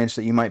division or branch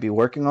that you might be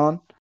working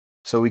on.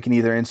 So we can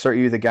either insert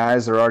you the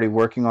guys that are already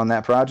working on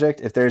that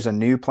project. If there's a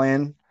new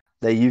plan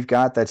that you've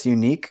got that's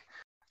unique,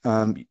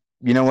 you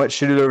know what?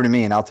 Shoot it over to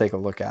me and I'll take a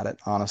look at it,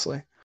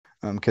 honestly.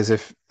 Because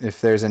if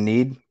there's a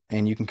need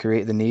and you can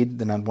create the need,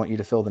 then I want you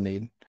to fill the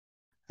need.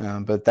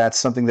 But that's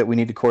something that we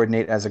need to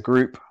coordinate as a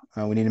group.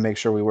 We need to make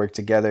sure we work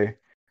together.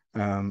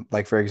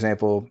 Like, for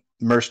example,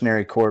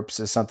 mercenary corps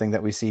is something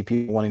that we see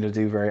people wanting to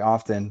do very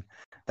often.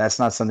 That's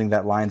not something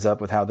that lines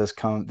up with how this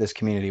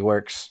community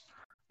works.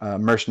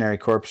 Mercenary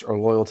corps are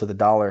loyal to the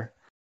dollar.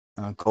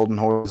 Golden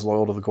Horde is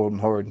loyal to the Golden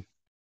Horde.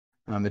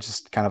 It's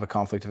just kind of a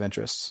conflict of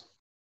interests.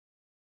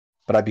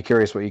 But I'd be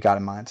curious what you got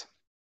in mind.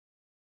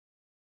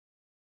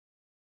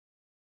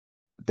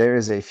 There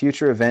is a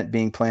future event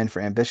being planned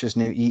for ambitious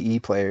new EE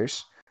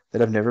players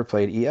that have never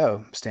played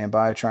EO. Stand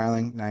by,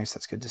 trialing. Nice,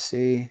 that's good to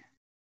see.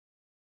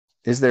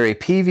 Is there a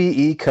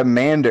PvE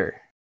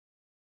commander?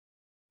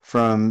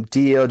 From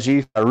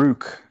DLG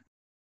Farouk.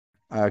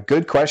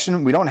 Good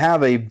question. We don't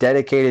have a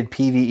dedicated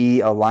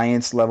PvE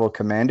alliance level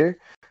commander.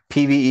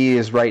 PvE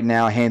is right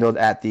now handled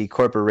at the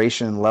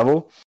corporation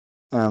level.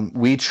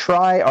 We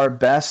try our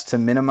best to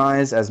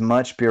minimize as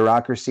much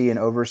bureaucracy and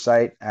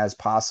oversight as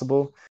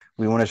possible.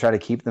 We want to try to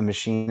keep the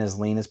machine as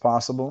lean as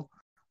possible.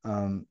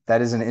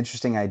 That is an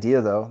interesting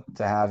idea, though,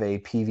 to have a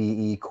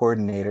PvE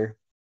coordinator.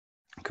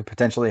 Could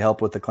potentially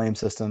help with the claim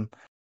system.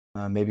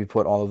 Maybe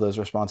put all of those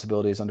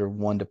responsibilities under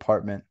one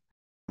department.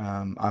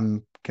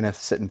 I'm going to have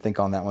to sit and think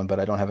on that one, but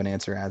I don't have an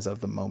answer as of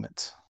the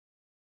moment.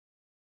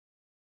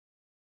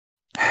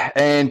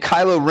 And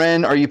Kylo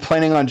Ren, are you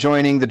planning on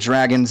joining the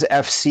Dragons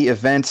FC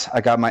event?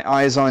 I got my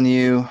eyes on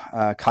you.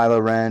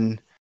 Kylo Ren,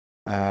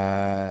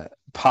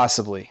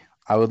 possibly.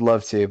 I would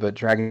love to, but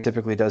Dragon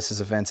typically does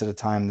his events at a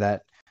time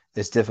that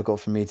is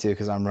difficult for me to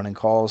because I'm running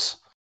calls.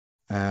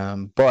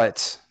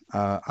 But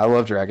I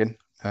love Dragon.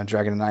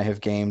 Dragon and I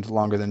have gamed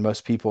longer than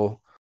most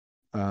people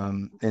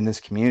in this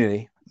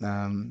community.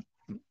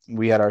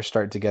 We had our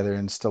start together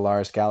in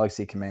Stellaris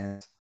Galaxy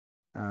Command.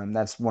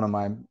 That's one of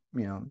my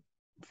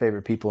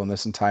favorite people in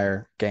this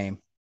entire game.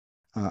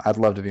 I'd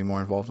love to be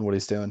more involved in what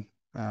he's doing.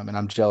 And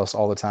I'm jealous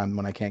all the time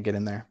when I can't get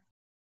in there.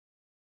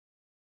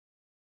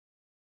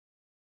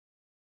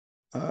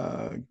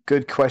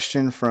 Good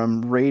question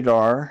from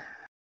Radar.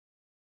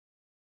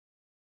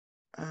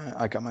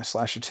 I got my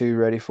Slasher 2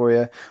 ready for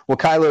you. Well,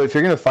 Kylo, if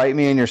you're going to fight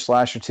me in your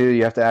Slasher 2,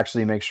 you have to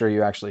actually make sure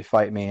you actually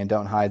fight me and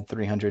don't hide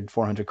 300,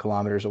 400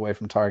 kilometers away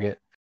from target.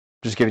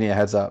 Just giving you a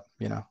heads up,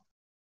 Can't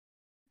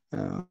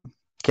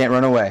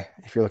run away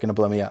if you're looking to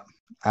blow me up.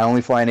 I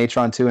only fly an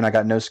Atron 2 and I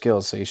got no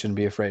skills, so you shouldn't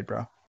be afraid,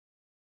 bro.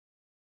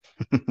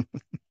 All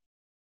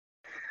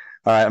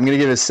right, I'm going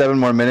to give it 7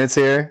 more minutes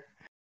here.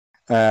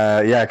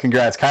 Yeah,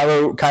 congrats.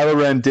 Kylo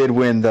Ren did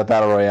win the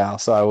Battle Royale,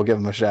 so I will give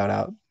him a shout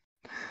out.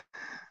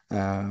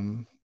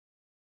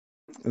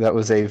 That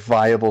was a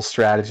viable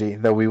strategy.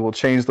 Though we will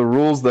change the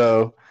rules,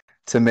 though,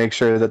 to make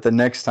sure that the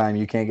next time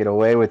you can't get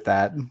away with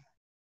that.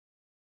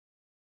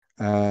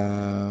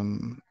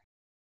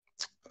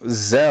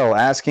 Zell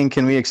asking,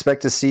 can we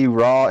expect to see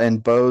Raw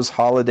and Bo's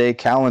holiday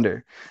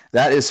calendar?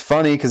 That is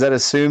funny because that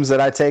assumes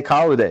that I take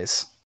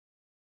holidays.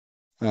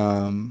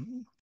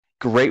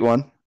 Great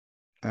one.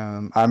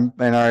 And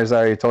I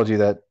already told you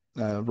that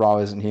Raw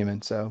isn't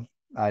human, so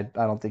I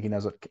don't think he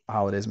knows what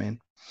holidays mean.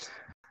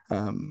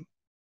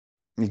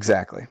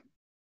 Exactly.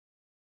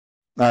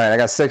 All right, I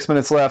got 6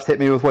 minutes left. Hit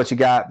me with what you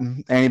got.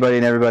 Anybody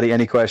and everybody,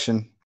 any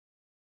question?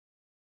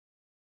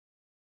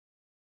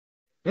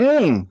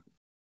 Okay.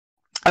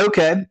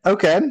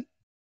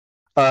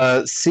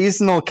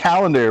 Seasonal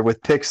calendar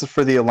with picks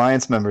for the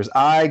Alliance members.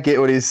 I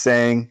get what he's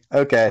saying.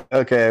 Okay.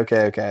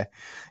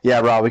 Yeah,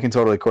 Rob, we can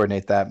totally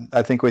coordinate that.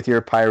 I think with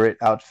your pirate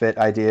outfit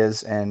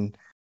ideas and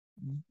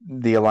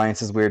the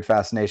Alliance's weird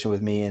fascination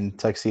with me and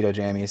tuxedo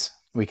jammies,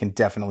 we can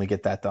definitely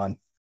get that done.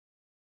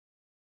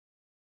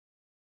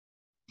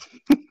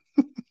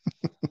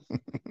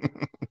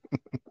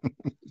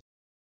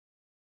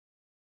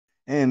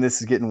 And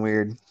this is getting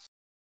weird.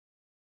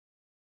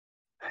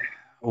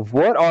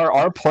 What are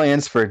our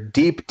plans for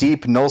deep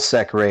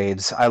nullsec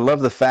raids? I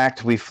love the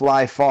fact we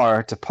fly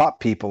far to pop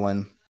people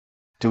in.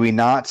 Do we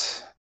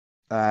not?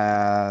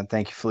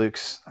 Thank you,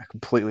 Flukes. I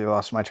completely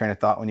lost my train of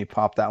thought when you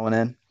popped that one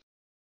in.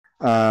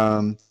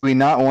 Do we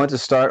not want to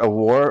start a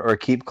war or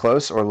keep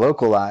close or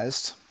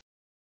localized?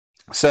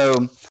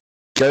 So,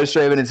 Ghost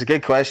Raven, it's a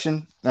good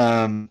question.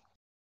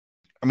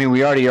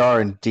 We already are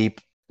in deep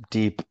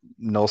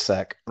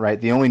nullsec, right?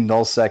 The only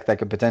nullsec that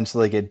could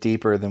potentially get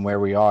deeper than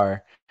where we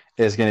are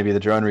is going to be the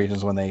drone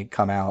regions when they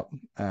come out,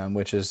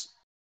 which is,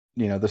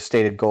 the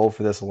stated goal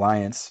for this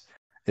alliance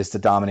is to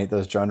dominate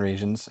those drone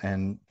regions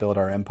and build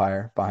our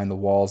empire behind the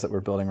walls that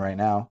we're building right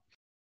now.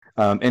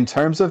 In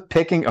terms of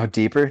picking,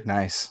 deeper,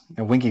 nice.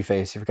 And winky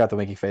face, you forgot the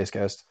winky face,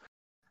 Ghost.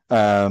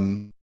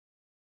 And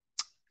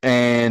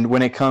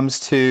when it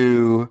comes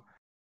to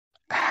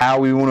how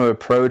we want to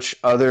approach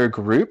other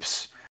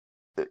groups,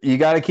 you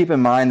got to keep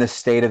in mind the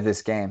state of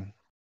this game,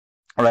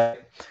 right?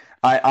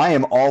 I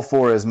am all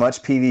for as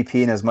much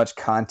PvP and as much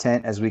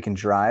content as we can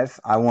drive.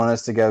 I want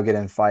us to go get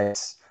in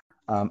fights.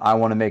 I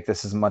want to make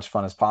this as much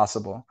fun as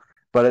possible.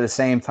 But at the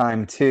same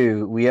time,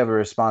 too, we have a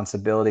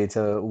responsibility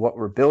to what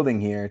we're building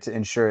here to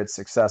ensure it's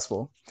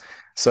successful.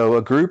 So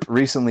a group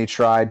recently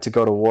tried to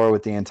go to war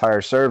with the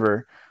entire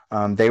server.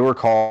 They were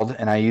called,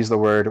 and I use the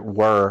word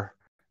were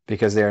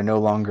because they are no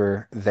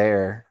longer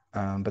there,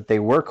 but they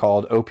were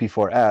called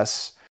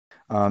OP4S.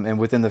 And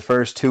within the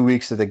first 2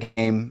 weeks of the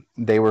game,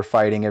 they were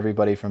fighting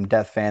everybody from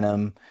Death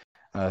Phantom,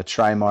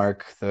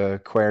 Trimarch, the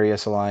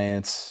Aquarius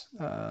Alliance,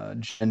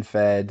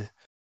 GenFed,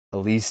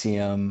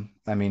 Elysium.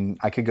 I mean,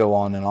 I could go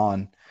on and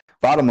on.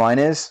 Bottom line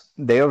is,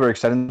 they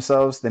overextended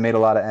themselves. They made a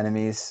lot of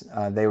enemies.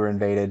 They were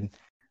invaded.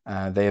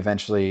 They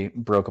eventually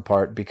broke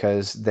apart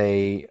because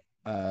they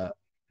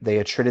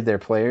attrited their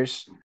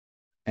players,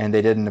 and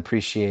they didn't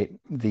appreciate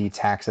the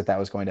tax that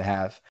was going to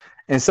have.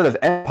 Instead of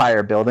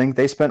empire building,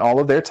 they spent all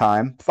of their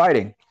time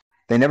fighting.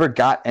 They never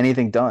got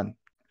anything done.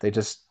 They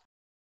just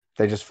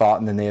fought,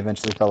 and then they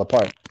eventually fell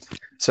apart.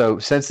 So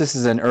since this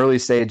is an early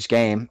stage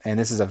game, and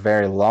this is a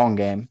very long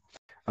game,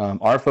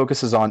 our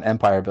focus is on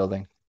empire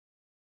building.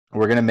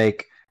 We're going to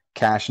make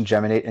Cash and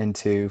Geminate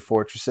into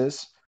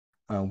fortresses.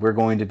 We're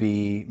going to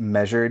be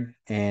measured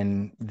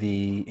in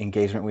the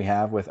engagement we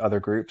have with other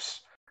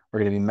groups. We're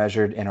going to be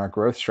measured in our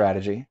growth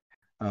strategy.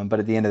 But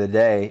at the end of the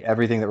day,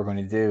 everything that we're going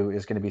to do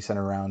is going to be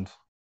centered around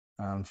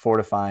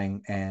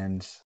fortifying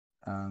and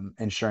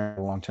ensuring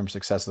the long-term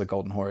success of the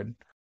Golden Horde.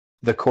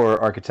 The core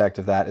architect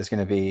of that is going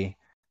to be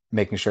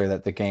making sure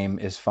that the game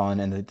is fun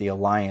and that the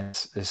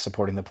Alliance is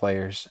supporting the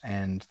players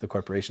and the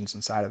corporations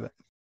inside of it.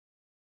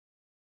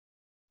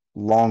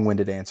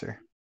 Long-winded answer.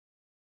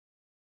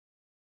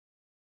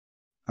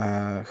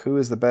 Who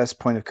is the best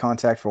point of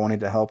contact for wanting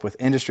to help with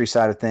industry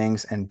side of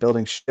things and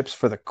building ships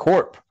for the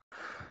Corp?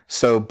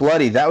 So,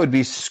 Bloody, that would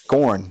be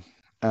Scorn.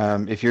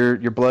 If you're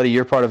Bloody,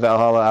 you're part of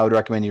Valhalla, I would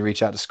recommend you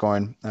reach out to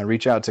Scorn.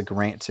 Reach out to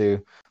Grant,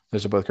 too.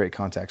 Those are both great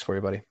contacts for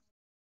you, buddy.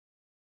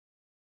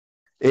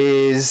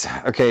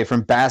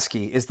 From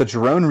Basky, is the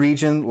drone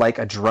region like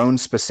a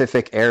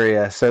drone-specific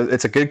area? So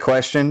it's a good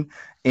question.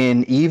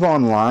 In EVE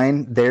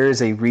Online, there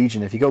is a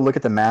region. If you go look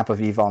at the map of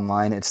EVE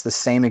Online, it's the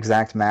same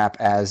exact map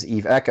as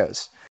EVE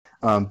Echoes.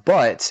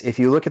 But if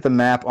you look at the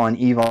map on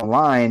EVE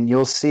Online,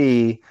 you'll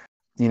see,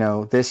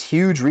 this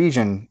huge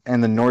region in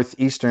the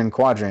northeastern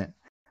quadrant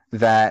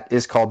that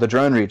is called the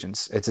drone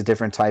regions. It's a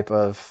different type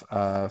of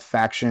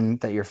faction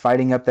that you're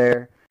fighting up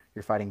there.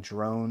 You're fighting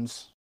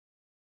drones.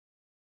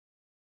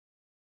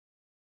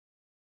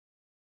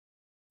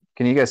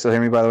 Can you guys still hear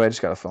me, by the way? I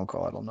just got a phone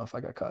call. I don't know if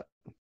I got cut.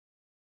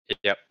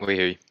 Yep, we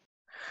hear you.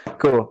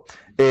 Cool.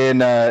 And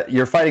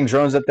you're fighting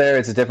drones up there.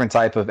 It's a different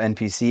type of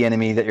NPC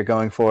enemy that you're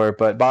going for.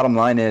 But bottom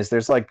line is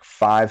there's like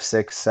 5,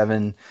 6,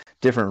 7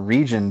 different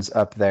regions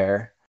up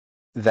there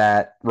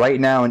that right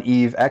now in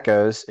EVE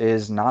Echoes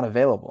is not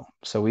available.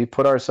 So we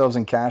put ourselves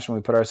in Cash and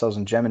we put ourselves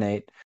in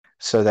Geminate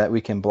so that we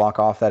can block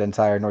off that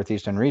entire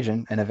northeastern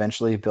region and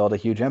eventually build a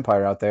huge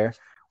empire out there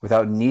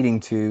without needing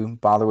to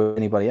bother with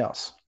anybody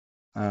else.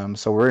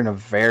 So we're in a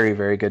very,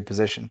 very good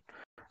position.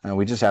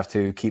 We just have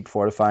to keep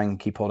fortifying,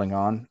 keep holding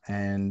on,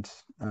 and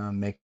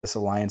make this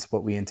alliance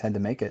what we intend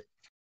to make it.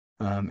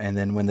 And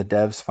then when the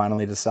devs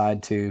finally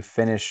decide to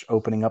finish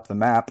opening up the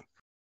map,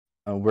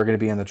 we're going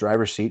to be in the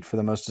driver's seat for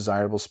the most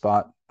desirable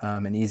spot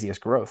and easiest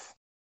growth,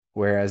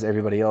 whereas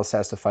everybody else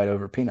has to fight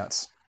over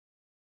peanuts.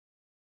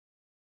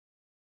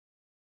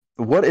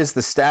 What is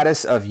the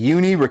status of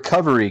uni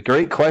recovery?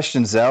 Great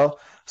question, Zell.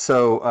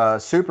 So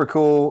super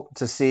cool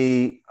to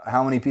see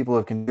how many people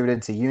have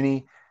contributed to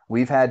uni.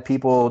 We've had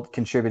people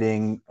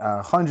contributing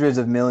hundreds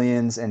of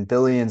millions and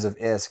billions of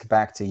ISK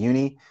back to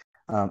uni.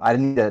 I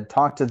didn't need to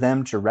talk to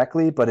them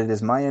directly, but it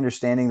is my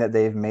understanding that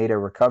they've made a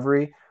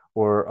recovery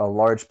or a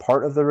large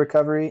part of the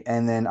recovery.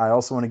 And then I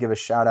also want to give a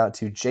shout out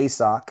to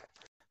JSOC,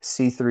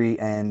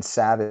 C3, and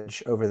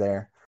Savage over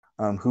there,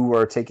 who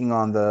are taking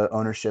on the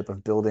ownership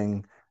of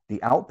building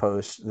the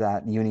outpost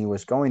that uni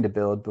was going to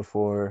build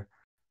before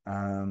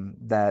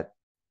that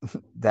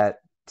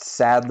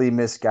sadly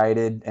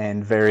misguided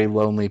and very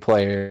lonely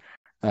player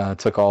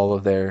took all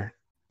of their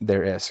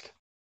ISK.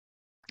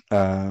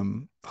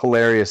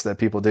 Hilarious that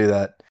people do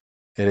that.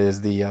 It is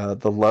the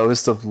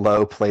lowest of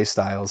low play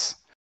styles,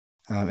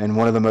 and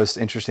one of the most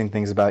interesting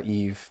things about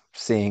EVE,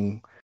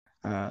 seeing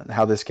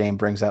how this game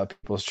brings out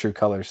people's true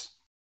colors.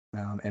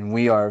 And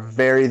we are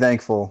very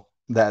thankful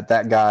that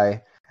that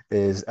guy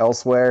is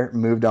elsewhere,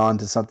 moved on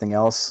to something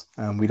else.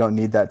 We don't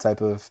need that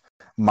type of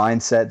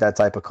mindset, that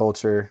type of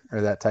culture,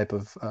 or that type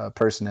of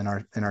person in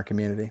our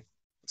community.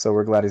 So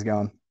we're glad he's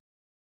gone.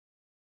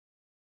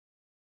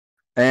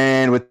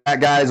 And with that,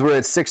 guys, we're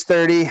at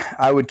 6:30.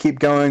 I would keep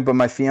going, but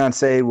my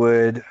fiance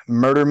would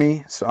murder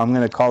me, so I'm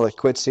going to call it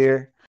quits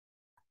here.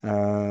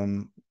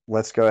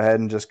 Let's go ahead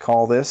and just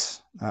call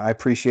this. I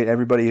appreciate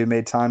everybody who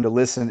made time to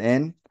listen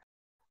in.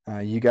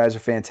 You guys are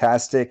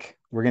fantastic.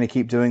 We're going to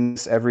keep doing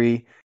this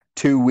every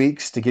 2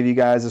 weeks to give you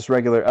guys this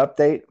regular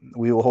update.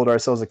 We will hold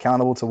ourselves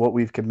accountable to what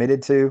we've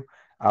committed to.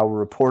 I will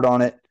report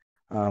on it.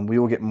 We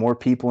will get more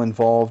people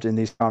involved in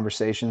these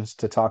conversations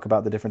to talk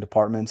about the different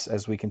departments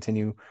as we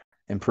continue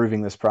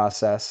improving this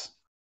process.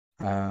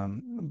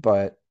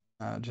 But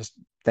just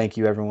thank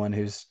you, everyone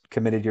who's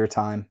committed your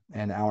time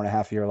and an hour and a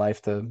half of your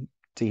life to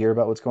hear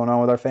about what's going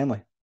on with our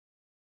family.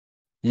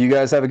 You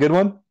guys have a good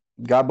one.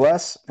 God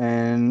bless,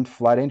 and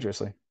fly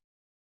dangerously.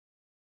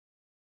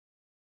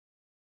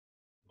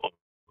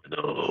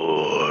 No.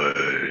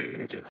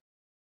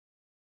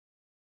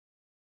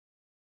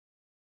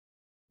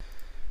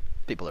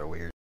 People are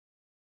weird.